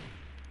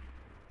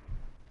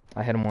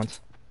 I hit him once.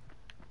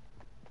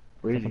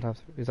 Where is he?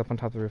 He's up on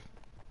top of the roof.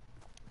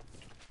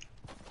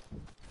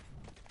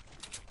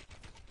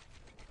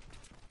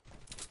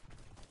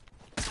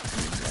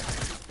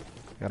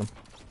 Got him.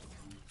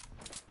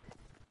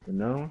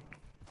 No?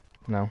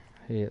 No,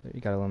 he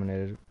got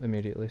eliminated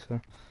immediately, so.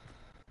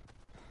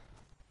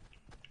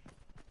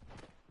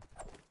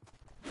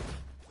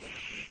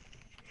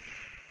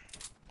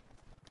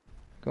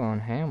 Going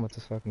ham with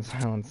this fucking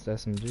silenced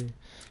SMG.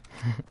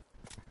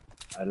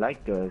 I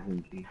like the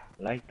SMG.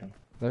 I like them.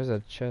 There's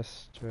a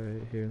chest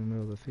right here in the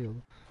middle of the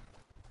field.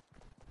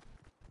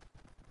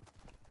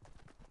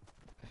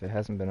 If it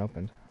hasn't been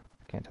opened.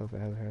 I can't tell if it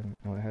has or hasn't.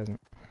 No, it hasn't.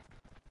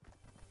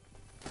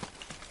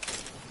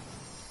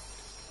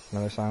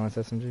 Another silenced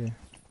SMG.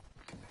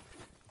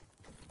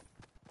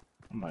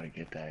 I'm about to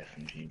get that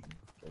SMG.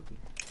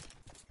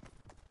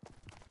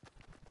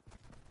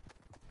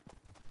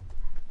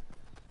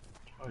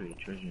 Probably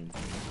treasure in here.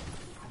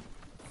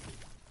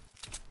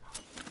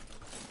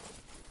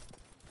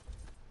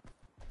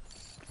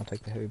 I'll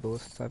take the heavy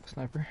bullets type of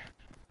sniper.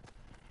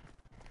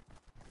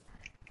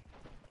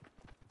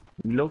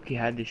 We low-key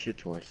had this shit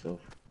to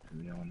ourselves, to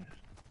be honest.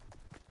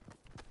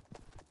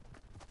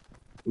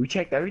 We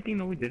checked everything?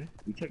 No, we didn't.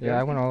 We checked Yeah, everything.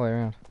 I went all the way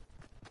around.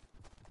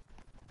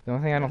 The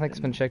only thing I don't think's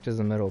been checked is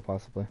the middle,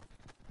 possibly.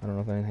 I don't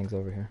know if anything's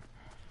over here.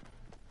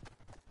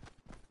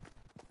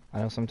 I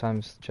know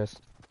sometimes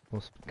chests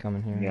will come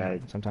in here, Yeah,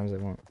 and sometimes they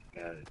won't.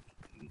 Yeah,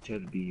 it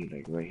should be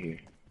like right here.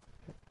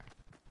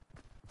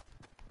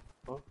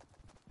 Oh,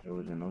 there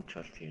was no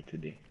chest here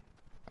today.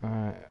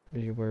 Alright,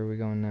 where are we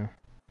going now?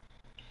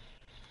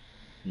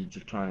 You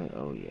just trying to,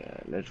 oh yeah,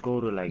 let's go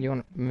to like, You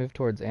want to move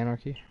towards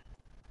Anarchy?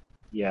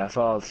 yeah,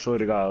 I swear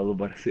to God, I was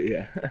about to say,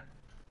 yeah.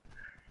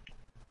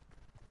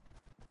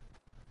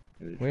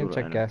 We didn't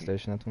check gas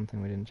station, that's one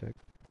thing we didn't check.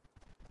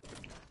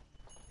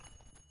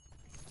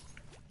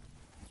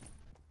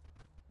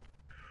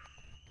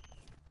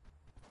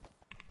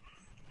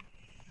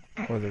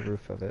 Or the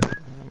roof of it.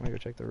 I'm gonna go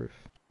check the roof.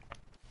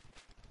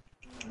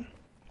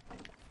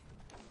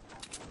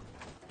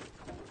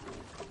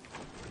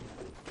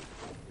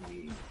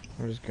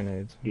 Or just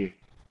grenades. Here,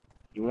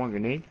 you want a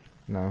grenade?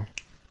 No.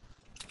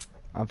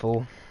 I'm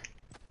full.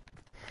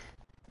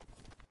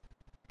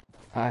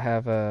 I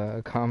have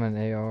a common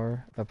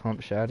AR, a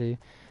pump shotty,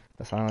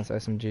 a silenced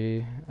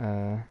SMG,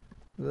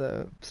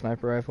 the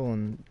sniper rifle,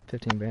 and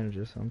 15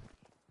 bandages. So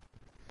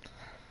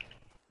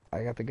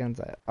I got the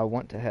guns I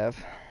want to have.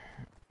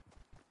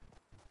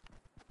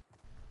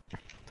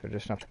 They're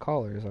just not the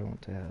callers I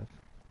want to have.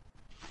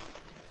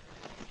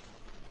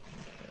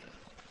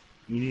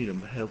 You need a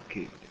health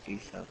kit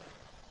ASAP.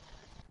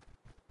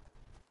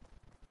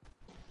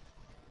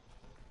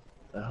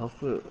 A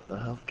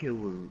health kit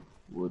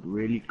would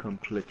really come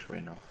clutch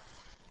right now.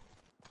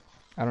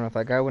 I don't know if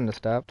that guy wouldn't have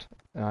stopped,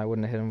 and I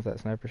wouldn't have hit him with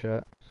that sniper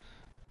shot.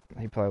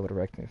 He probably would have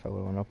wrecked me if I would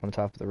have went up on the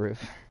top of the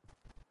roof.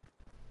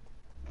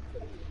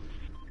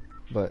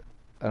 But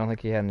I don't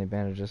think he had any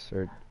bandages,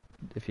 or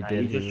if he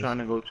did, He's just trying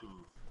to go to.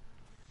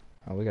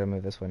 Oh, we gotta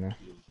move this way now.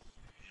 Yeah,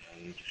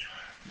 he just.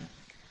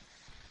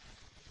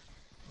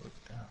 What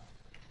the hell?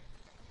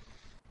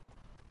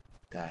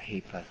 God, I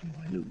hate passing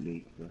my loot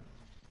late, bro.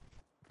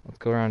 Let's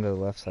go around to the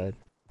left side.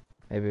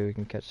 Maybe we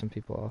can catch some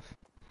people off.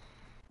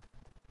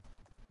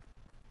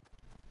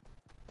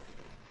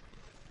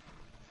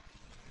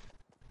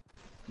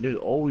 There's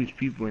always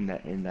people in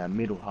that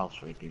middle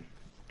house right there.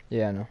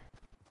 Yeah, I know.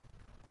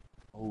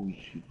 Always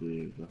people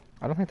there, bro.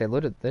 I don't think they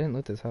looted. They didn't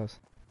loot this house.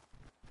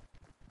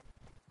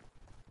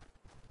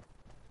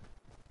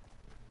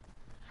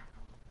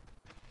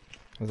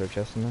 Was there a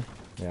chest in there?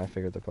 Yeah, I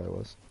figured there probably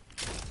was.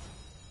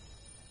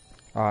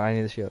 Oh, I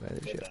need a shield. I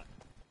need a shield.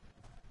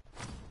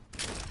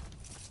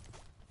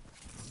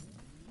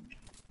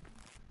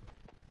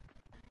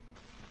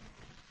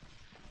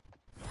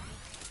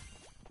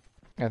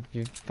 If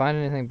you find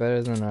anything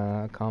better than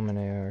a common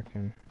AR,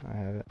 I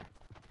have it.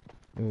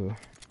 Ooh.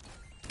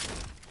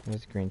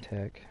 There's green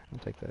tech. I'll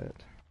take that.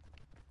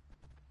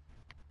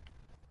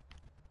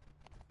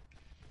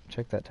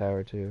 Check that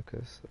tower too,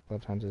 because a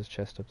lot of times there's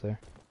chest up there.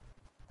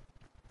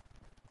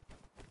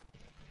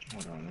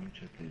 Hold on, let me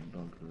check this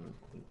bunker real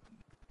quick.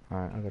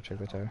 Alright, I'll go check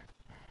the tower.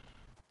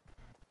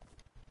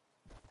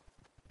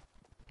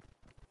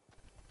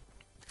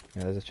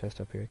 Yeah, there's a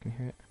chest up here, I can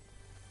hear it.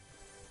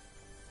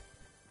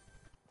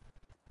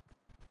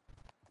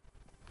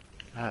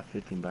 I have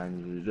 15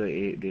 bandages.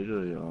 There's a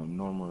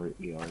normal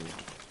AR.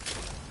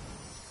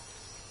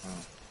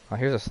 Oh,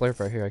 here's a slurp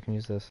right here, I can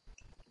use this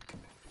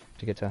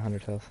to get to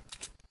 100 health.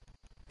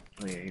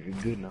 Oh yeah, you're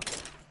good now.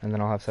 And then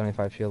I'll have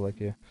 75 shield like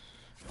you.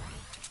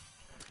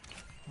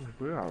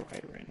 We're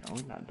alright right now.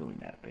 We're not doing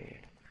that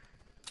bad.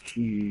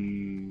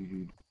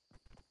 Shoot.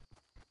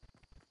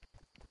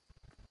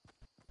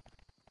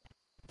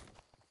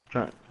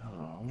 Hold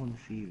on, I want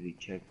to see if they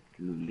checked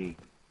the lake.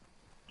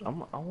 I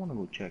want to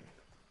go check.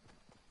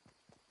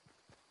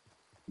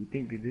 You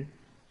think they did?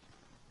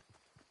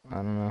 I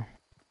don't know.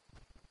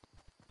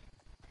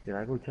 Did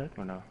I go check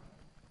or no?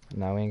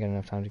 No, we ain't got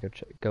enough time to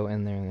go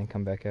in there and then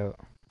come back out.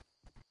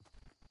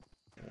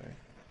 Alright.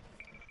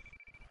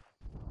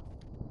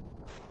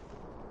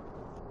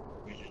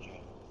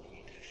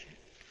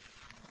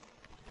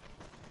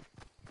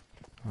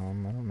 I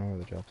don't know where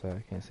the drop's at.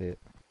 I can't see it.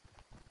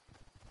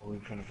 Oh, in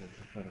front of us,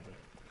 in front of us.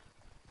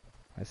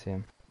 I see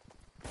him.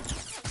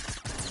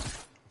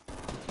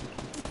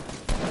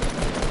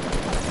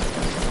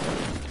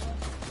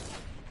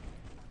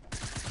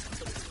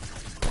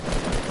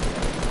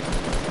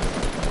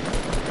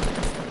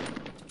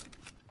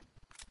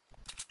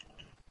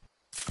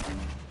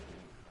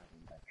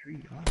 Tree,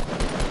 huh?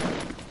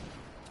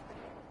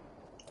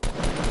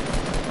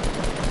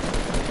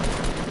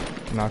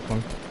 Knocked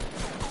one.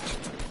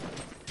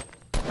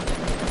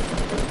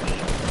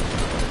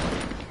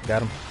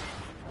 Got him.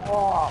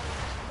 Oh,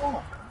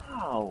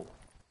 wow.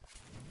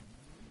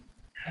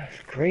 That's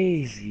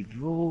crazy,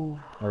 bro.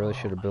 I really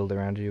should have built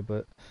around you,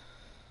 but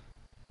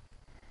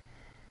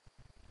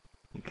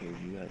Okay,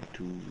 you got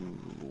 2,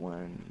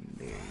 1,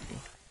 there you go.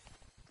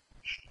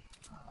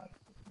 Oh,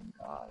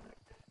 God.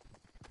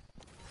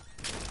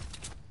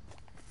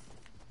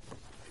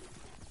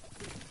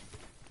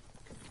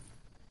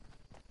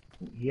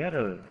 He had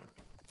a...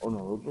 Oh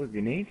no, those were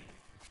grenades?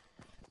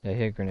 yeah,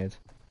 he had grenades.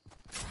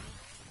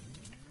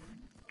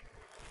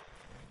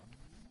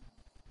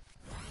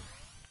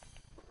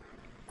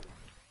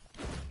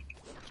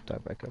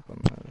 Start back up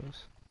on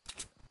those.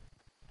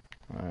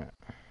 Alright.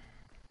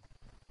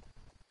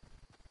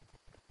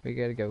 We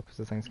gotta go because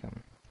the thing's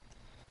coming.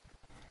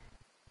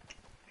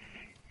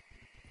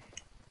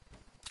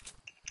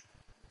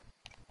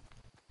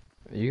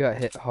 You got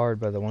hit hard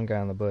by the one guy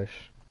on the bush.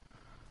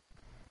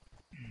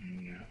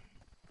 Yeah.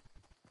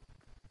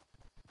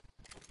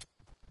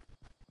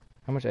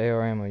 How much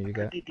AR ammo you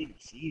got? They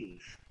didn't see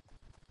us.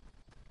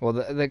 Well,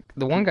 the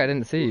one guy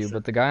didn't see you,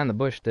 but the guy on the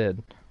bush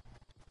did.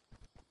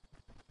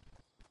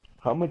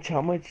 How much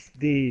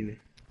did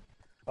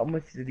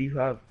you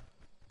have?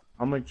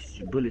 How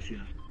much bullets you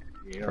have?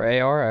 Yeah. For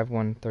AR, I have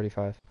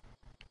 135.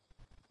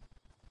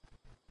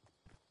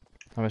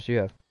 How much do you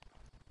have?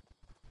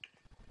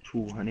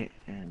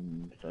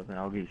 207.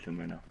 I'll give you some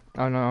right now.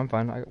 Oh no, I'm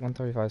fine.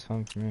 135 is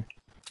fine for me.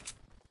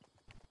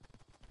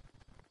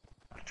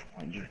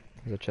 200.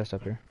 There's a chest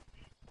up here.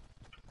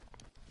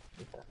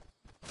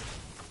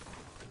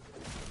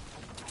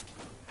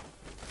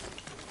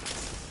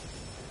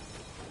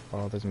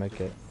 Oh, there's a med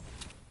kit.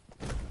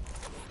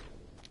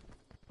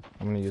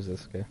 I'm gonna use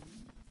this, okay?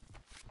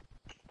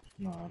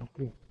 No, I don't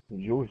care.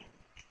 It's yours.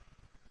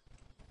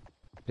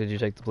 Did you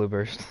take the blue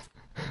burst?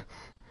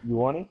 You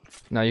want it?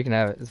 No, you can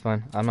have it. It's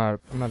fine. I'm not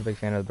a big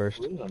fan of the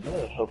burst. There's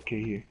another health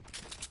kit here.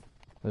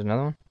 There's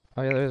another one?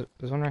 Oh yeah,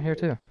 there's one right here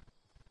too.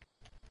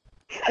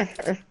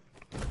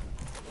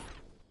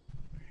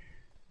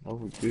 Oh,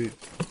 we're good.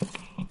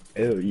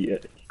 Hell yeah.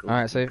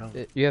 Alright, so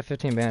you have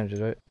 15 bandages,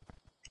 right?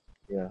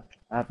 Yeah,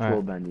 I have 12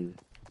 Alright. bandages.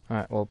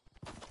 Alright, well,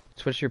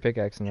 switch to your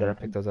pickaxe and Shut then up.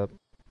 pick those up.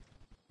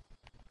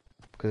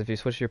 Because if you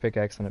switch to your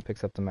pickaxe, then it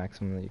picks up the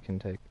maximum that you can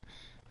take.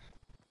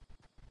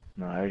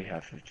 No, I already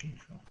have 15,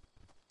 so.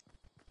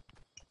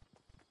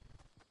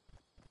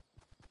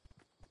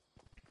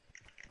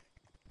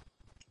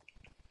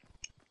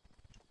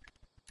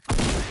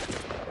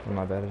 Oh,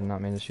 my bad, I did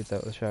not mean to shoot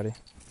that with a shotty.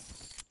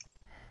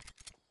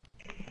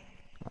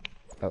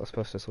 That was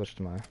supposed to switch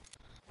to my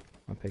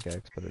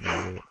pickaxe, but it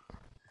didn't do it.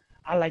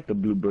 I like the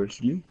blue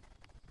burst. You?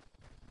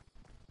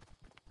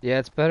 Yeah,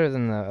 it's better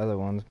than the other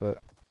ones, but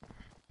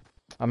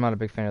I'm not a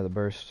big fan of the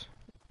burst,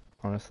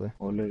 honestly.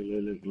 Oh,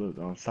 look,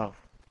 on south.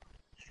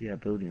 See that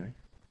building, right?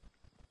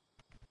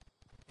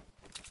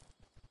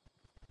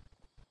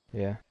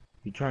 Yeah.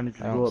 You trying to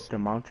just I don't go s- up the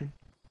mountain?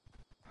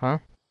 Huh?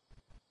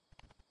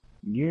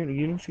 You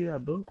don't see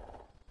that boat?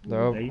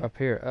 They're up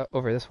here,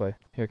 over this way.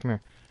 Here, come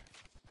here.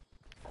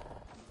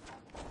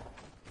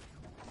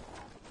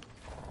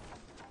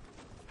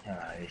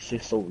 It's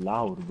just so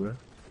loud, bro.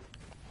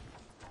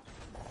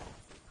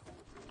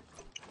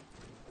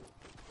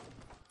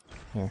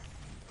 Here.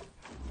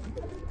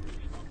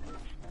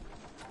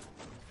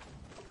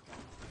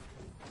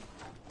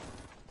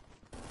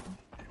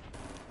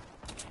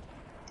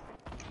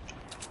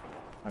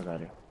 I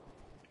got it.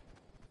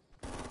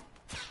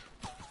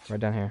 Right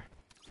down here.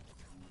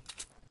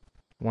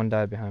 One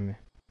died behind me.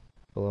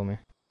 Below me.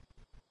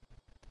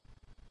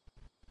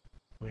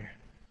 Where?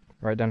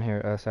 Right down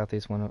here,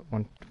 southeast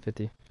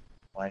 150.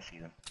 Oh, I see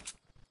them.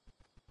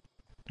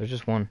 There's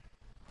just one.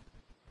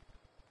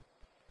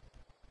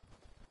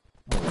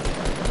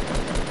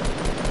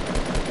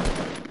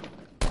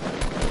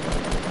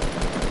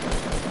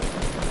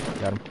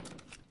 Got him.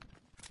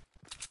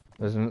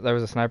 There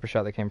was a sniper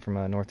shot that came from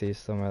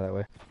northeast, somewhere that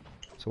way.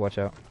 So watch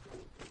out.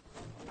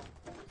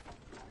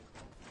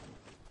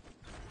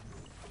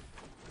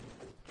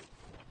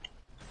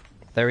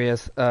 There he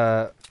is.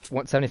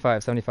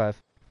 175, 75.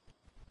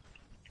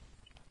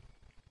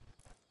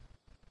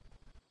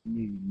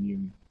 Near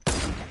me.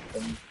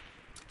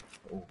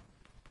 Oh.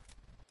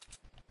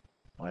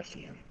 Oh, I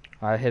see him.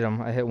 I hit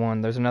him. I hit one.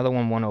 There's another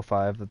one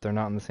 105 that they're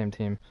not on the same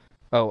team.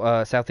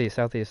 Oh, southeast,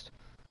 southeast.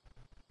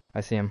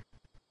 I see him.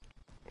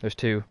 There's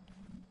two.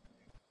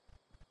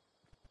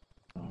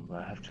 Oh, but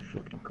I have to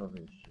fucking cover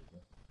this shit, bro.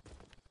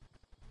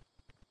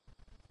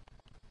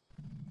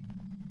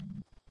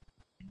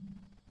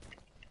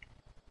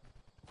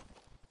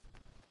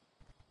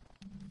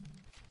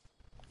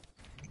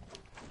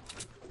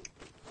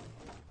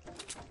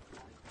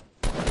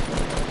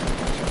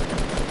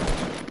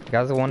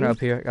 Got the one up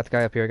here. Got the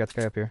guy up here. Got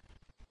the guy up here.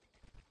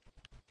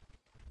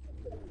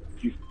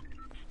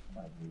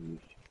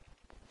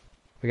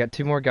 We got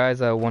two more guys,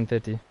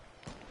 150.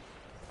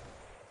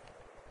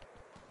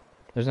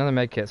 There's another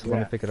med kit, so let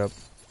me pick it up.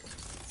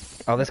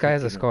 Oh, this guy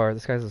has a scar.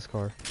 This guy has a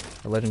scar.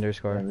 A legendary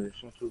scar. Yeah,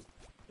 there's one too.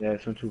 Yeah,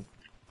 there's one too.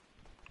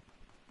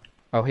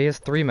 Oh, he has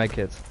 3 med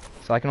kits.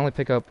 So I can only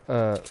pick up,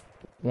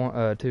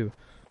 two.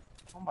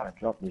 I'm about to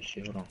drop this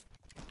shit, hold on.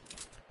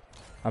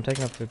 I'm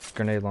taking up the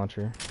grenade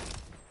launcher.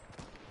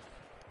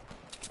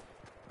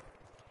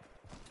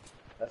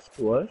 That's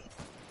to us?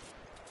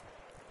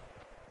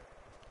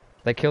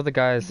 They killed the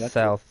guys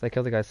south. They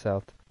killed the guys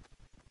south.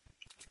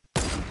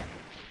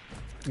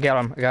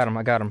 Got him. I got him.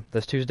 I got him.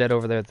 There's 2's dead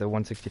over there at the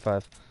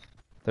 165.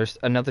 There's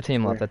another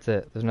team left. That's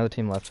it. There's another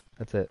team left.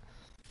 That's it.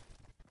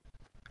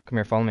 Come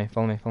here. Follow me.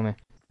 Follow me. Follow me.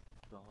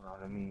 Hold on,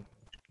 let me...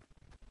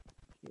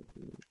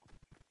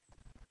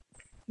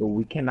 Bro,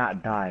 we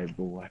cannot die,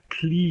 bro.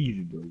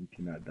 Please, bro, we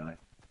cannot die.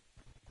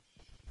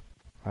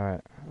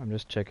 Alright. I'm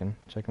just checking.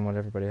 Checking what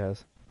everybody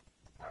has.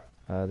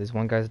 These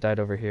one guys died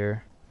over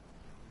here.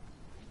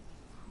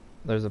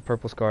 There's a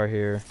purple scar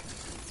here.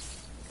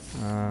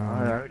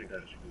 I already got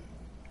a screw.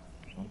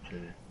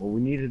 Okay. What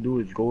we need to do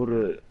is go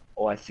to...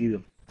 Oh, I see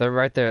them. They're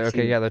right there.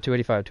 Okay, yeah, they're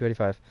 285.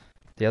 285.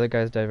 The other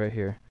guys died right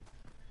here.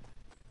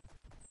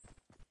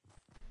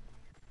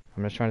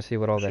 I'm just trying to see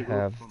what all they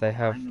have. They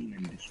have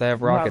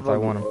rockets. I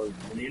want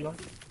them.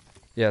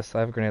 Yes, I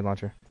have a grenade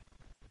launcher.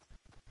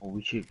 Oh,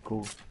 we should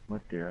go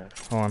right there.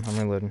 Hold on, I'm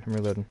reloading. I'm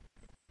reloading.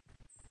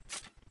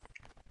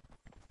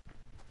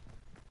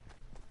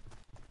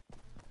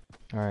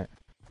 Alright.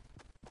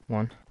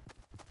 1,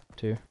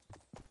 2,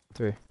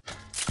 3.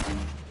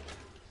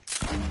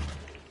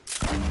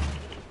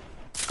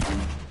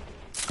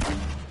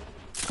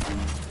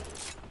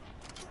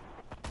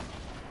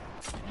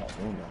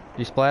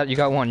 You splat? You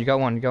got one. You got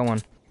one. You got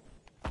one.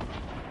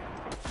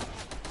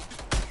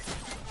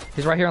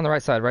 He's right here on the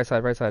right side. Right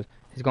side. Right side.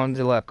 He's going to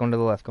the left. Going to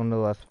the left. Going to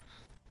the left.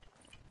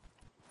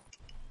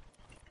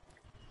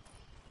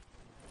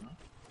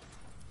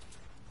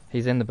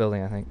 He's in the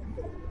building, I think.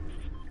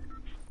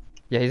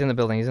 Yeah, he's in the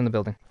building. He's in the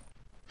building.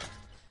 I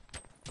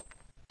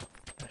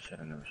should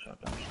have never shot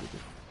down stupid.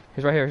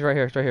 He's right here. He's right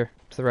here. He's right here.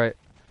 To the right.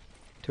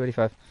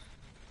 285.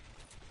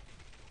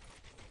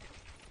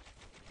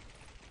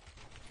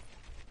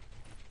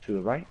 To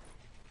the right?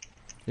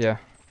 Yeah.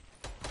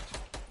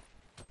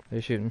 Are you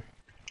shooting?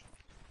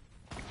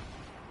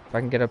 If I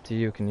can get up to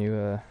you, can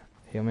you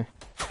heal me?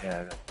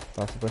 Yeah,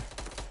 Possibly.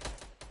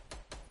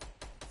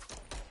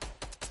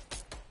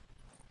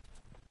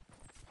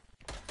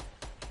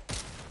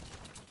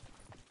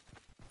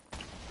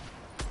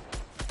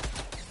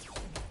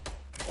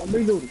 I'm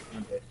reloading.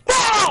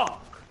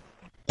 Fuck!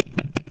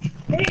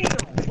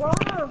 Damn, bro!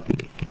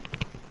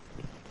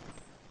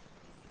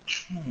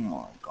 Oh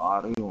my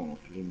god, I don't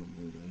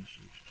remember that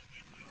shit.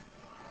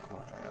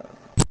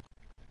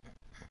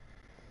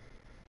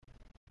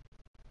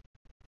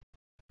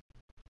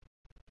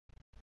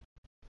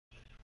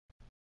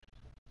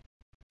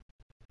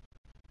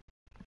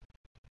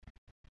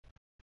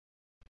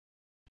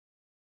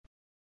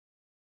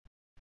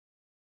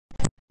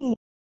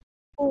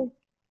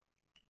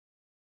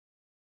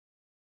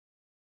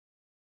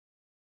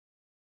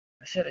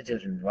 I should have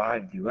just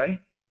revived you, right?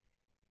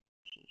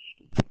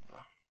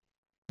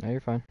 No, you're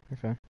fine. You're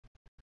fine.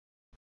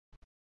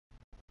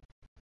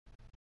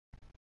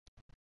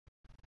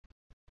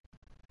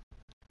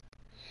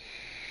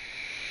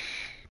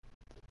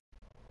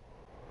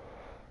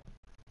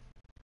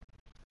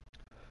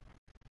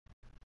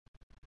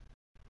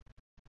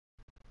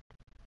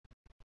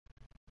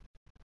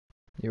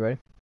 You ready?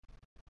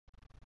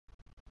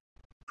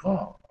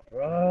 Fuck,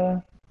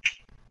 bruh.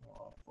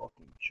 Oh,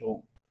 fucking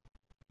choke.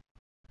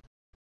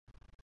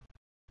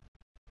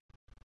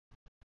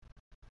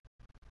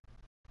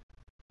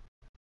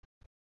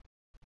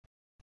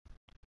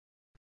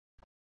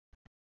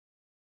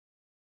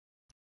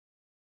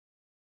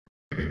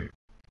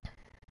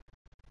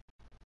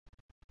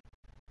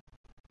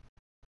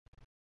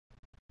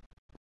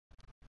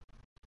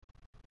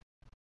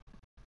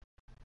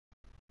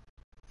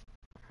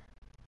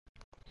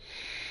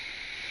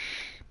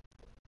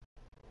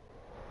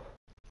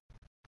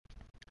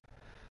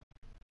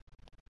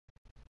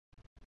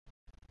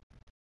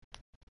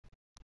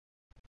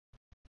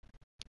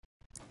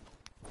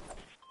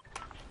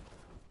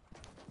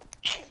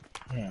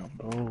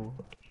 bro.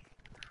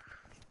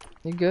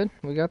 You good?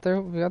 We got there.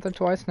 We got there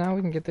twice now.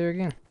 We can get there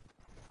again.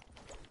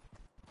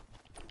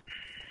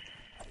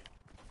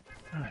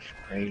 That's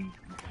crazy. Man.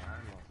 I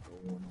lost the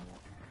 1-1.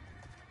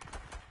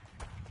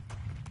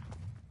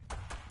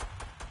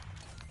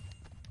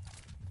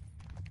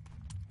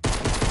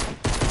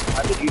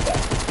 How did you die? I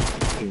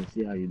didn't even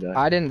see how you died.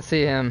 I didn't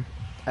see him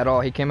at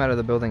all. He came out of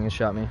the building and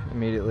shot me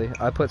immediately.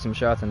 I put some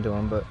shots into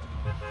him, but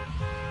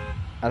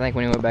I think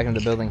when he went back into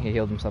the building, he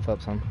healed himself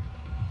up some.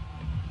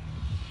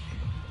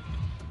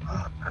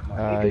 Come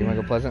on, You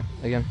wanna go Pleasant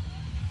again?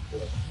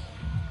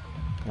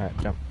 Alright,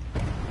 jump.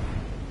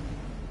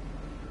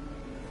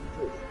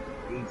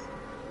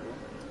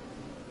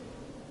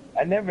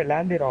 I never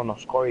landed on a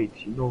score 8,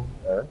 you know.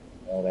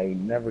 I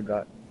never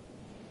got.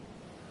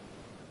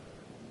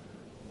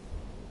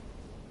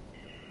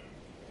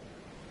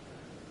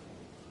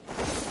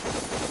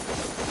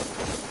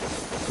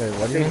 Wait,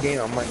 what do you This mean?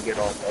 game I might get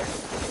off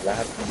right. I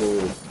have to go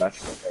to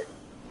basketball right.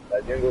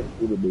 I didn't go to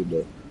school today,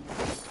 but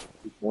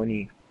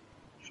 220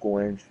 school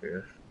ends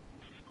first.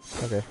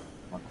 Okay.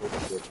 My coach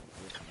said,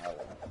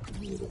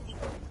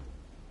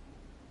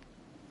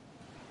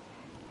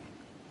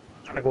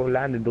 trying to go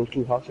land in those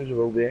two houses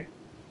over there.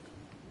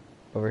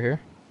 Over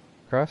here?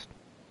 Crossed?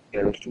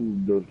 Yeah, those two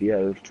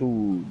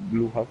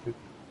blue houses.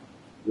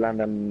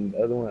 Land on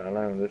the other one, I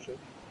land on this one.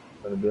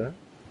 Gonna do that?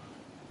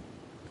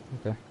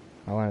 Okay.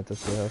 I'll land at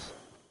this blue house.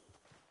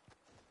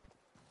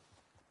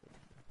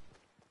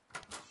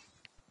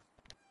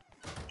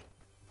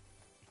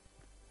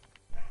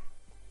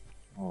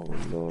 Oh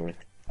Lord.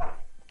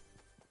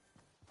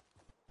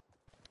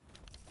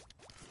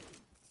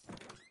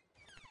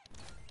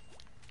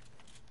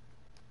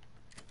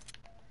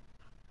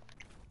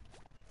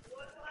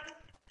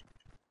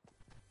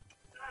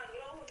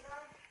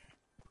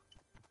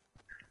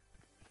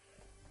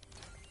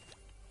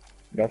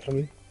 Got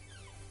something?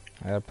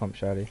 I got a pump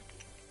shotty.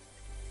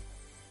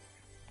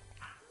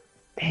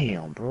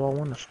 Damn, bro, I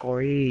want to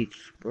score 8s,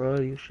 bro.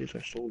 These shits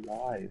are so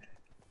live.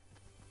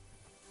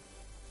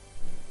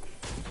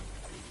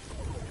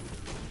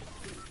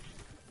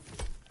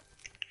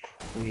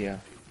 Oh yeah.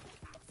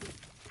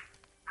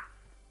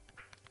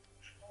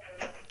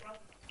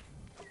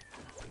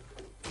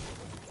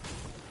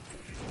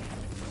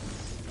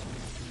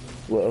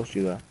 What else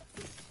you got?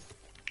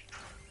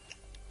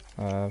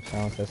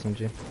 Silenced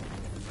SMG.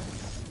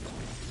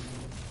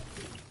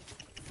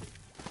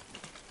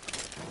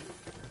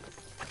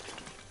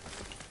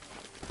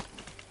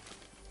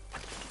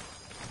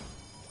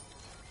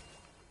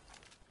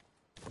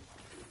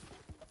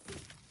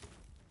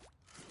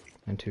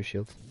 And 2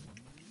 shields.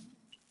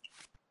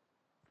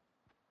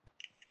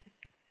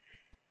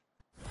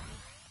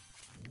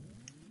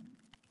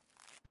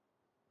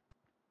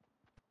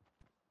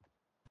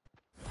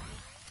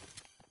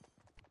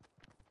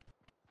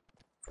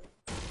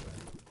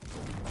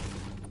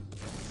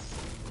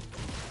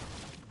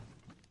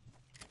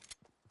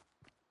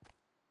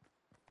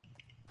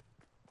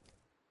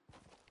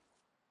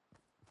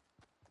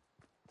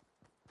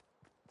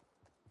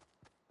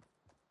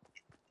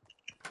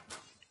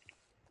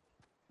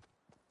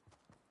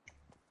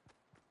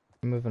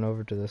 I'm moving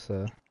over to this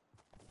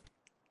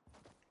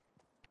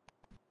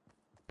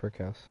brick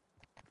house.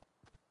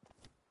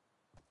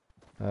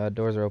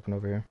 Doors are open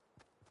over here.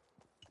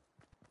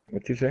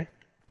 What you say?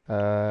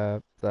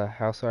 The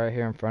house right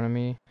here in front of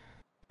me.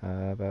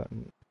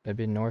 It'd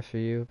be north for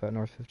you, about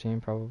north 15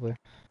 probably.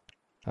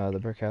 The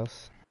brick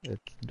house. The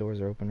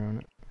doors are open around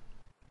it.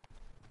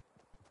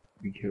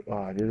 Be careful.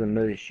 Ah, there's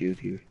another shield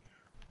here.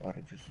 Why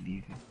did I just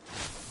leave it?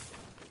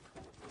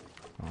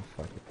 Oh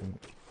fuck it.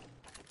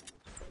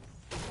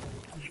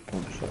 Just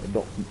pump shot.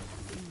 Don't.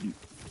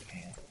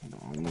 Damn. No,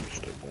 I'm gonna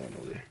start going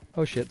over there.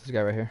 Oh shit, this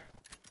guy right here.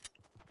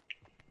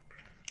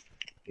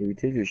 If we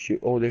take this shield.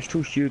 Oh, there's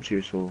 2 shields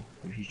here, so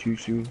if he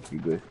shoots you,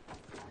 you're good.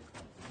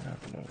 No.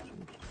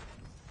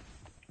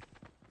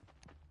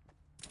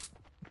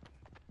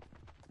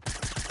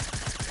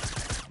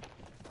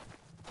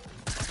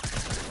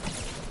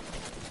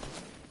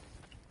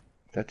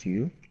 That's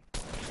you?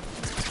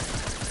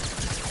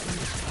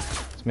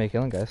 It's me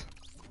killing guys.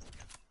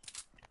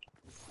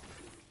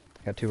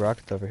 Got 2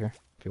 rockets over here,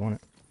 if you want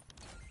it.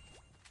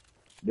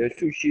 There's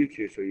 2 shields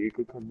here, so you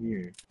could come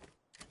here.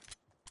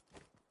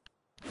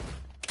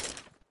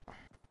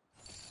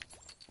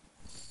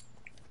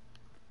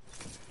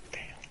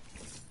 Damn.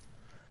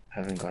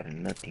 Haven't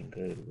gotten nothing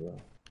good, bro.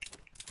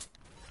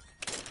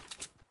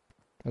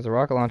 There's a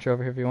rocket launcher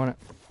over here if you want it.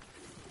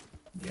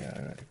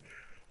 Yeah.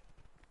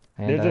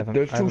 And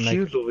There's 2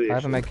 shields over there. I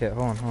have a med kit.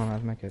 Hold on, I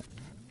have a med kit.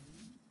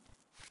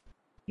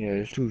 Yeah,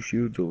 there's 2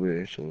 shields over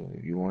there, so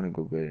if you want to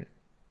go get it.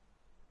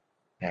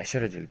 Yeah, I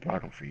should have just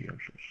brought them for you. I'm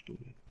so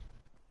stupid.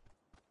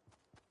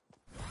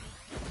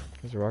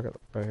 There's a rocket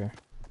right here.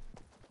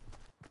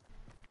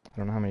 I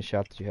don't know how many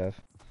shots you have.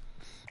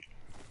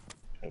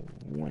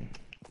 1.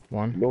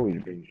 1? Lower the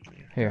base.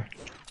 Here.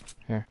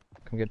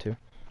 Come get 2.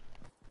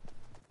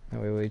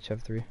 That way we each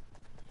have 3.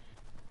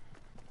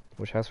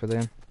 Which house were they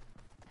in?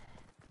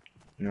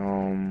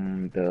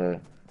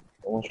 The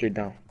one straight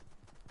down.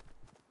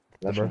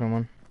 The Last one. broken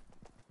one?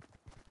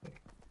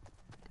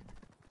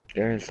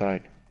 They're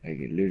inside. Like,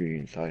 literally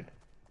inside.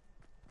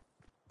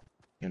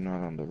 They're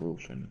not on the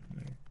roofs or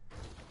anything.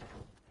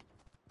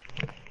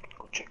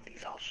 Go check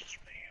these houses,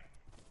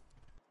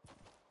 man.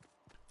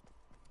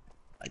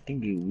 I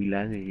think we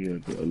landed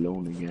here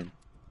alone again.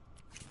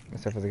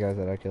 Except for the guys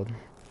that I killed.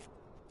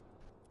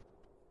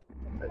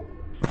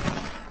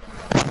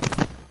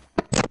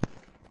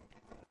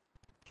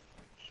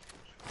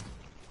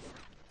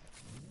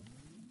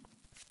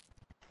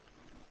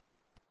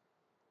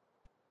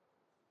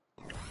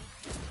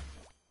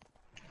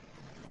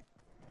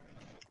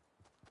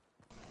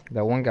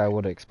 That one guy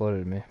would have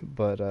exploded me,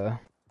 but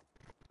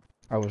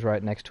I was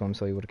right next to him,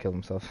 so he would have killed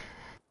himself.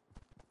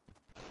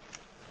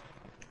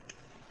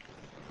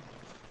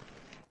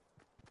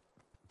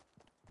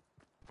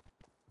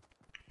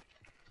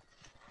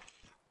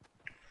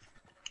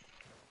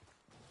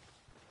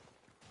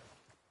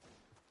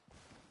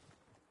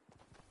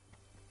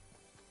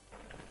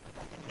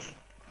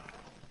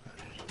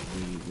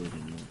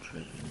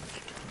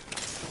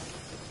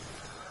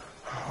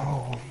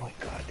 Oh my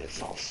god,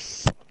 this all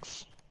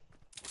sucks.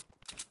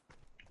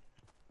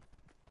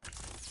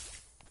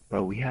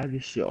 Bro, we have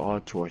this shit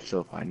all to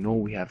ourselves. I know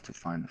we have to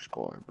find a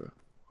score, bro.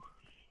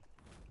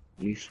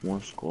 At least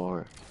one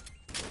score.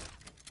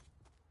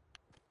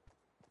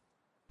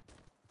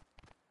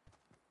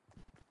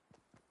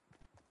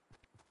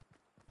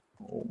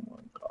 Oh my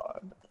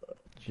god.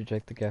 Did you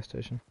check the gas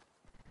station?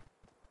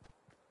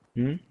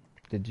 Hmm?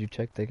 Did you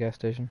check the gas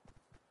station?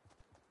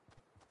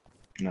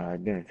 Nah, I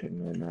didn't check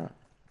no, nah.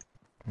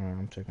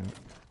 I'm checking it.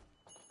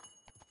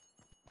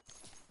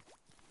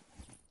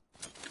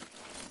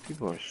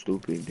 People are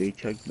stupid. They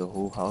check the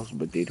whole house,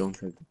 but they don't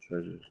check the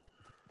treasures.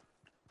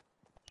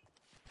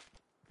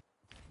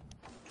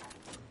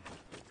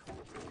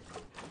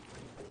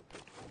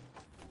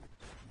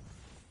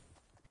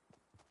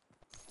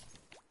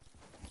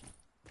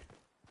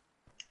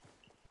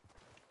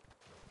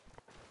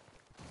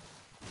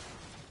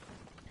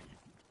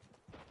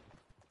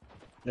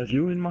 Is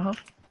you in my house?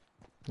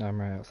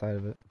 I'm right outside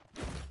of it.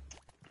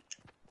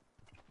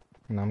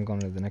 And I'm going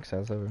to the next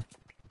house over.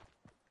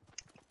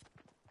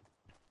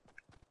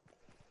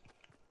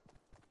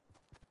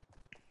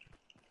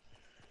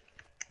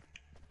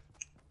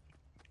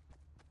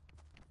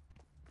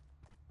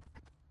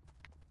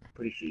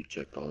 Pretty sure you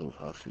checked all those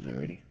houses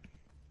already.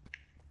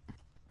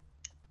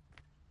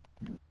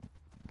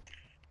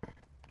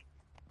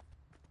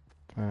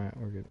 Alright,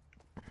 we're good.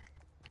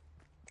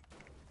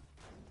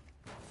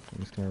 I'm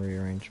just gonna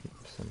rearrange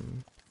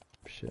some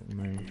shit in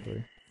my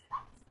inventory.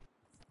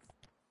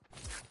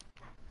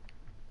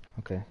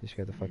 Okay, you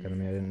scared the fuck out of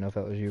me. I didn't know if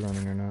that was you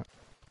running or not.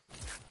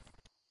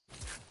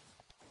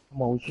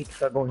 Come on, we should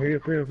start going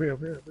here.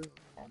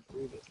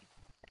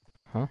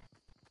 Huh?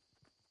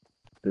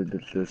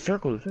 The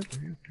circle, the circle.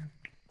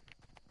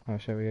 Oh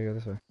shit, we gotta go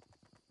this way.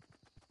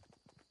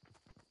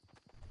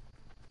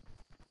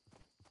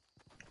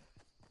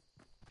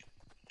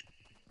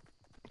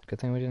 Good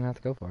thing we didn't have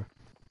to go far.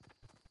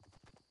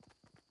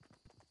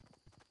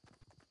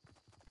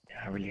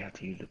 Yeah, I really have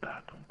to use the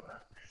bathroom, bro.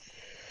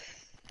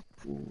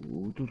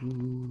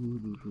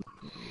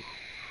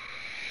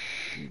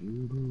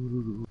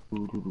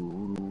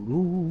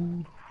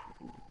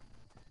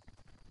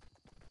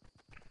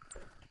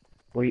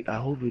 Wait, I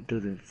hope it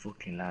doesn't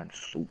fucking land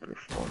super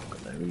far,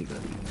 cause I really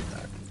gotta use the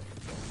bathroom.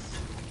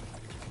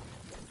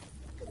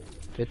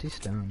 50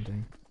 stone,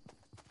 dang.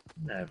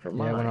 Never Yeah,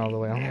 mind. I went all the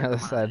way on the other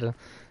side.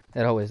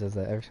 It always does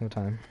that every single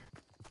time.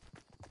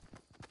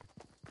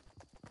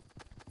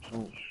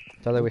 So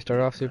It's either we start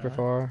off stupid, super man.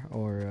 far,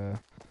 or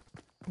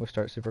we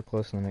start super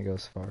close and then it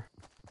goes far.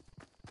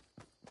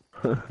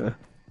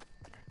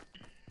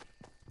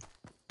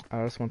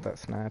 I just want that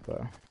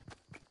sniper.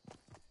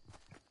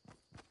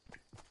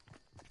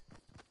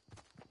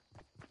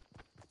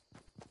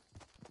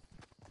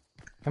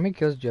 How many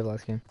kills did you have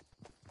last game?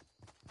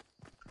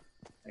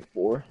 Like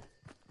 4?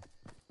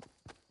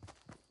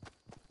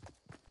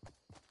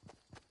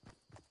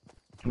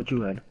 What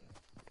you had?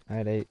 I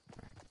had 8.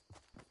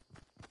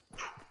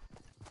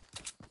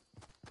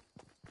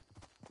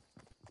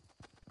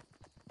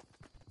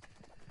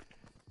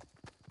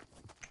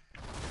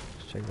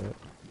 Let's check that.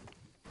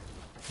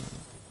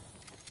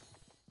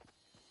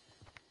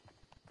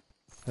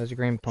 There's a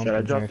green pump Should I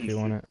in here drop if these you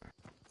want it.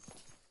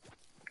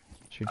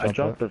 Should I you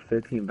drop dropped the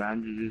 15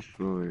 bandages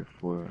for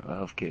a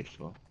health kit,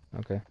 so that?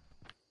 Okay.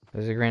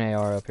 There's a green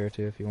AR up here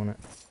too if you want it.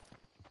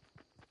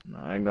 no,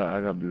 I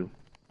got blue.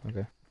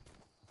 Okay.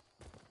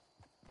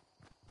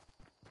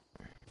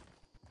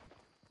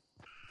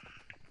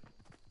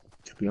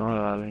 To be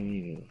honest, all I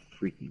need is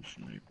a freaking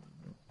sniper.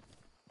 Bro.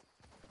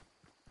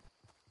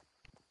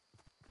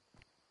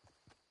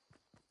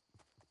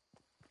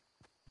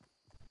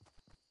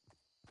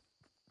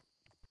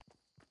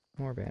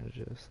 More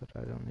bandages that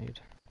I don't need.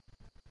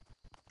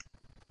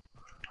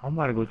 I'm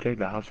about to go check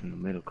the house in the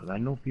middle, cause I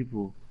know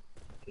people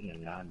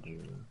didn't land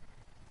there.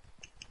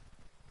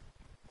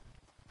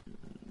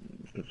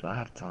 Because I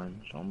have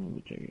time, so I'm gonna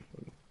go check it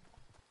for you.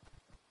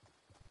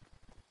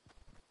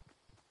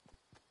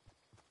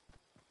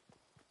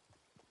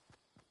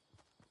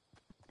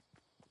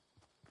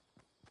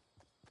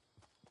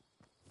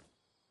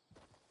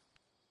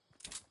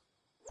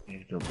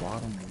 It's the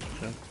bottom of the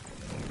check.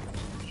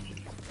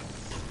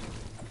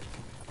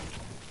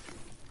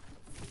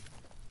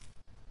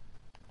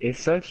 It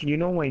sucks, you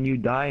know when you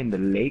die in the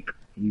lake,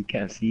 you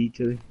can't see each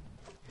other?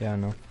 Yeah, I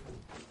know.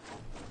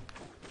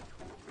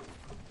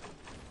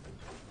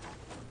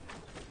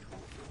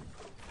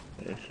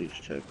 Let's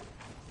just check.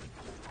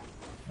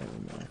 Never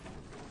mind.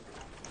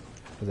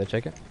 Did they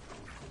check it?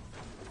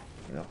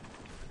 Yeah.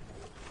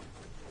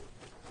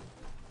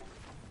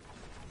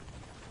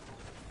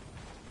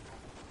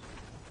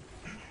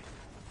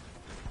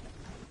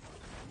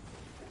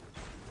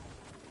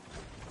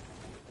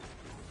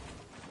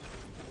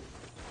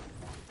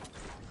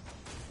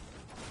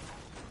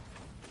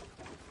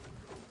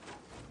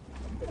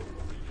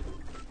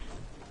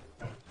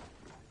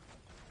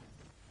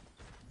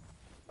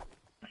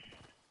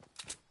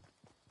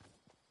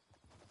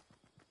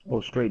 Oh,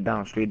 straight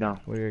down, straight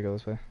down. We gotta go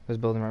this way. There's a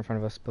building right in front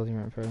of us. Building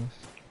right in front of us.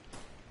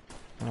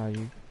 Oh,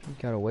 you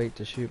gotta wait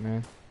to shoot,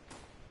 man.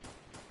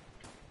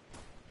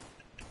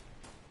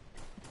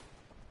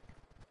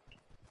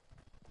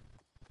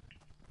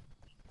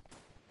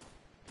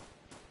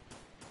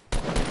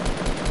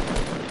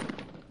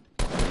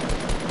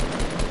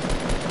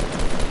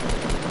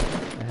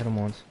 I hit him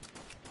once.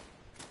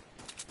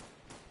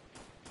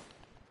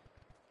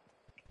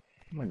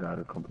 Oh my god,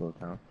 a couple of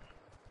times.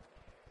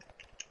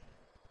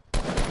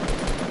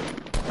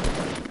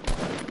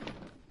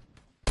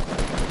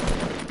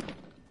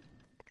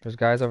 There's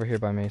guys over here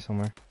by me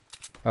somewhere.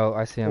 Oh,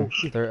 I see them. Oh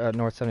shit. They're at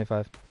North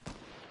 75.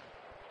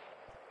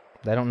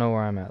 They don't know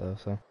where I'm at though,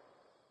 so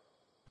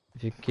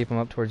if you can keep them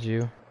up towards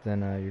you, then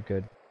you're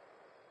good.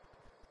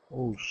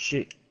 Oh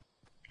shit.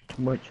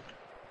 Too much.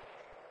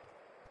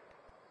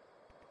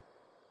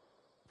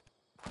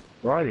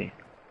 Where are they?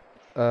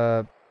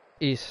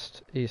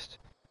 East.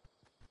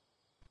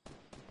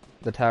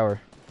 The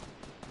tower.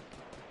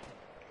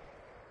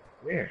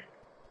 Where?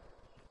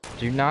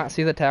 Do you not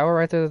see the tower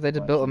right there that they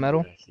just built of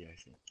metal? I see.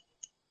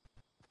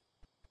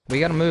 We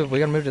gotta move. We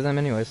gotta move to them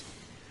anyways.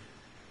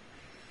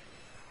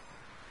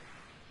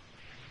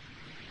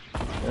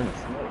 They're in the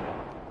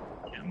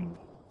smoke. Can't move.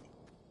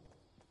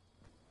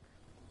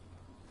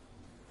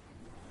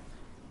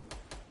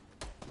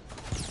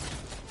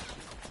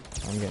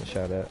 I'm getting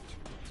shot at.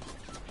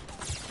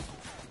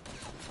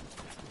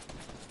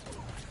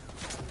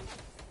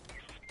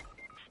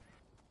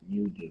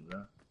 You did,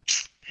 bro.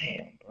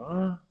 Damn,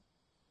 bro.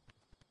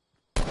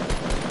 I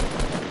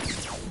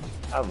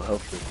have a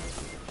health kit.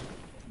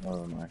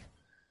 Never mind.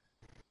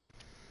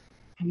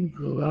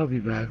 I'll be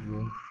back,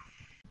 bro.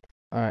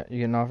 Alright, you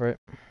getting off right?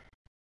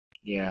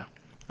 Yeah.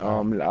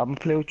 I'm gonna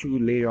play with you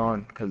later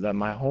on, cause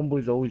my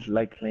homeboys always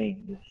like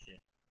playing this shit.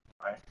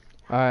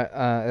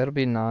 Alright, it'll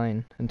be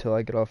 9 until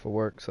I get off of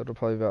work, so it'll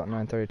probably be about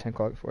 9:30, 10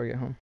 o'clock before I get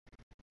home.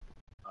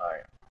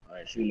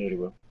 Alright. See you later,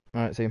 bro.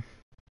 Alright, see you.